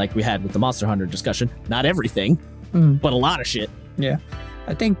 Obviously, like we had with the Monster Hunter discussion, not everything, but a lot of shit. Yeah,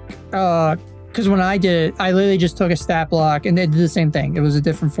 I think because when I did it, I literally just took a stat block and they did the same thing. It was a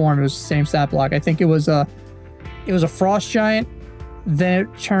different form. It was the same stat block. I think it was a Frost Giant. Then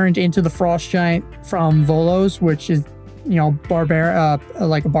it turned into the Frost Giant from Volos, which is, you know,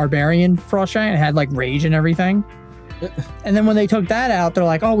 like a barbarian Frost Giant. It had like rage and everything. And then when they took that out, they're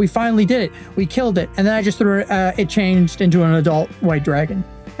like, "Oh, we finally did it. We killed it." And then I just threw it changed into an adult white dragon.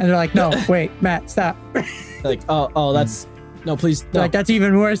 And they're like, "No, wait, Matt, stop." Like, oh, that's no, please. No. Like, that's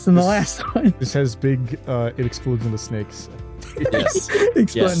even worse than the last one. This has big. It explodes into snakes. Yes.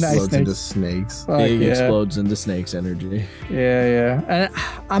 Explodes into snakes. Big explodes into snakes energy. Yeah. And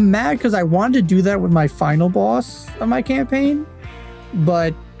I'm mad because I wanted to do that with my final boss of my campaign,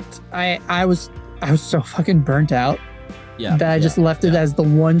 but I was so fucking burnt out that I just left it as the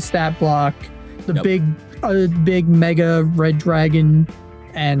one stat block, the big mega red dragon,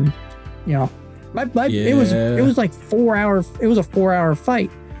 and you know, it was like 4 hour. It was a 4 hour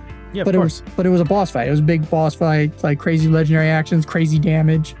fight. Yeah, but it was a boss fight. It was a big boss fight, like crazy legendary actions, crazy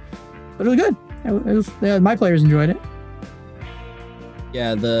damage. But it was good. It was my players enjoyed it.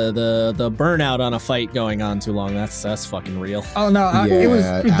 Yeah, the burnout on a fight going on too long, that's fucking real. Oh no, it was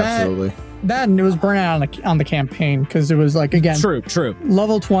absolutely. That and it was burnout on the campaign because it was like, again, true.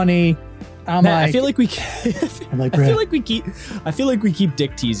 Level 20. Matt, I feel like we keep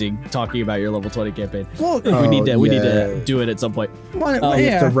dick teasing talking about your level 20 campaign. Well, we need to do it at some point. You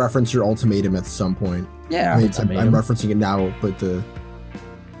have to reference your ultimatum at some point. Yeah, I mean, I'm referencing it now, but the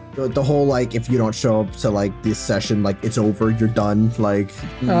whole, like, if you don't show up to like this session, like it's over, you're done. Like,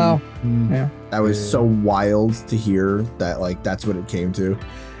 yeah, that was so wild to hear that. Like, that's what it came to.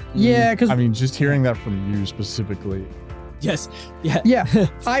 Yeah, because I mean, just hearing that from you specifically. Yes. Yeah.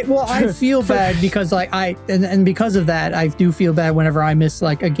 I feel bad because like and because of that, I do feel bad whenever I miss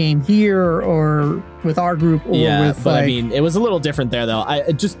like a game here or with our group or with. But I mean, it was a little different there though.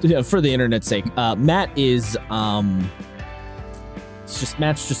 I just for the internet's sake, Matt is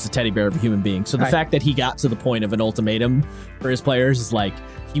Matt's just a teddy bear of a human being. So the fact that he got to the point of an ultimatum for his players is like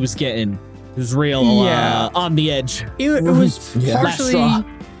he was real on the edge. It was partially.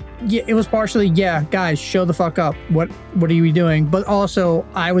 Yeah, it was partially, guys, show the fuck up. What are you doing? But also,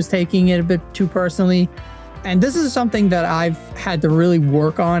 I was taking it a bit too personally. And this is something that I've had to really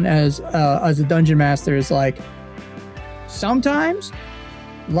work on as a dungeon master is like, sometimes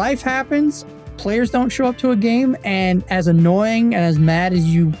life happens, players don't show up to a game, and as annoying and as mad as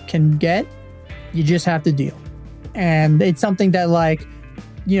you can get, you just have to deal. And it's something that, like,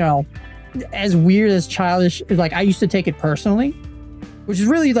 you know, as weird as childish, like, I used to take it personally, which is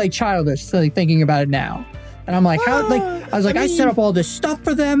really like childish, like thinking about it now. And I'm like, I set up all this stuff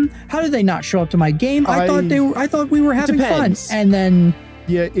for them. How did they not show up to my game? I thought we were having fun. And then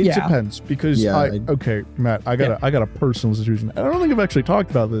it depends because Matt, I got a personal situation. I don't think I've actually talked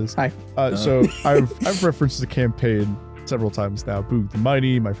about this. So I've referenced the campaign several times now. Boog the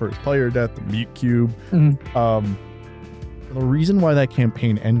Mighty, my first player death, the Mute Cube. The reason why that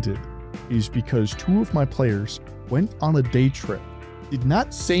campaign ended is because 2 of my players went on a day trip. Did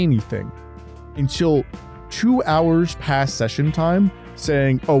not say anything until 2 hours past session time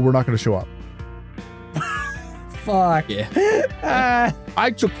saying, "Oh, we're not going to show up." Fuck. Yeah.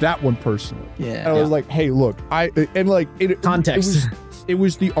 I took that one personally. Yeah. And I was like, "Hey, look, context." It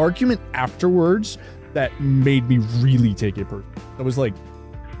was the argument afterwards that made me really take it personally. I was like,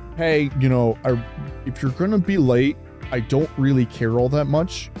 "Hey, you know, if you're going to be late, I don't really care all that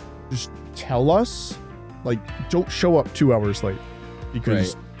much. Just tell us. Like, don't show up 2 hours late."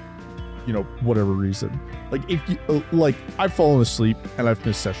 Because, you know, whatever reason. Like, if you, I've fallen asleep and I've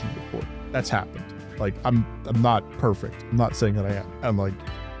missed sessions before. That's happened. Like, I'm not perfect. I'm not saying that I am. I'm like,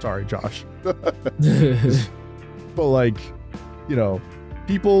 sorry, Josh. But like, you know,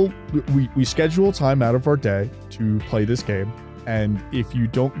 people, we schedule time out of our day to play this game. And if you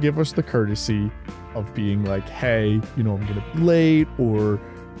don't give us the courtesy of being like, hey, you know, I'm going to be late, or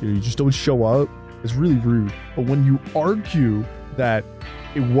you just don't show up, it's really rude. But when you argue that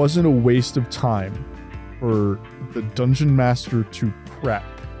it wasn't a waste of time for the dungeon master to prep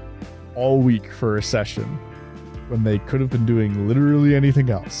all week for a session when they could have been doing literally anything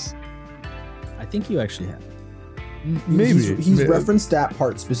else. I think you actually have. Maybe he's referenced that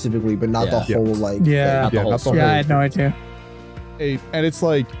part specifically, but not the whole like. Yeah, I had no idea. And it's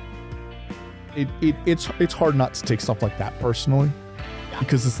like, it's hard not to take stuff like that personally.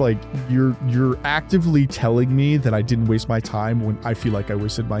 because it's like you're actively telling me that I didn't waste my time when I feel like I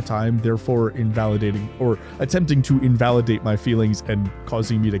wasted my time, therefore invalidating or attempting to invalidate my feelings and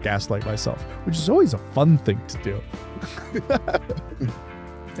causing me to gaslight myself, which is always a fun thing to do.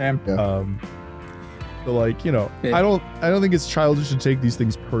 Damn. But like, you know, yeah. I don't think it's childish to take these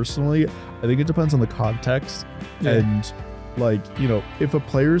things personally. I think it depends on the context. Yeah. And like, you know, if a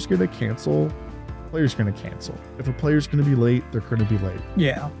player's gonna cancel, player's gonna cancel. If a player's gonna be late, they're gonna be late.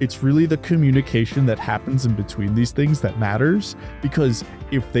 Yeah. It's really the communication that happens in between these things that matters, because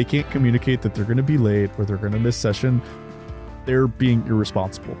if they can't communicate that they're gonna be late or they're gonna miss session, they're being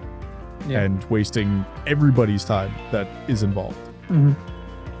irresponsible and wasting everybody's time that is involved. Mm-hmm.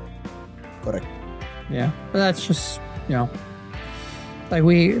 Correct. Yeah. But that's just, you know, like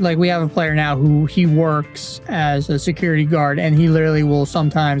we have a player now who he works as a security guard, and he literally will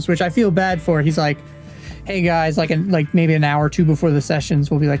sometimes, which I feel bad for. He's like, hey guys, like maybe an hour or two before the sessions,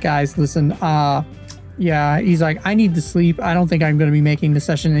 we'll be like, guys, listen, yeah, he's like, I need to sleep. I don't think I'm going to be making the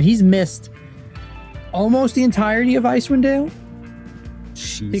session. And he's missed almost the entirety of Icewind Dale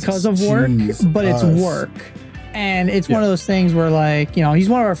because of work, but it's work. And it's one of those things where, like, you know, he's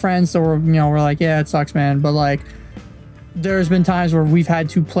one of our friends, so we're like, yeah, it sucks, man. But like, there's been times where we've had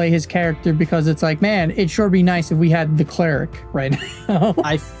to play his character because it's like, man, it'd sure be nice if we had the cleric right now.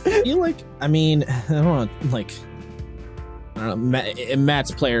 I feel like, I mean, I don't want to, like, I don't know,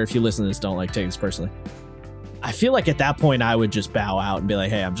 Matt's player, if you listen to this, don't like take this personally. I feel like at that point I would just bow out and be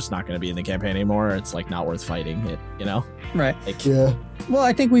like, hey, I'm just not going to be in the campaign anymore. It's like not worth fighting it, you know? Right. Like, yeah. Well,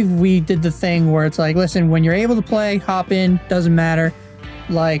 I think we did the thing where it's like, listen, when you're able to play, hop in, doesn't matter.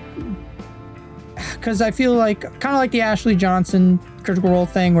 Like, because I feel like kind of like the Ashley Johnson Critical Role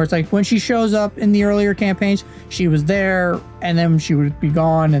thing, where it's like when she shows up in the earlier campaigns, she was there and then she would be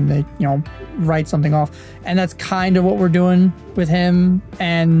gone, and they, you know, write something off. And that's kind of what we're doing with him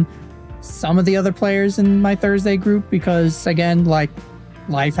and some of the other players in my Thursday group, because again, like,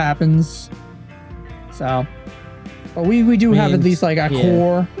 life happens. So, but we do have at least like a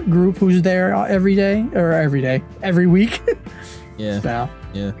core group who's there every week. Yeah. So,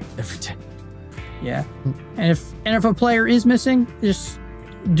 yeah, every day. Yeah. And if a player is missing, just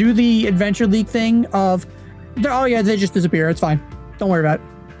do the Adventure League thing of, oh yeah, they just disappear. It's fine. Don't worry about it.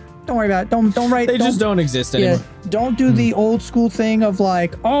 Don't worry about it. Don't write. They just don't exist anymore. Yeah, don't do the old school thing of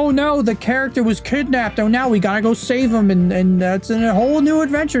like, oh no, the character was kidnapped. Oh, now we gotta go save him, and that's in a whole new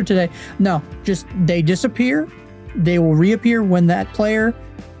adventure today. No, just they disappear. They will reappear when that player,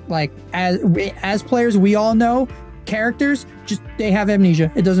 like as players, we all know characters just they have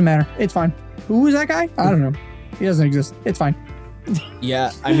amnesia. It doesn't matter. It's fine. Who is that guy? I don't know. He doesn't exist. It's fine.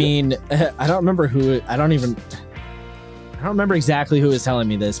 Yeah, I mean, I don't remember who. I don't remember exactly who was telling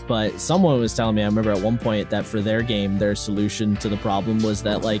me this, but someone was telling me, I remember at one point, that for their game, their solution to the problem was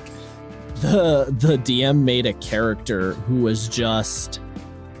that, like, the DM made a character who was just,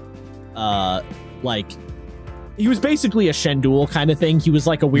 like, he was basically a Shendul kind of thing. He was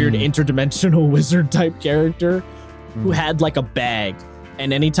like a weird interdimensional wizard type character who had like a bag,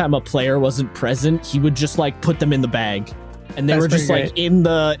 and anytime a player wasn't present, he would just like put them in the bag. And they were just like in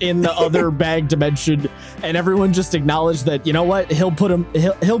the other bag dimension, and everyone just acknowledged that, you know what, he'll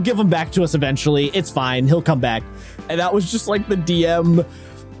give them back to us eventually. It's fine. He'll come back. And that was just like the DM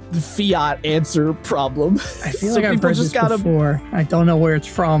fiat answer problem. I feel like I've heard this before. I don't know where it's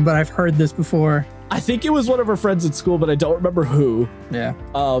from, but I've heard this before. I think it was one of our friends at school, but I don't remember who. Yeah.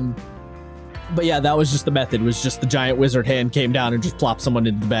 But yeah, that was just the method, was just the giant wizard hand came down and just plopped someone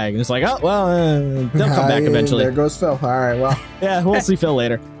into the bag. And it's like, oh, well, they'll come back eventually. There goes Phil. All right, well. Yeah, we'll see Phil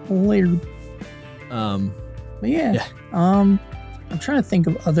later. Later. But yeah. I'm trying to think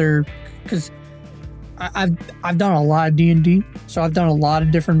of other, because I've done a lot of D&D, so I've done a lot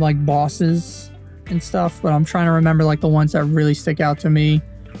of different like bosses and stuff, but I'm trying to remember like the ones that really stick out to me.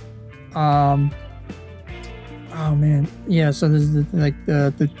 Oh man, yeah. So there's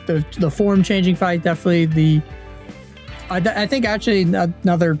the form changing fight. Definitely I think actually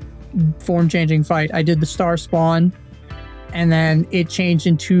another form changing fight. I did the Star Spawn, and then it changed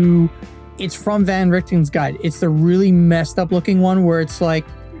into. It's from Van Richten's Guide. It's the really messed up looking one where it's like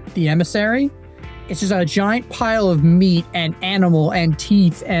the emissary. It's just a giant pile of meat and animal and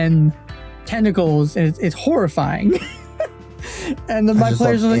teeth and tentacles, and it's horrifying. And then my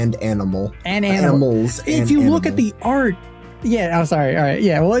players are like, and animals. If you look at the art, yeah, I'm sorry. All right,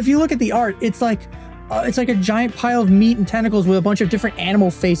 yeah. Well, if you look at the art, it's like a giant pile of meat and tentacles with a bunch of different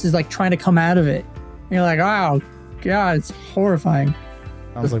animal faces like trying to come out of it. And you're like, oh god, it's horrifying.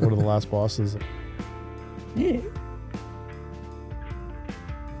 Sounds like one of the last bosses. Yeah.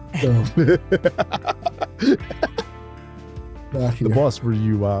 The boss where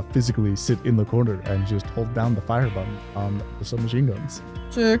you physically sit in the corner and just hold down the fire button on the submachine guns.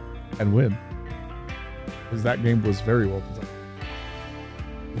 Sick. And win. Because that game was very well designed.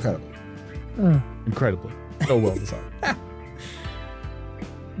 Incredible. Incredibly. So well designed.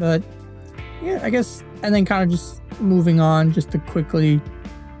 But yeah, I guess, and then kind of just moving on just to quickly,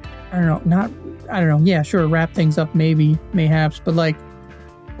 yeah, sure, wrap things up mayhaps, but like,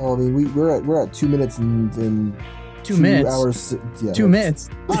 well, I mean, we're at 2 minutes and 2 minutes. Hours. Yeah, 2 minutes.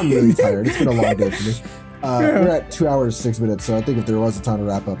 I'm really tired. It's been a long day for me. We're at 2 hours 6 minutes, so I think if there was a time to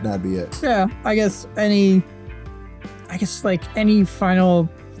wrap up, that'd be it. Yeah, I guess any final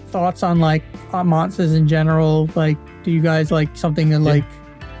thoughts on like monsters in general? Like, do you guys like something that like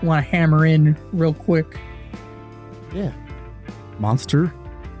want to hammer in real quick? Yeah. Monster.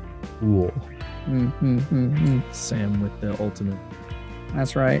 Cool. Sam with the ultimate.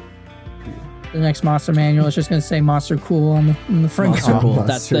 That's right. The next monster manual is just going to say Monster Cool on the front Monster cover. Cool.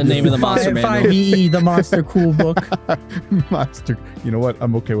 That's the name of the monster manual. 5e, the Monster Cool book. Monster. You know what?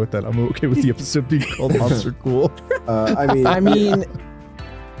 I'm okay with that. I'm okay with the episode being called Monster Cool. I mean,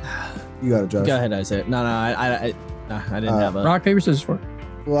 you got it, Josh. Go ahead, Isaiah. No, I didn't have a rock, paper, scissors for it.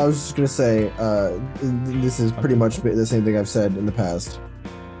 Well, I was just gonna say, this is pretty much the same thing I've said in the past.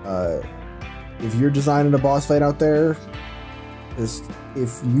 If you're designing a boss fight out there, just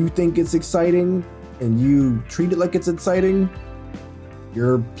if you think it's exciting and you treat it like it's exciting,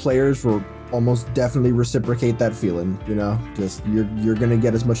 your players will almost definitely reciprocate that feeling. You know, just you're gonna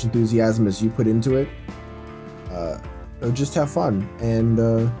get as much enthusiasm as you put into it. So just have fun and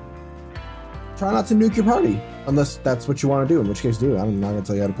try not to nuke your party unless that's what you want to do. In which case, do it. I'm not gonna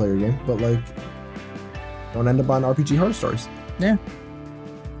tell you how to play your game, but like, don't end up on RPG horror stories. Yeah.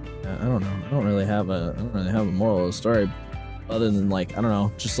 I don't know. I don't really have a moral of the story, other than like, I don't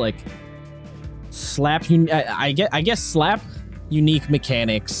know, just like slap. I guess slap unique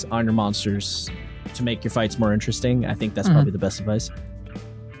mechanics on your monsters to make your fights more interesting. I think that's probably the best advice.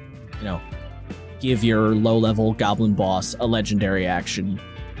 You know, give your low-level goblin boss a legendary action.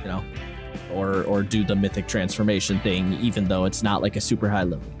 You know, or do the mythic transformation thing, even though it's not like a super high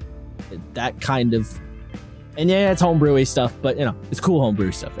level. That kind of. And yeah, it's homebrewy stuff, but you know, it's cool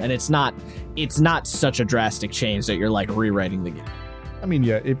homebrew stuff, and it's not such a drastic change that you're like rewriting the game. I mean,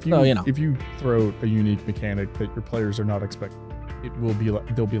 yeah, if you throw a unique mechanic that your players are not expecting, it will be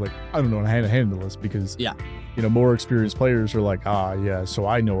like they'll be like, I don't know how to handle this, because you know, more experienced players are like, so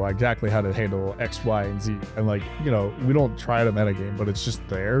I know exactly how to handle X, Y, and Z, and like, you know, we don't try to metagame, but it's just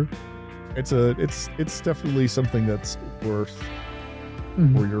there. It's definitely something that's worth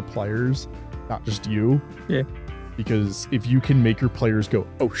for your players. Not just you. Yeah. Because if you can make your players go,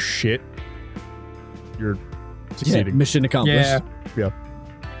 oh shit, you're succeeding. Yeah, mission accomplished.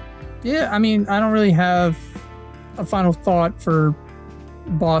 Yeah, I mean, I don't really have a final thought for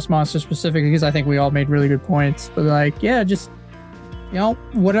boss monster specifically, because I think we all made really good points. But like, yeah, just, you know,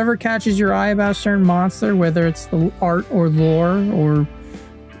 whatever catches your eye about a certain monster, whether it's the art or lore or,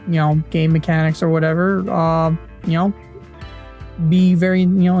 you know, game mechanics or whatever, you know, be very, you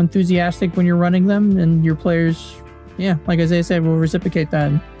know, enthusiastic when you're running them, and your players, yeah, like Isaiah said, will reciprocate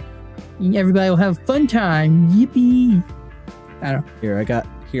that. And everybody will have fun time. Yippee! I don't know.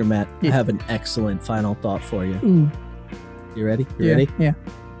 Here, Matt. Yeah. I have an excellent final thought for you. Ooh. You ready? Ready? Yeah.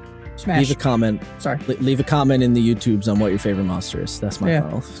 Smash. Leave a comment. Sorry. Leave a comment in the YouTubes on what your favorite monster is. That's my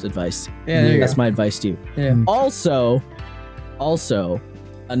final advice. Yeah, that's my advice to you. Yeah. Also,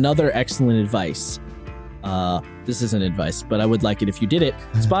 another excellent advice. This isn't advice, but I would like it if you did it.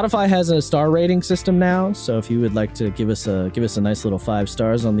 Spotify has a star rating system now, so if you would like to give us a nice little 5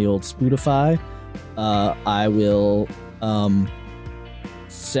 stars on the old Spotify, I will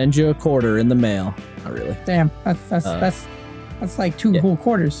send you a quarter in the mail. Not really. Damn, that's like 2 whole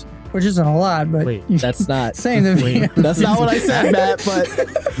quarters, which isn't a lot, but wait, that's not saying that. That's not what I said, Matt.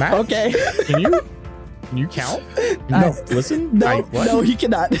 But Matt, okay, can you count? No, listen. No, he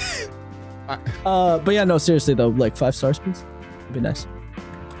cannot. But yeah, no, seriously though, like 5 stars, please. It'd be nice.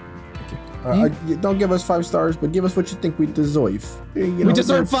 Don't give us 5 stars, but give us what you think we deserve. We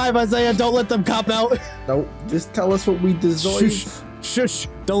deserve 5, Isaiah. Don't let them cop out. No, just tell us what we deserve. Shush.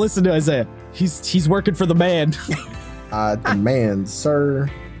 Don't listen to Isaiah. He's working for the man. The man, sir.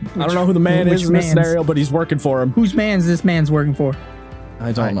 I don't know who the man is in this scenario, but he's working for him. Whose man's this man's working for?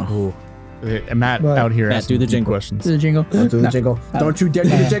 I don't know. Matt out here. Matt, do the jingle. Questions. Do the jingle. Don't do the jingle. Don't you dare do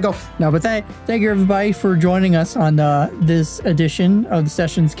the jingle. No, but thank you everybody for joining us on this edition of the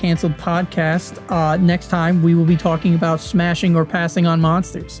Sessions Canceled podcast. Next time we will be talking about smashing or passing on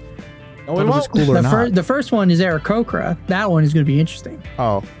monsters. Oh, it was cool or not. The first one is Aarakocra. That one is going to be interesting.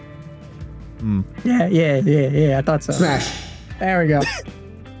 Oh. Yeah. I thought so. Smash. There we go.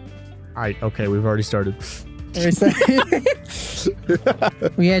 Okay, we've already started.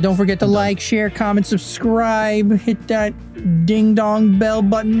 Yeah, don't forget to like, share, comment, subscribe, hit that ding dong bell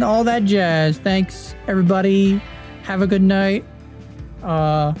button, all that jazz. Thanks, everybody. Have a good night.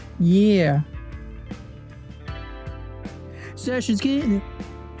 Yeah. Sessions getting it.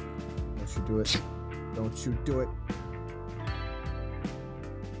 Don't you do it. Don't you do it.